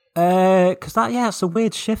 Because it's a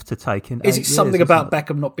weird shift to take in. Is it something about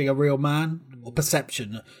Beckham not being a real man, or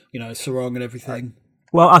perception? Sarong and everything.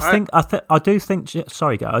 Well, I do think.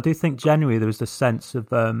 Sorry, Gary. I do think genuinely there was the sense of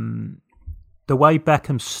the way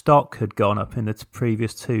Beckham's stock had gone up in the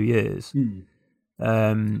previous 2 years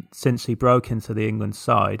since he broke into the England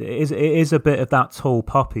side. It is a bit of that tall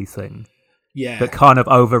poppy thing. Yeah, that kind of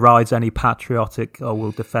overrides any patriotic,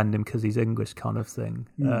 we'll defend him because he's English kind of thing.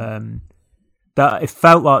 That it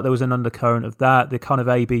felt like there was an undercurrent of that. The kind of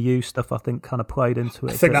ABU stuff, I think, kind of played into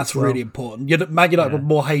it. I think that's really important. Man United were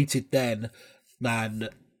more hated then than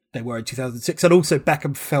they were in 2006. And also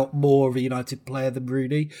Beckham felt more of a United player than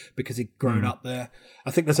Rooney because he'd grown up there.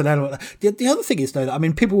 I think there's an element of that. The other thing is, though,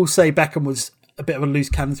 that people will say Beckham was a bit of a loose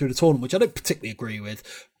cannon through the tournament, which I don't particularly agree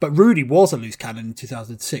with. But Rooney was a loose cannon in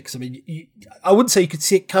 2006. I wouldn't say you could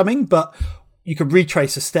see it coming, but you could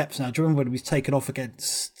retrace the steps now. Do you remember when he was taken off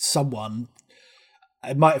against someone?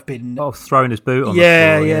 It might have been throwing his boot on the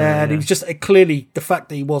floor. Yeah. And he was just clearly the fact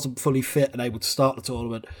that he wasn't fully fit and able to start the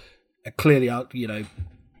tournament. Clearly,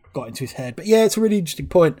 got into his head. But yeah, it's a really interesting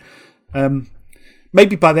point.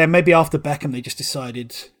 Maybe by then, maybe after Beckham, they just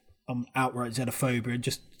decided on outright xenophobia and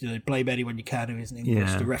just blame anyone you can who isn't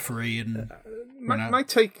English, the referee. And my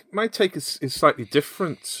take is slightly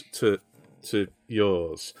different to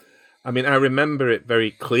yours. I remember it very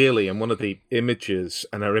clearly in one of the images,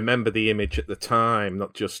 and I remember the image at the time,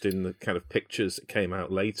 not just in the kind of pictures that came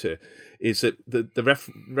out later, is that the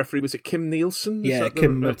referee, was it Kim Nielsen? Yeah,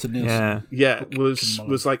 Kim Nielsen. Yeah,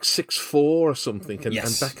 was like 6'4" or something, and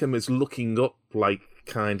Beckham is looking up like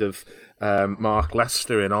kind of Mark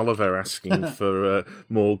Lester in Oliver asking for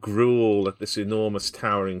more gruel at this enormous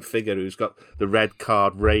towering figure who's got the red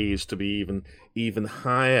card raised to be even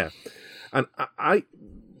higher. And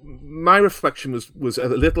my reflection was a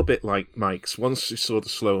little bit like Mike's. Once you saw the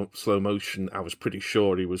slow motion, I was pretty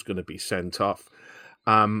sure he was going to be sent off.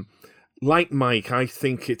 Like Mike, I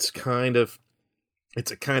think it's a kind of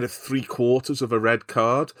 3/4 of a red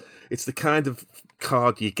card. It's the kind of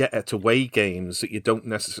card you get at away games that you don't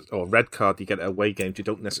or red card you get at away games you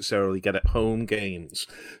don't necessarily get at home games.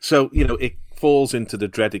 So it falls into the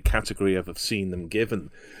dreaded category of I've seen them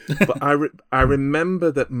given. But I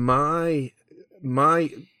remember that my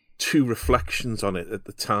two reflections on it at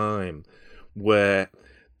the time were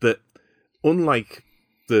that, unlike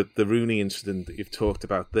the Rooney incident that you've talked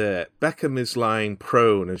about there, Beckham is lying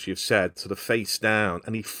prone, as you've said, sort of face down,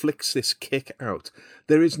 and he flicks this kick out.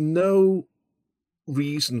 There is no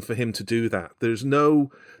reason for him to do that. There's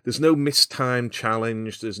no mistimed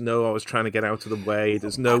challenge. There's no I was trying to get out of the way.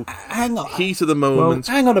 There's no heat of the moment.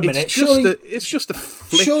 Well, hang on a minute. It's just a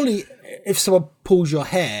flick. Surely, if someone pulls your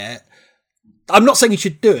hair, I'm not saying you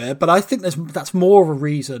should do it, but I think that's more of a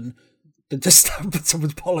reason than to stamp at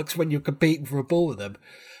someone's bollocks when you're competing for a ball with them.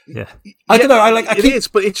 Yeah, I don't know. It is,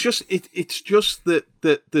 but it's just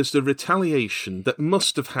that there's the retaliation that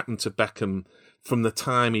must have happened to Beckham from the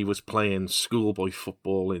time he was playing schoolboy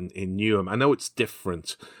football in Newham. I know it's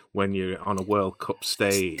different when you're on a World Cup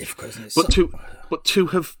stage, but to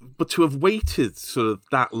have waited sort of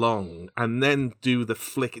that long and then do the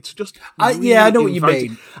flick, it's just really I know what you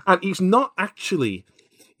mean. And he's not actually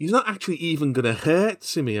even going to hurt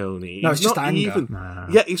Simeone. No, it's just anger.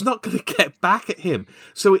 Yeah, he's not going to get back at him.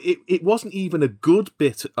 So it wasn't even a good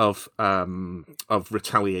bit of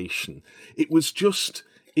retaliation.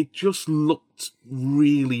 It just looked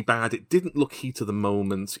really bad. It didn't look heat of the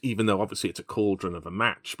moment, even though obviously it's a cauldron of a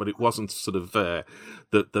match. But it wasn't sort of the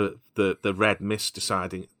red mist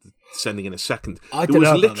deciding sending in a second. I There don't was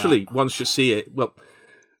know about literally, that. once you see it, well,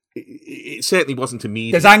 it certainly wasn't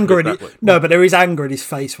immediate. There's anger in it. No, but there is anger in his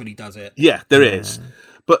face when he does it. Yeah, there is.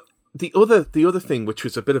 But the other thing, which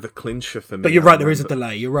was a bit of a clincher for me. But you're right, there is a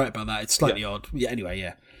delay. You're right about that. It's slightly odd. Yeah. Anyway,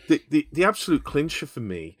 yeah. The absolute clincher for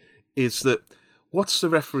me is that what's the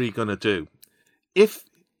referee going to do if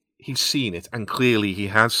he's seen it, and clearly he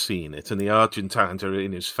has seen it, and the Argentines are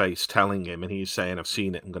in his face telling him, and he's saying, "I've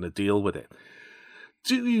seen it. I'm going to deal with it."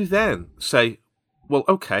 Do you then say, "Well,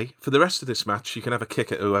 okay, for the rest of this match, you can have a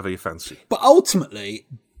kick at whoever you fancy"? But ultimately,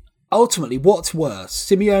 what's worse?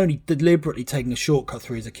 Simeone deliberately taking a shortcut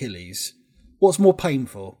through his Achilles. What's more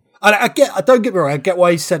painful? And I don't get me wrong, I get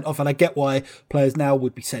why he's sent off, and I get why players now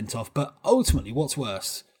would be sent off. But ultimately, what's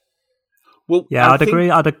worse? Well, yeah, I'd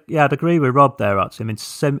agree. I'd agree with Rob there. Actually, I mean,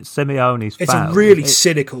 Simeone's It's foul. a really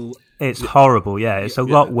cynical. It's horrible. Yeah, it's a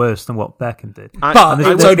lot worse than what Beckham did.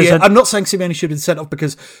 I'm not saying Simeone should have been sent off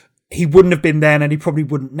because he wouldn't have been then, and he probably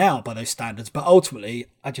wouldn't now by those standards. But ultimately,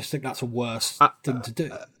 I just think that's a worse thing to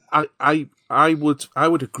do. I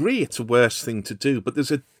would agree it's a worse thing to do, but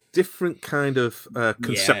there's a different kind of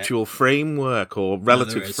conceptual framework or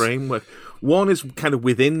relative framework. One is kind of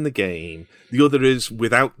within the game, the other is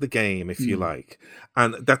without the game, if you like.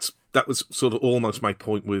 And that was sort of almost my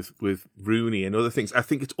point with Rooney and other things. I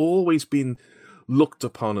think it's always been looked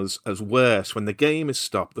upon as worse when the game is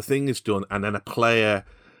stopped, the thing is done, and then a player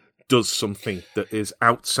does something that is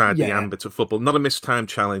outside the ambit of football. Not a mistimed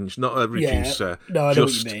challenge, not a reducer. No, I know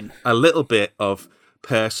what you mean. A little bit of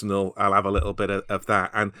personal, I'll have a little bit of that.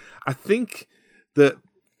 And I think that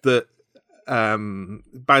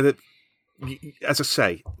as I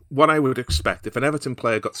say, what I would expect, if an Everton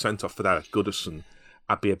player got sent off for that at Goodison,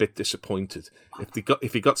 I'd be a bit disappointed.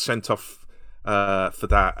 If he got sent off for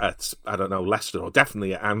that at, I don't know, Leicester or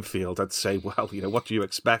definitely at Anfield, I'd say, well, what do you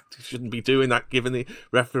expect? You shouldn't be doing that, giving the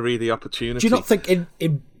referee the opportunity. Do you not think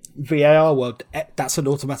in VAR world that's an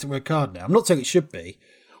automatic red card now? I'm not saying it should be.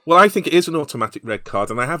 Well, I think it is an automatic red card,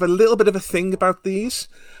 and I have a little bit of a thing about these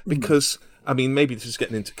because, I mean, maybe this is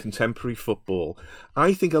getting into contemporary football.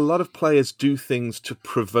 I think a lot of players do things to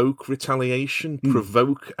provoke retaliation,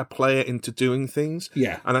 provoke a player into doing things.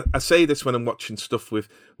 Yeah. And I say this when I'm watching stuff with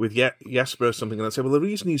Jesper or something, and I say, well, the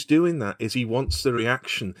reason he's doing that is he wants the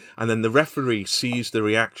reaction, and then the referee sees the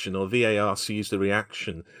reaction, or VAR sees the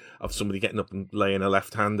reaction of somebody getting up and laying a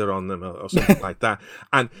left-hander on them or something like that.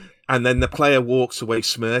 And then the player walks away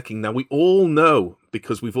smirking. Now, we all know,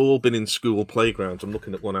 because we've all been in school playgrounds, I'm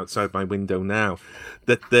looking at one outside my window now,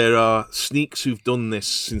 that there are sneaks who've done this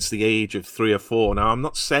since the age of 3 or 4. Now, I'm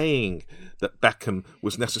not saying that Beckham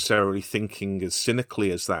was necessarily thinking as cynically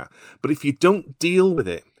as that, but if you don't deal with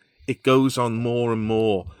it, it goes on more and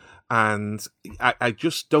more. And I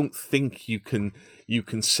just don't think you can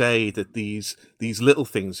say that these little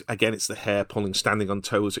things, again, it's the hair pulling, standing on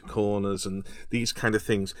toes at corners and these kind of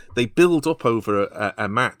things, they build up over a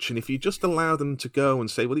match. And if you just allow them to go and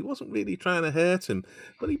say, well, he wasn't really trying to hurt him,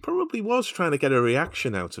 but he probably was trying to get a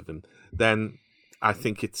reaction out of him, then I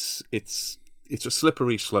think it's a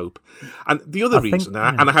slippery slope. And the other reason,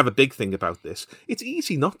 and I have a big thing about this, it's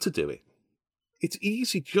easy not to do it. It's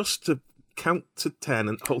easy just to count to 10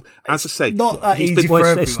 and hold. As I say, not that easy for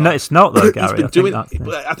everyone. It's not though, Gary.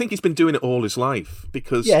 I think he's been doing it all his life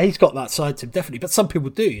because he's got that side to him definitely. But some people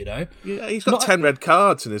do, Yeah, he's got 10 red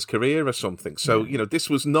cards in his career or something. So this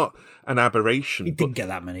was not an aberration. He didn't get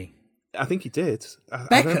that many. I think he did. I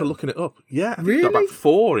remember looking it up. Yeah, I think he got about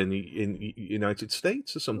 4 in the United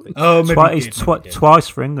States or something. Oh, maybe twice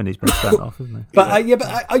for England he's been sent off, isn't he? But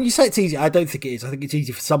you say it's easy. I don't think it is. I think it's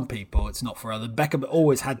easy for some people. It's not for others. Beckham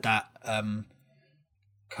always had that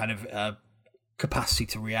kind of capacity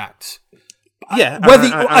to react. Yeah,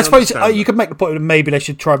 I suppose you could make the point that maybe they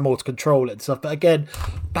should try more to control it and stuff. But again,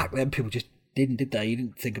 back then people just didn't, did they? You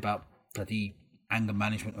didn't think about bloody anger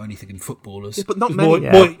management or anything in footballers. Yeah, but not many.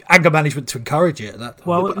 More anger management to encourage it at that time.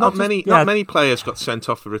 Well, but not many players got sent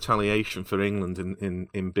off for retaliation for England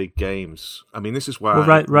in big games. I mean, this is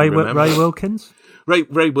why Ray Wilkins.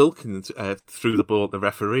 Ray Wilkins threw the ball at the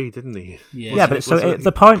referee, didn't he? Yeah, but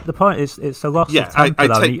the point is it's a loss of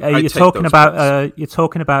temper. You're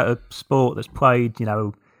talking about a sport that's played.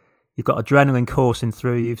 You've got adrenaline coursing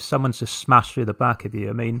through you. Someone's just smashed through the back of you.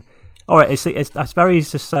 I mean, all right, it's very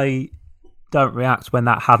easy to say don't react when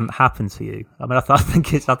that hadn't happened to you. I mean, I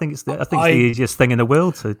think it's the easiest thing in the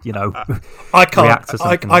world to I can't react to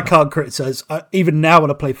something. I can't criticise. Even now,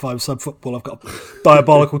 when I play 5-side football, I've got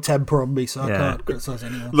diabolical temper on me, so I can't criticise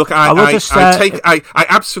anyone. Look, I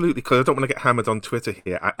absolutely, because I don't want to get hammered on Twitter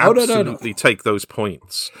here. I absolutely take those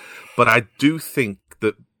points, but I do think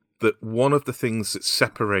that one of the things that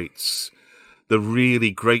separates the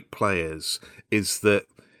really great players is that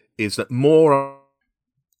more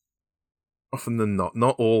often than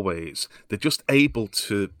not always, they're just able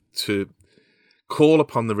to call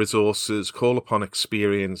upon the resources, call upon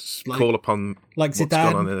experience, call upon like what's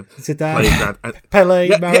going on in the Zidane, playground. Pele,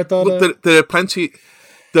 Maradona. Look, there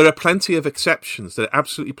are plenty of exceptions. There are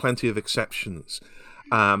absolutely plenty of exceptions.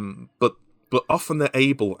 But often they're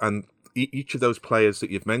able, and each of those players that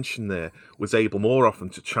you've mentioned there was able more often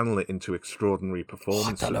to channel it into extraordinary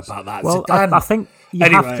performances. I don't know about that. Well, I think you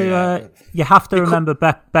have to remember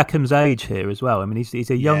Beckham's age here as well. I mean, he's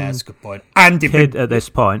a young that's a good point. And kid at this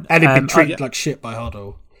point. And he'd been treated like shit by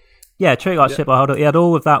Hoddle. Yeah, treated like shit by Hoddle. He had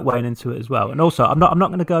all of that weighing into it as well. And also, I'm not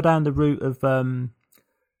going to go down the route of,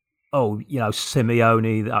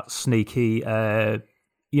 Simeone, that sneaky...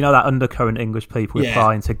 that undercurrent English people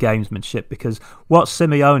applying to gamesmanship, because what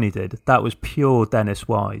Simeone did, that was pure Dennis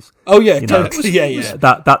Wise. Oh yeah, totally.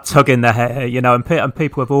 That tug in the hair, and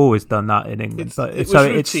people have always done that in England. It was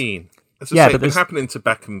routine. It's been happening to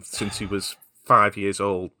Beckham since he was 5 years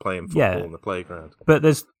old, playing football in the playground. But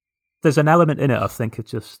there's an element in it, I think, of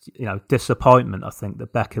just disappointment. I think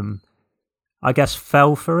that Beckham, I guess,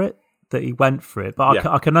 fell for it, that he went for it, but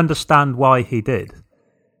I can understand why he did.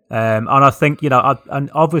 And I think,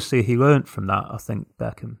 and obviously he learnt from that, I think,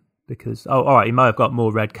 Beckham, because, all right, he may have got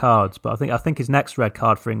more red cards, but I think his next red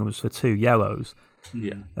card for England was for 2 yellows.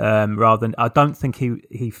 Yeah. Rather than, I don't think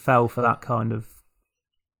he fell for that kind of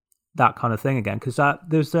thing again, because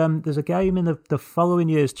there's a game in the following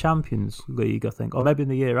year's Champions League, I think, or maybe in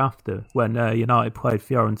the year after, when United played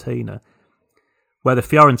Fiorentina, where the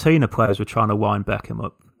Fiorentina players were trying to wind Beckham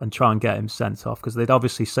up and try and get him sent off, because they'd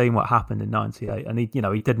obviously seen what happened in '98, and he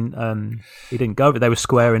didn't go. But they were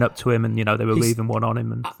squaring up to him, and they were leaving one on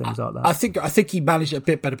him and things like that. I think he managed it a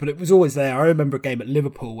bit better, but it was always there. I remember a game at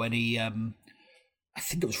Liverpool when he, I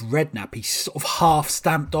think it was Redknapp, he sort of half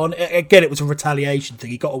stamped on. Again, it was a retaliation thing.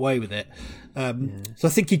 He got away with it. So I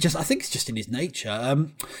think it's just in his nature.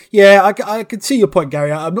 I can see your point,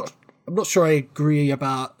 Gary. I'm not sure I agree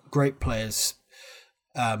about great players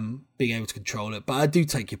being able to control it, but I do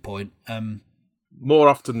take your point. More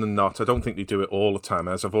often than not, I don't think they do it all the time.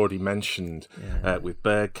 As I've already mentioned with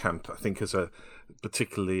Bergkamp, I think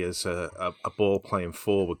particularly as a ball playing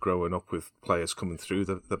forward, growing up with players coming through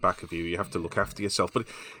the back of you have to look after yourself. But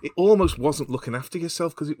it almost wasn't looking after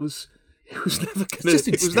yourself, because it was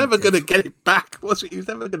never going to get it back, was it? He was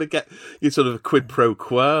never going to get your sort of a quid pro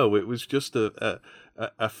quo. It was just a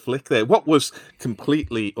flick there. What was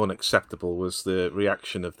completely unacceptable was the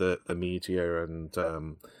reaction of the media and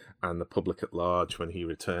the public at large when he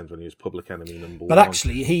returned, when he was public enemy number one. But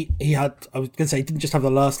actually, he had, I was going to say, he didn't just have the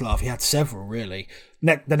last laugh, he had several, really.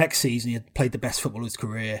 The next season, he had played the best football of his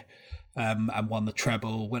career and won the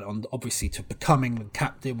treble, went on, obviously, to becoming the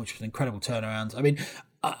captain, which was an incredible turnaround. I mean,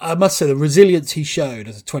 I must say, the resilience he showed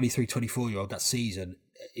as a 23, 24-year-old that season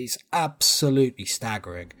is absolutely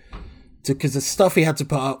staggering. Because the stuff he had to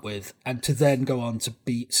put up with, and to then go on to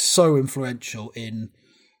be so influential in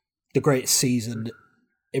the greatest season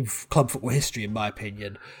in club football history, in my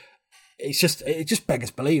opinion, it just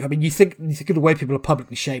beggars belief. I mean, you think of the way people are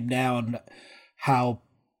publicly shamed now, and how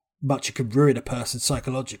much it could ruin a person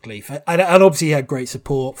psychologically. And obviously, he had great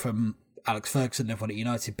support from Alex Ferguson and everyone at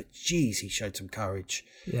United, but geez, he showed some courage.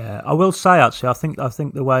 Yeah, I will say actually, I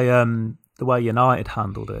think the way United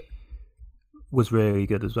handled it was really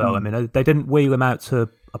good as well. I mean, they didn't wheel him out to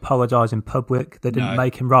apologise in public. They didn't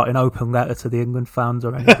make him write an open letter to the England fans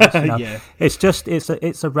or anything. It's just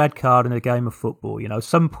it's a red card in a game of football.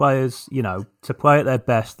 Some players, to play at their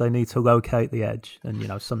best, they need to locate the edge,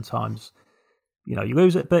 and sometimes, you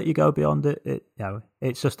lose it, but you go beyond it.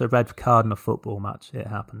 It's just a red card in a football match. It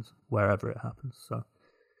happens wherever it happens. So,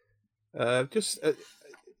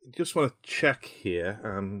 just want to check here.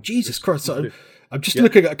 Jesus Christ! I'm just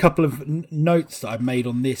looking at a couple of notes that I made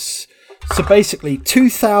on this. So basically,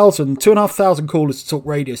 2,500 callers to Talk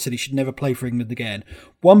Radio said he should never play for England again.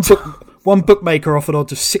 One bookmaker offered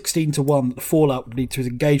odds of 16-1 that the fallout would lead to his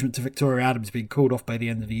engagement to Victoria Adams being called off by the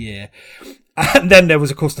end of the year. And then there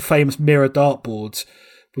was, of course, the famous mirror dartboards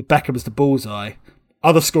with Beckham as the bullseye.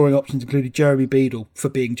 Other scoring options included Jeremy Beadle for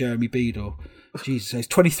being Jeremy Beadle. Jesus, he's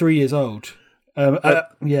 23 years old. Well,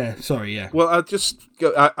 I'll just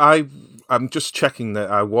go. I'm just checking that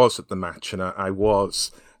I was at the match, and I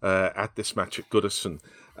was at this match at Goodison.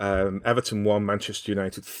 Everton 1, Manchester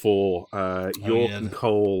United 4. York and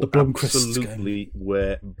Cole absolutely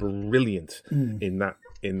were brilliant in that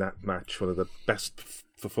match. One of the best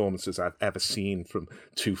performances I've ever seen from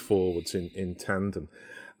two forwards in tandem.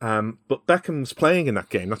 But Beckham's playing in that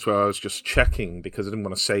game. That's why I was just checking, because I didn't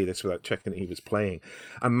want to say this without checking that he was playing.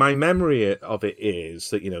 And my memory of it is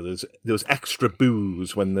that, you know, there was extra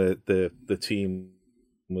boos when the team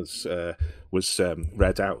was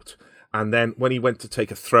read out. And then when he went to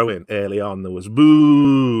take a throw in early on, there was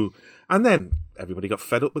boo. And then everybody got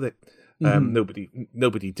fed up with it.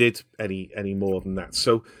 Nobody did any more than that.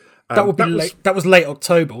 So that would be late. That was late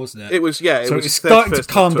October, wasn't it? It was, yeah. So it was starting to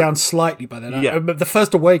calm down slightly by then. Yeah. The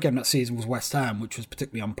first away game that season was West Ham, which was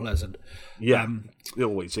particularly unpleasant. Yeah, it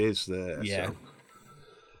always is there. Yeah.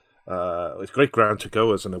 So. It's great ground to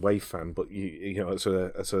go as an away fan, but you know, as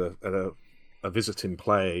a visiting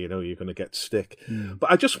player, you know, you're going to get stick.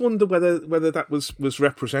 But I just wonder whether that was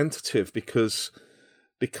representative, because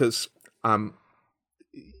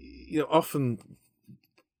you know, often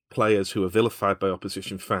players who are vilified by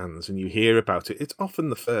opposition fans, and you hear about it, it's often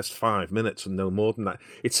the first 5 minutes and no more than that.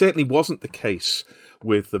 It certainly wasn't the case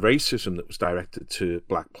with the racism that was directed to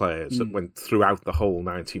black players that went throughout the whole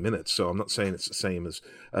 90 minutes. So I'm not saying it's the same as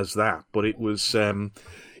that, but it was,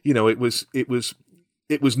 you know, it was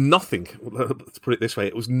nothing. Let's put it this way: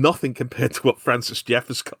 it was nothing compared to what Francis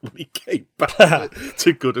Jeffers got when he came back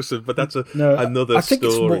to Goodison. But that's another story. I think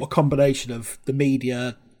it's more a combination of the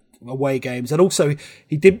media, away games, and also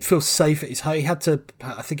he didn't feel safe at his home. I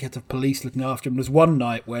think he had to have police looking after him. There was one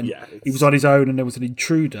night when he was on his own and there was an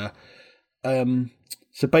intruder.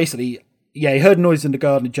 So basically, he heard noise in the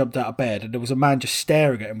garden and jumped out of bed, and there was a man just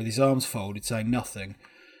staring at him with his arms folded, saying nothing.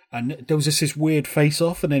 And there was just this weird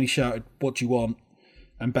face-off, and then he shouted, "What do you want?"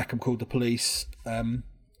 And Beckham called the police. But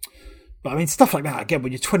I mean, stuff like that, again,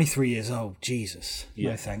 when you're 23 years old, Jesus,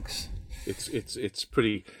 no thanks. It's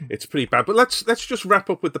pretty bad. But let's just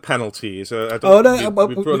wrap up with the penalties. We've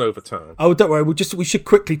run over time. Oh, don't worry. We should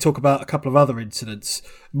quickly talk about a couple of other incidents.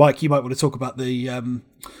 Mike, you might want to talk about the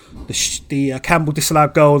Campbell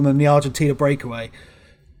disallowed goal and then the Argentina breakaway.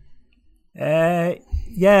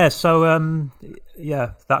 Yeah. So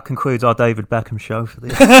that concludes our David Beckham show for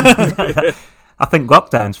the. I think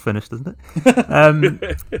lockdown's finished, isn't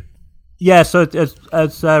it? Yeah, so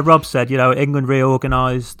as Rob said, you know, England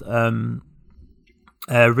reorganised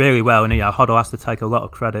really well, and Hoddle has to take a lot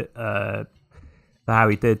of credit for how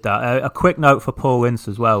he did that. A quick note for Paul Ince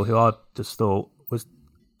as well, who I just thought was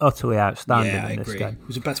utterly outstanding in this game. He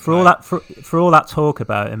was the best for all that talk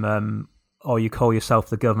about him. You call yourself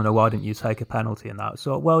the governor, why didn't you take a penalty in that?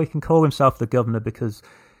 So, well, he can call himself the governor because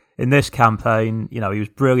in this campaign, you know, he was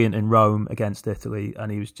brilliant in Rome against Italy,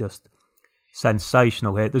 and he was just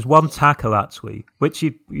sensational here. There's one tackle actually, which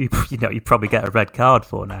you probably get a red card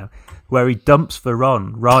for now, where he dumps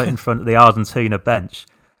Veron right in front of the Argentina bench.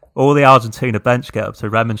 All the Argentina bench get up to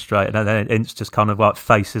remonstrate, and then Ince just kind of like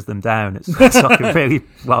faces them down. It's like a really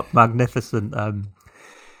magnificent,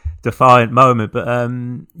 defiant moment. But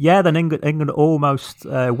then England almost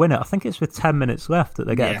win it. I think it's with 10 minutes left that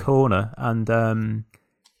they get a corner, and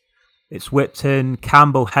it's whipped in.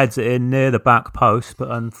 Campbell heads it in near the back post,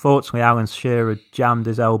 but unfortunately Alan Shearer jammed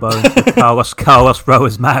his elbow into Carlos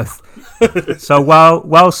Rower's mouth. So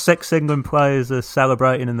while 6 England players are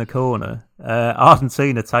celebrating in the corner,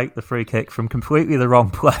 Argentina take the free kick from completely the wrong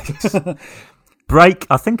place. Break,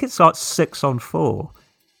 I think it's like 6-on-4,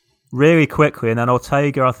 really quickly, and then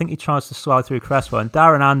Ortega, I think he tries to slide through Crespo, and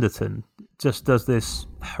Darren Anderton just does this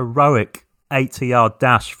heroic 80-yard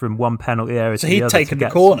dash from one penalty area to the other. So he'd taken the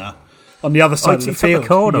corner on the other side of the field. The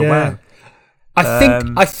corner, wow.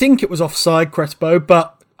 I think it was offside, Crespo,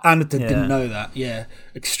 but Anderton didn't know that. Yeah,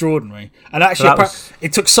 extraordinary. And actually,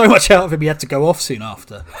 it took so much out of him, he had to go off soon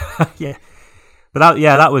after. Yeah, but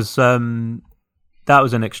that was an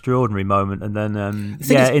extraordinary moment. And then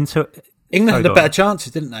England had the better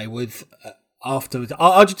chances, didn't they? With afterwards,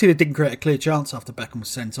 Argentina didn't create a clear chance after Beckham was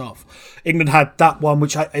sent off. England had that one,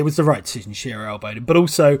 which it was the right decision. Shearer elbowed him, but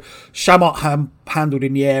also Shamot handled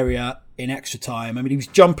in the area in extra time. I mean, he was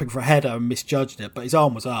jumping for a header and misjudged it, but his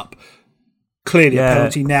arm was up. Clearly a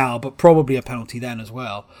penalty now, but probably a penalty then as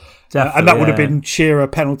well. And that would have been Shearer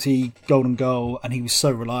penalty, golden goal, and he was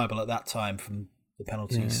so reliable at that time from the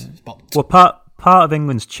penalties spot. Well, part of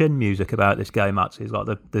England's chin music about this game actually is like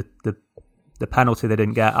the penalty they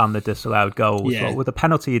didn't get and the disallowed goals. Yeah. Well, with the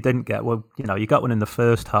penalty you didn't get, well, you know, you got one in the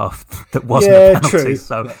first half that wasn't a penalty. True.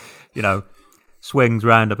 So, you know, swings,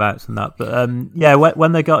 roundabouts and that. But,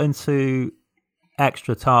 when they got into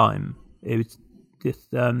extra time, it was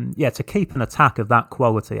just, to keep an attack of that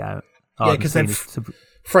quality out. Yeah, because then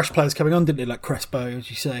fresh players coming on, didn't they? Like Crespo,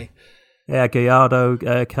 as you say. Yeah,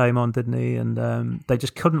 Gallardo came on, didn't he? And they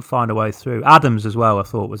just couldn't find a way through. Adams as well, I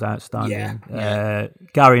thought, was outstanding. Yeah.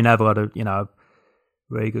 Gary Neville had a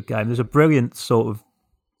really good game. There's a brilliant sort of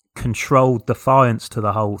controlled defiance to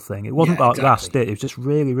the whole thing. It wasn't like last it was just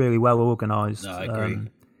really, really well organised. No, I agree.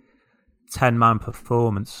 10-man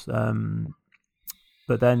performance.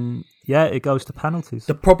 But then, it goes to penalties.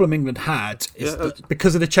 The problem England had is that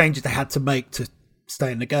because of the changes they had to make to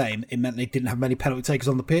stay in the game, it meant they didn't have many penalty takers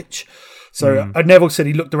on the pitch. So Neville said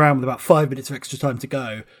he looked around with about 5 minutes of extra time to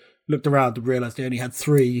go, looked around and realised they only had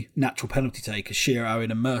 3 natural penalty takers, Shearer,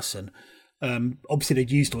 Owen and Merson. Obviously,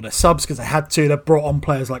 they'd used all their subs because they had to. They brought on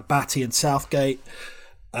players like Batty and Southgate.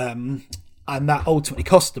 And that ultimately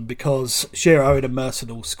cost them because Shearer, Owen and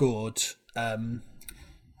Merson all scored and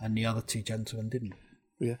the other 2 gentlemen didn't.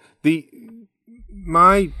 Yeah,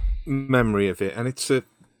 my memory of it, and it's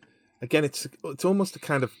almost a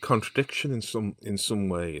kind of contradiction in some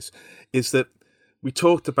ways, is that we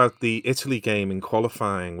talked about the Italy game in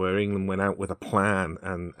qualifying where England went out with a plan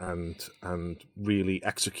and really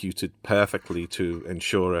executed perfectly to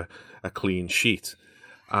ensure a clean sheet.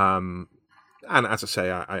 And as I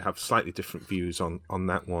say, I have slightly different views on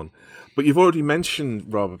that one. But you've already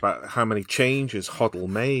mentioned, Rob, about how many changes Hoddle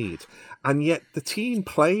made. And yet the team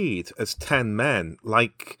played as 10 men,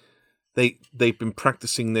 like they've been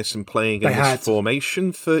practicing this and playing in this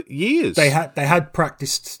formation for years. They had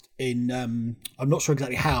practiced in, I'm not sure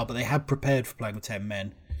exactly how, but they had prepared for playing with 10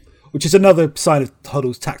 men, which is another sign of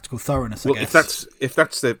Hoddle's tactical thoroughness, I guess. If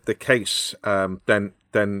that's the case, then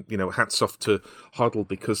hats off to Hoddle,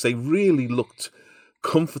 because they really looked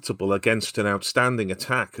comfortable against an outstanding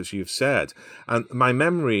attack, as you've said. And my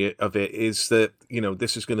memory of it is that,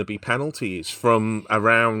 this is going to be penalties from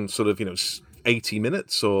around sort of, 80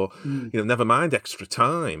 minutes or, never mind extra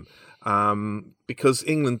time, because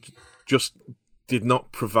England just did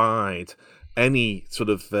not provide any sort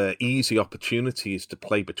of easy opportunities to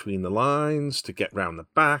play between the lines, to get round the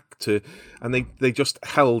back, and they just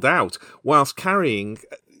held out whilst carrying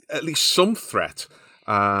at least some threat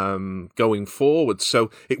going forward.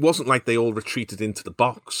 So it wasn't like they all retreated into the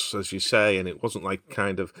box, as you say, and it wasn't like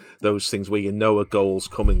kind of those things where a goal's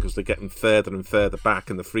coming because they're getting further and further back,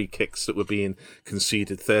 and the free kicks that were being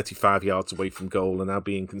conceded 35 yards away from goal are now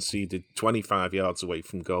being conceded 25 yards away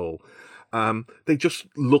from goal. They just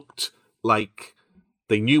looked like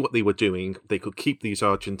they knew what they were doing. They could keep these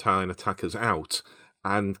Argentine attackers out.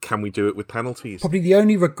 And can we do it with penalties? Probably the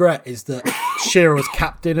only regret is that Shearer was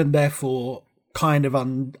captain and therefore kind of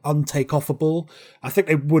untake-offable. I think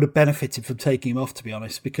they would have benefited from taking him off, to be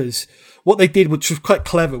honest, because what they did, which was quite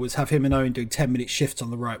clever, was have him and Owen doing 10-minute shifts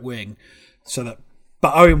on the right wing.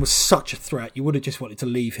 But Owen was such a threat, you would have just wanted to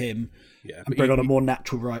leave him and bring on a more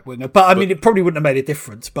natural right winger. But I mean, it probably wouldn't have made a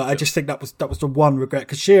difference. But I just think that was the one regret,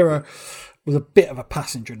 because Shearer was a bit of a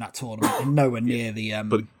passenger in that tournament and nowhere near the.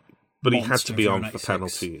 But he had to be on for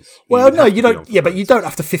penalties. Well, no, you don't. Yeah, but you don't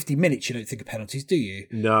after 50 minutes. You don't think of penalties, do you?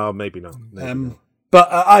 No, maybe not. But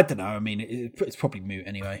I don't know. I mean, it's probably moot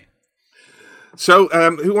anyway. So,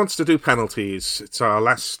 who wants to do penalties? It's our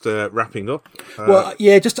last wrapping up.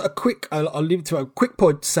 Just a quick. I'll leave it to a quick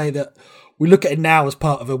point to say that we look at it now as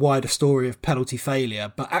part of a wider story of penalty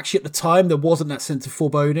failure, but actually at the time there wasn't that sense of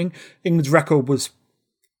foreboding. England's record was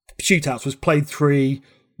shootouts was played 3,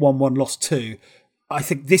 1-1, lost 2. I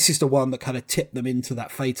think this is the one that kind of tipped them into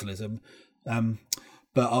that fatalism. But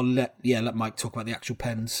I'll let Mike talk about the actual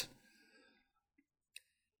pens.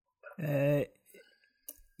 Well,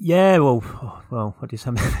 what do you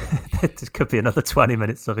say? This could be another 20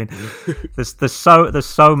 minutes. I mean, there's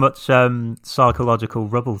so much psychological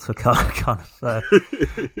rubble to kind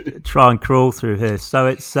of try and crawl through here. So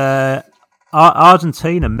it's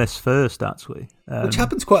Argentina missed first, actually, which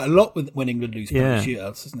happens quite a lot when England lose penalty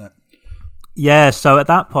shootouts, isn't it? Yeah, so at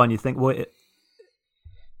that point you think,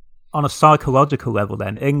 on a psychological level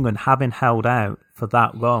then, England having held out for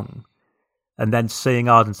that long and then seeing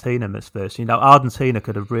Argentina miss first, Argentina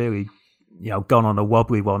could have really, gone on a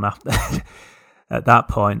wobbly one after at that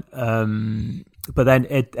point. But then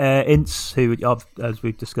Ince, who, as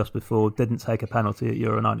we've discussed before, didn't take a penalty at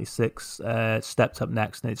Euro 96, stepped up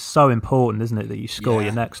next. And it's so important, isn't it, that you score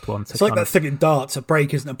your next one. It's like that thing in darts, a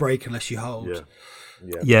break isn't a break unless you hold.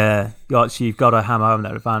 Yeah. So you've got to hammer home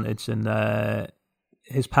that advantage, and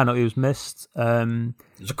his penalty was missed. It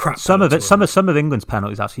was a crap. Some of England's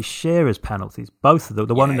penalties, actually, Shearer's penalties, both of them,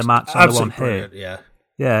 the one in the match and the one here.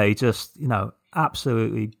 Yeah, he just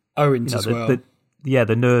absolutely Owens as well.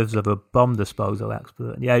 The nerves of a bomb disposal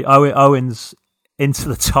expert. Yeah, Owens into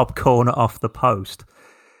the top corner off the post.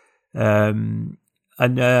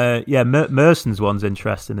 Merson's one's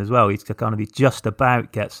interesting as well. He just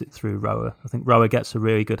about gets it through Rower. I think Rower gets a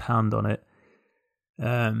really good hand on it.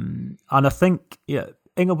 And I think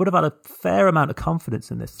England would have had a fair amount of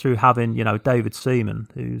confidence in this through having, David Seaman,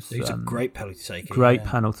 who's a great penalty taker. Great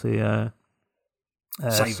penalty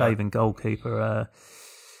saving goalkeeper.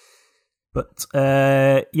 But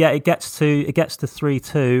it gets to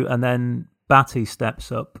 3-2, and then Batty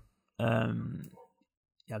steps up.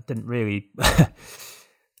 Didn't really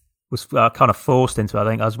was kind of forced into it. I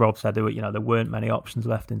think, as Rob said, there weren't many options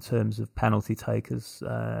left in terms of penalty takers.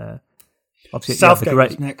 Obviously, Southgate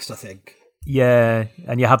was next, I think. Yeah,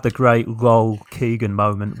 and you have the great Lol Keegan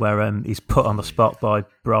moment where he's put on the spot by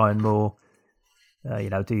Brian Moore.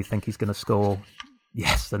 Do you think he's going to score?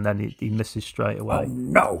 Yes, and then he misses straight away. Oh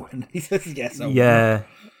no! And he says yes.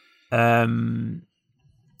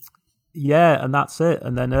 Yeah, and that's it.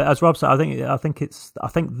 And then, as Rob said, I think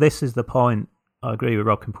this is the point. I agree with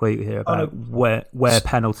Rob completely here about where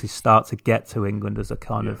penalties start to get to England as a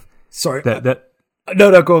kind of sorry.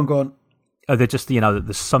 No, go on. They're just that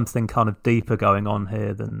there's something kind of deeper going on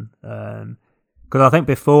here than because I think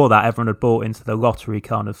before that everyone had bought into the lottery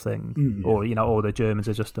kind of thing, or the Germans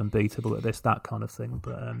are just unbeatable at this, that kind of thing.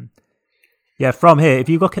 But from here, if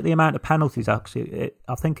you look at the amount of penalties, actually,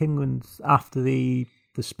 I think England after the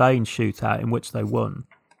Spain shootout in which they won,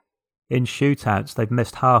 in shootouts they've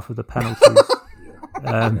missed half of the penalties.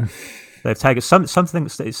 They've taken some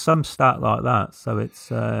stat like that. So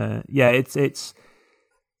it's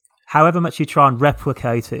however much you try and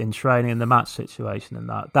replicate it in training and the match situation, and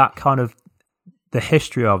that kind of the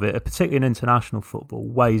history of it, particularly in international football,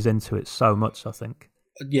 weighs into it so much, I think.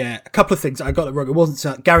 Yeah, a couple of things. I got it wrong. It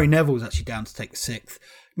wasn't Gary Neville was actually down to take the sixth.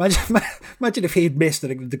 Imagine if he'd missed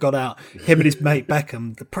and England had got out. Him and his mate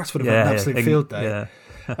Beckham, the press would have had an absolute field day.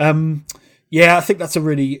 Yeah. I think that's a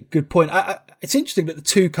really good point. It's interesting that the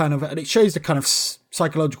two kind of, and it shows the kind of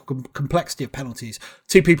psychological complexity of penalties.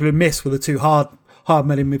 Two people who missed were the two hard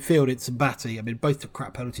men in midfield. It's a Batty. I mean, both took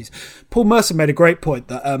crap penalties. Paul Merson made a great point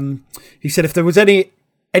that he said if there was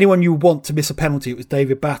anyone you want to miss a penalty, it was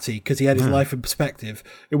David Batty, because he had his life in perspective.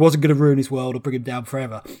 It wasn't going to ruin his world or bring him down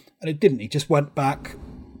forever. And it didn't. He just went back,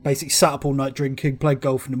 basically sat up all night drinking, played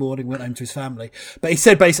golf in the morning, went home to his family. But he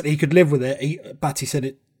said basically he could live with it. Batty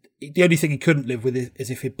said the only thing he couldn't live with is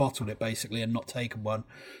if he'd bottled it, basically, and not taken one.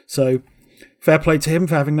 So fair play to him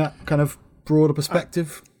for having that kind of broader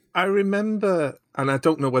perspective. I remember, and I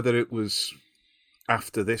don't know whether it was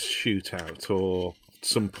after this shootout or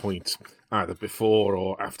some point either before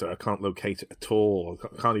or after. I can't locate it at all.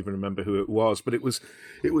 I can't even remember who it was, but it was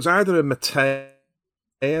either a Mateus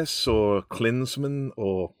or Klinsmann,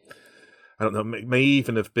 or I don't know, may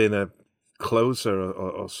even have been a closer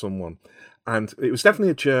or someone, and it was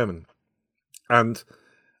definitely a German. And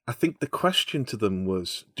I think the question to them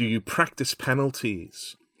was, "Do you practice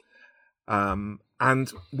penalties?"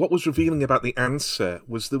 And what was revealing about the answer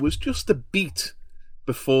was there was just a beat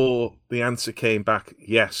before the answer came back,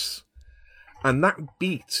 yes. And that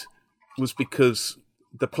beat was because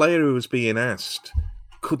the player who was being asked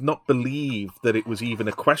could not believe that it was even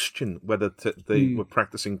a question whether they were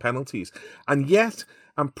practicing penalties. And yet,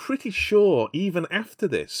 I'm pretty sure, even after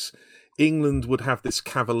this, England would have this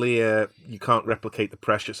cavalier, you can't replicate the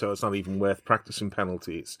pressure, so it's not even worth practicing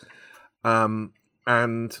penalties. And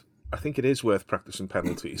I think it is worth practicing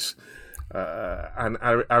penalties. And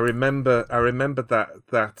I remember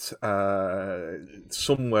that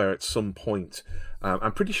somewhere at some point.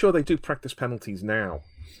 I'm pretty sure they do practice penalties now.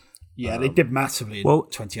 Yeah, they did massively in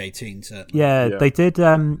 2018. Certainly. Yeah, they did.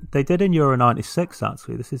 They did in Euro '96.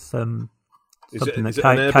 Actually, this is something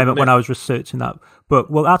that came up when I was researching that. But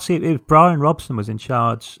actually, it was Brian Robson was in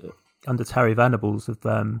charge under Terry Venables of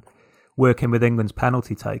working with England's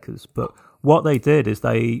penalty takers. But what they did is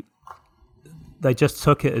they just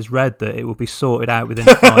took it as read that it would be sorted out within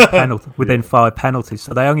five penalties.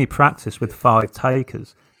 So they only practiced with 5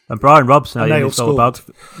 takers. And Brian Robson, and they all scored.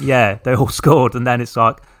 They all scored. And then it's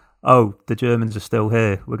like, oh, the Germans are still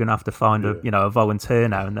here. We're going to have to find a volunteer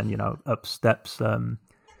now. And then up steps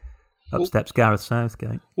Gareth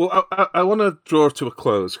Southgate. Well, I want to draw to a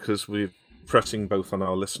close because we're pressing both on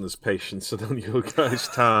our listeners' patience and on your guys'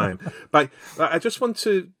 time. But I just want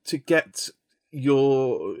to get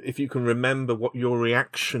if you can remember what your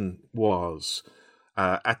reaction was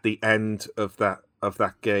at the end of that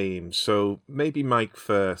game. So maybe Mike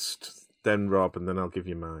first, then Rob, and then I'll give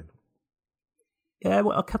you mine. Yeah,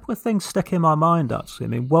 well, a couple of things stick in my mind actually. I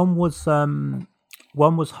mean, one was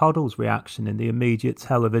Hoddle's reaction in the immediate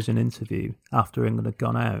television interview after England had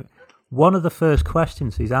gone out. One of the first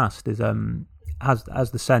questions he's asked is,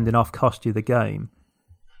 "Has the sending off cost you the game?"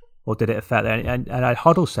 Or did it affect it? And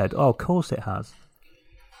Hoddle said, "Oh, of course it has."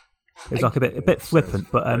 It's like a bit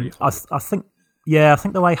flippant, but I think Yeah, I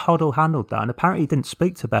think the way Hoddle handled that, and apparently he didn't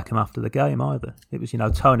speak to Beckham after the game either. It was,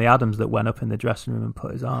 Tony Adams that went up in the dressing room and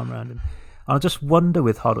put his arm around him. And I just wonder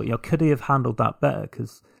with Hoddle, could he have handled that better?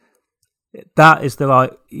 Because that is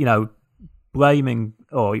blaming,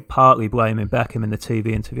 or partly blaming Beckham in the TV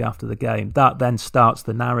interview after the game. That then starts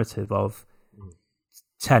the narrative of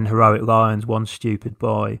 10 heroic lions, one stupid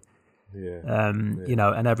boy.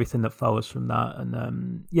 And everything that follows from that.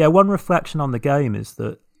 And one reflection on the game is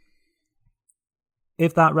that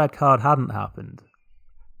if that red card hadn't happened,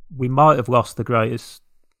 we might have lost the greatest,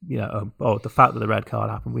 or the fact that the red card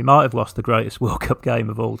happened, we might have lost the greatest World Cup game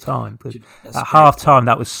of all time. Because at half time,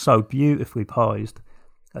 that was so beautifully poised.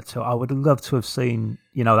 So I would have loved to have seen,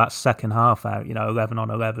 that second half out, 11 on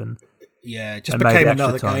 11. Yeah, it just became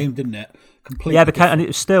another game, didn't it? Completely. Yeah, and it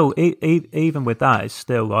was still, even with that, it's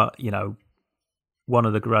still one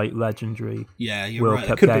of the great legendary World Cup games.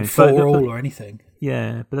 It could have been 4-4 or anything.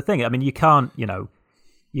 Yeah, but the thing, you can't,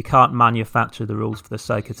 you can't manufacture the rules for the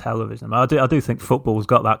sake of television. I do think football's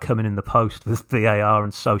got that coming in the post with VAR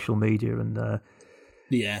and social media and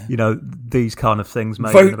these kind of things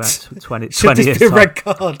maybe in about 20 years. Be a red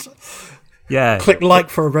card. Yeah, click like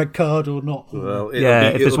for a red card or not. Well,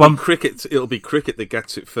 it'll be cricket. It'll be cricket that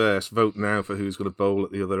gets it first. Vote now for who's going to bowl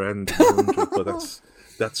at the other end. But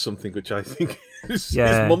that's something which I think is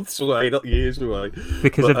months away, not years away.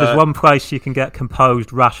 Because if there's one place you can get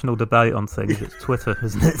composed, rational debate on things, it's Twitter,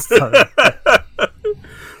 isn't it?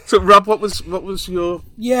 So, Rob, what was your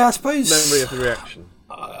I suppose memory of the reaction?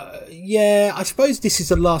 I suppose this is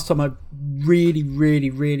the last time I really, really,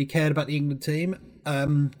 really cared about the England team.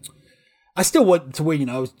 I still want them to win.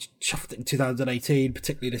 I was chuffed in 2018,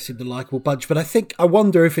 particularly they seemed a likeable bunch. But I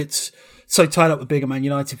wonder if it's so tied up with being a Man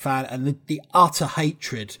United fan and the utter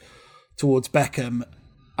hatred towards Beckham.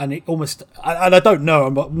 And it almost, and I don't know,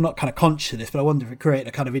 I'm not kind of conscious of this, but I wonder if it created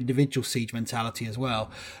a kind of individual siege mentality as well.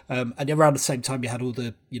 And around the same time, you had all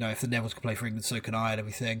the, if the Neville's could play for England, so can I, and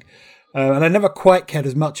everything. And I never quite cared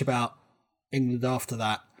as much about England after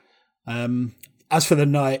that. As for the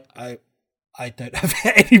night, I don't have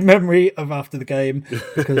any memory of after the game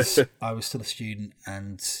because I was still a student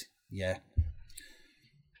and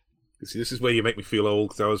See, this is where you make me feel old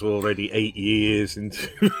because I was already 8 years into.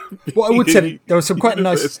 What I would say, there was some quite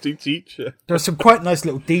nice teacher. There were some quite nice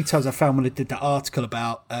little details I found when I did that article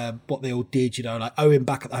about what they all did. Like Owen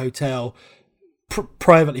back at the hotel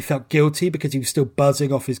privately felt guilty because he was still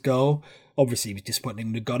buzzing off his goal. Obviously, he was disappointed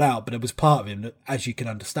when it got out, but it was part of him that, as you can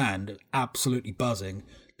understand, absolutely buzzing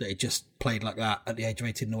that it just played like that at the age of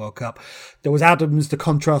 18 in the World Cup. There was Adams, the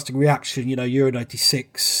contrasting reaction, Euro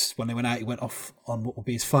 96, when they went out, he went off on what will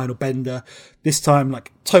be his final bender. This time,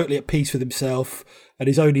 totally at peace with himself. And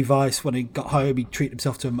his only vice, when he got home, he treated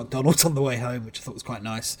himself to a McDonald's on the way home, which I thought was quite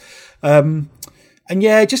nice.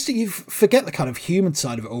 Just that you forget the kind of human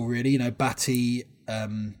side of it all, really. Batty,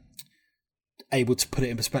 able to put it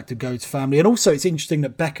in perspective, go to family. And also, it's interesting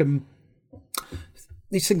that Beckham,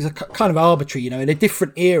 these things are kind of arbitrary, in a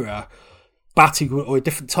different era, Batty, or a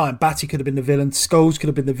different time, Batty could have been the villain, Scholes could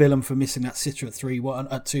have been the villain for missing that sitter at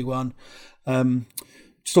 2-1.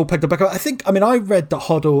 Just all pegged up back. I read that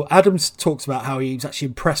Hoddle, Adams talks about how he was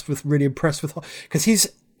actually really impressed with, because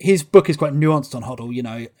his book is quite nuanced on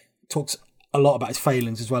Hoddle, talks a lot about his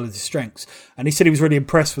failings as well as his strengths. And he said he was really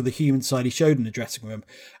impressed with the human side he showed in the dressing room.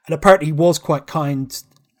 And apparently he was quite kind.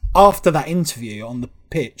 After that interview on the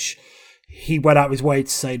pitch, he went out of his way to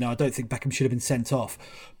say, no, I don't think Beckham should have been sent off.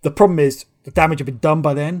 The problem is the damage had been done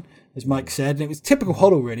by then, as Mike said. And it was typical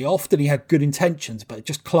Hoddle, really. Often he had good intentions, but it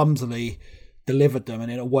just clumsily delivered them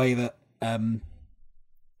and in a way that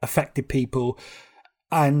affected people.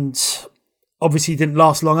 And obviously didn't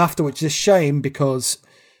last long after, which is a shame because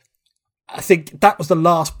I think that was the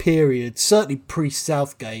last period, certainly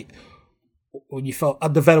pre-Southgate, when you felt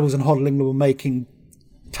under Venables and Hoddle England were making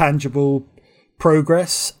tangible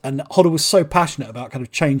progress. And Hoddle was so passionate about kind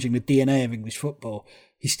of changing the DNA of English football.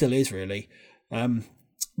 He still is, really.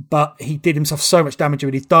 But he did himself so much damage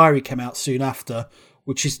when his diary came out soon after,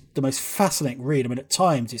 which is the most fascinating read. At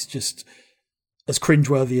times it's just as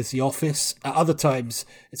cringeworthy as The Office. At other times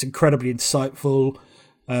it's incredibly insightful.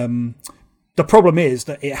 The problem is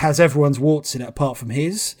that it has everyone's warts in it apart from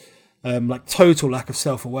his, total lack of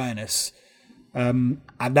self-awareness. And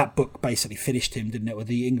that book basically finished him, didn't it, with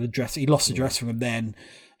the England dress. He lost the dressing room then.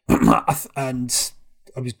 And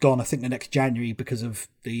I was gone, I think, the next January because of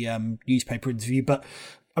the newspaper interview. But,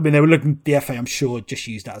 they were looking, the FA, I'm sure, just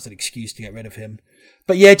used that as an excuse to get rid of him.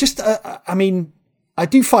 But yeah, I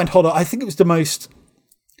do find Hoddle, I think it was the most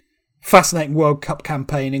fascinating World Cup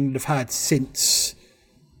campaign England have had since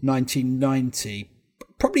 1990,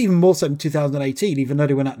 probably even more so in 2018, even though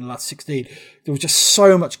they went out in the last 16. There was just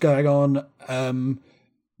so much going on.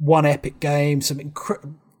 One epic game, some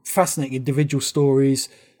fascinating individual stories,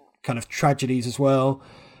 kind of tragedies as well.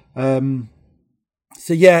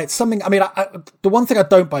 So yeah, it's something. I mean, the one thing I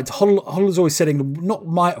don't buy is Holland is always saying not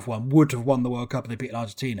might have won, would have won the World Cup if they beat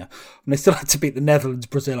Argentina, and they still had to beat the Netherlands,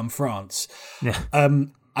 Brazil, and France. Yeah.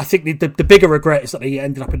 I think the bigger regret is that they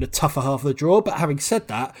ended up in the tougher half of the draw. But having said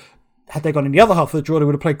that, had they gone in the other half of the draw, they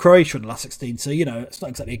would have played Croatia in the last 16. So it's not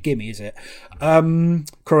exactly a gimme, is it?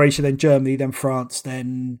 Croatia, then Germany, then France,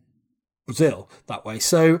 then Brazil that way.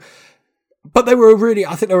 So, but they were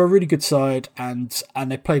I think they were a really good side, and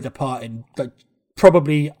they played their part in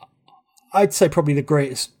probably, I'd say probably the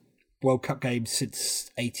greatest World Cup game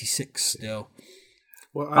since '86. Still,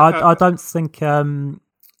 well, I don't think.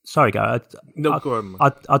 Sorry, Gary. No, go on.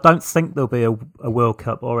 I don't think there'll be a World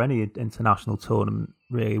Cup or any international tournament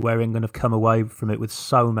really where England have come away from it with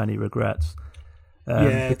so many regrets.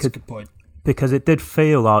 That's a good point. Because it did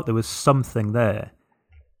feel like there was something there,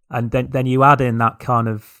 and then you add in that kind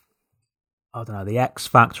of, I don't know, the X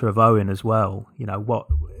factor of Owen as well.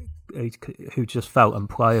 Who just felt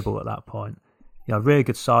unplayable at that point. Really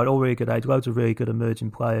good side, all really good age, loads of really good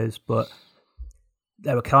emerging players, but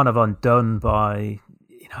they were kind of undone by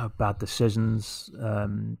bad decisions,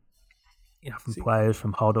 from players,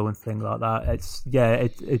 from Hoddle and things like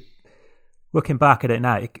that. Looking back at it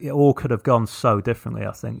now, it all could have gone so differently,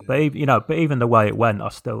 I think. But even the way it went, I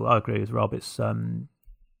agree with Rob. It's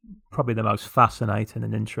probably the most fascinating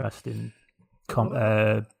and interesting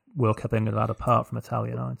World Cup England had apart from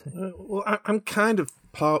Italia 90. Well, I'm kind of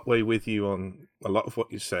part way with you on a lot of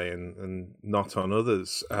what you say and not on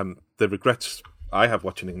others. The regrets I have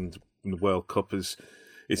watching England in the World Cup is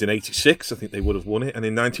in '86. I think they would have won it, and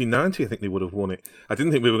in 1990 I think they would have won it. I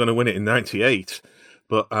didn't think we were going to win it in '98,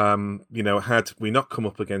 but had we not come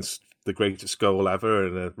up against the greatest goal ever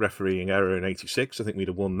and a refereeing error in '86, I think we'd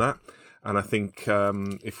have won that. And I think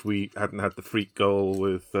if we hadn't had the freak goal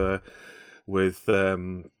with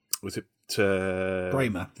was it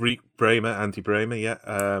Bremer, Andy Bremer, yeah.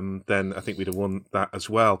 Then I think we'd have won that as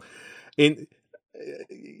well. In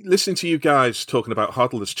listening to you guys talking about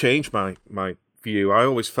Hoddle has changed my view. I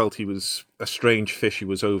always felt he was a strange fish. He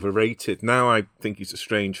was overrated. Now I think he's a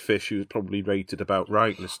strange fish who was probably rated about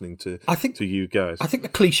right. Listening to you guys, I think the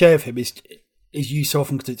cliche of him is used so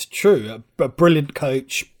often because it's true. A brilliant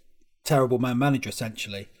coach, terrible man manager,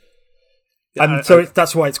 essentially. And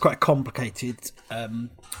that's why it's quite a complicated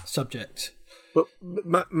subject. But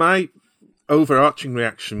my overarching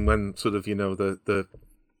reaction when sort of the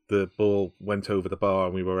ball went over the bar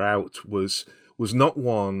and we were out was not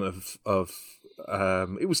one of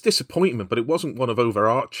it was disappointment, but it wasn't one of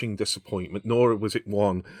overarching disappointment, nor was it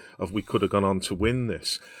one of we could have gone on to win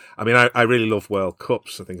this. I mean, I really love World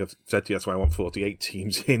Cups. I think I've said to you that's why I want 48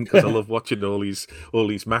 teams in, because I love watching all these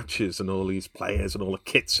matches and all these players and all the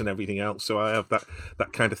kits and everything else. So I have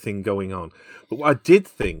that kind of thing going on. But what I did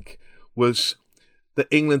think was that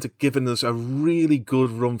England had given us a really good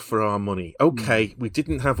run for our money. Okay, we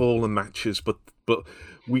didn't have all the matches, but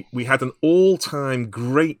we had an all-time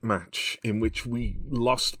great match in which we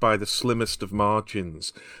lost by the slimmest of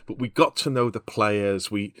margins. But we got to know the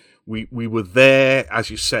players. We were there, as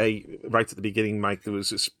you say, right at the beginning, Mike. There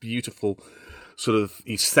was this beautiful sort of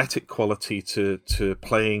aesthetic quality to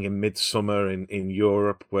playing in midsummer in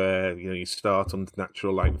Europe, where you start under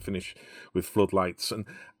natural light and finish with floodlights, and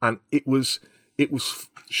it was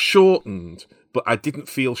shortened, but I didn't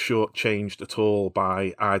feel shortchanged at all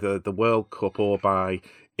by either the World Cup or by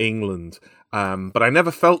England. But I never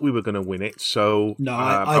felt we were going to win it, so no,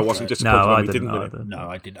 I wasn't disappointed when we didn't win it. No,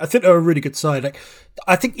 I didn't. I think they were a really good side.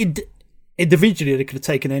 I think individually they could have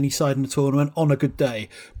taken any side in the tournament on a good day,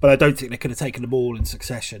 but I don't think they could have taken them all in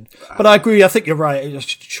succession. But I agree. I think you're right. It was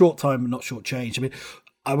short time, not short change. I mean,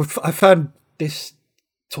 I found this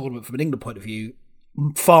tournament from an England point of view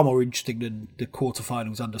far more interesting than the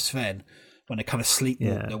quarterfinals under Sven, when they kind of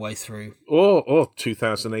sleepwalked their way through. Or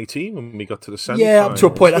 2018 when we got to the semi-finals. Yeah, up to a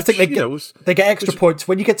point. I think they get extra points.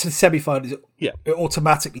 When you get to the semi-finals, it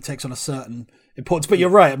automatically takes on a certain importance. But you're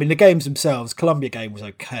right. I mean, the games themselves, Colombia game was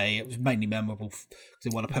okay. It was mainly memorable because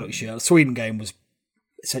they won a penalty shootout. The Sweden game was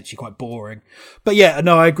essentially quite boring. But yeah,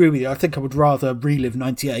 no, I agree with you. I think I would rather relive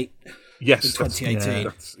 98 than 2018.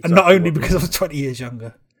 Exactly, and not only because I was 20 years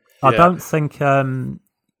younger. I don't think, I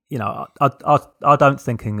don't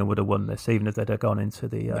think England would have won this, even if they'd have gone into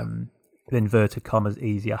the inverted commas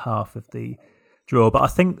easier half of the draw. But I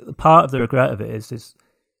think part of the regret of it is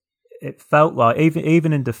it felt like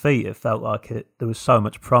even in defeat, it felt like there was so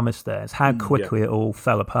much promise there. It's how quickly it all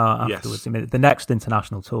fell apart afterwards. Yes. I mean, the next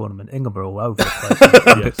international tournament, England were all over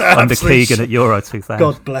the place under Keegan at Euro 2000.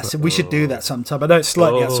 God bless him. We should do that sometime. I know it's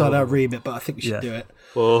slightly outside our remit, but I think we should do it.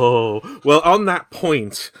 Oh, well, on that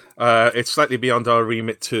point, it's slightly beyond our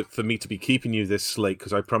remit for me to be keeping you this late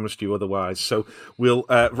because I promised you otherwise. So we'll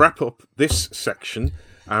wrap up this section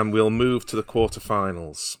and we'll move to the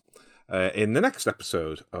quarterfinals in the next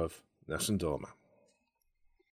episode of Ness and Dorma.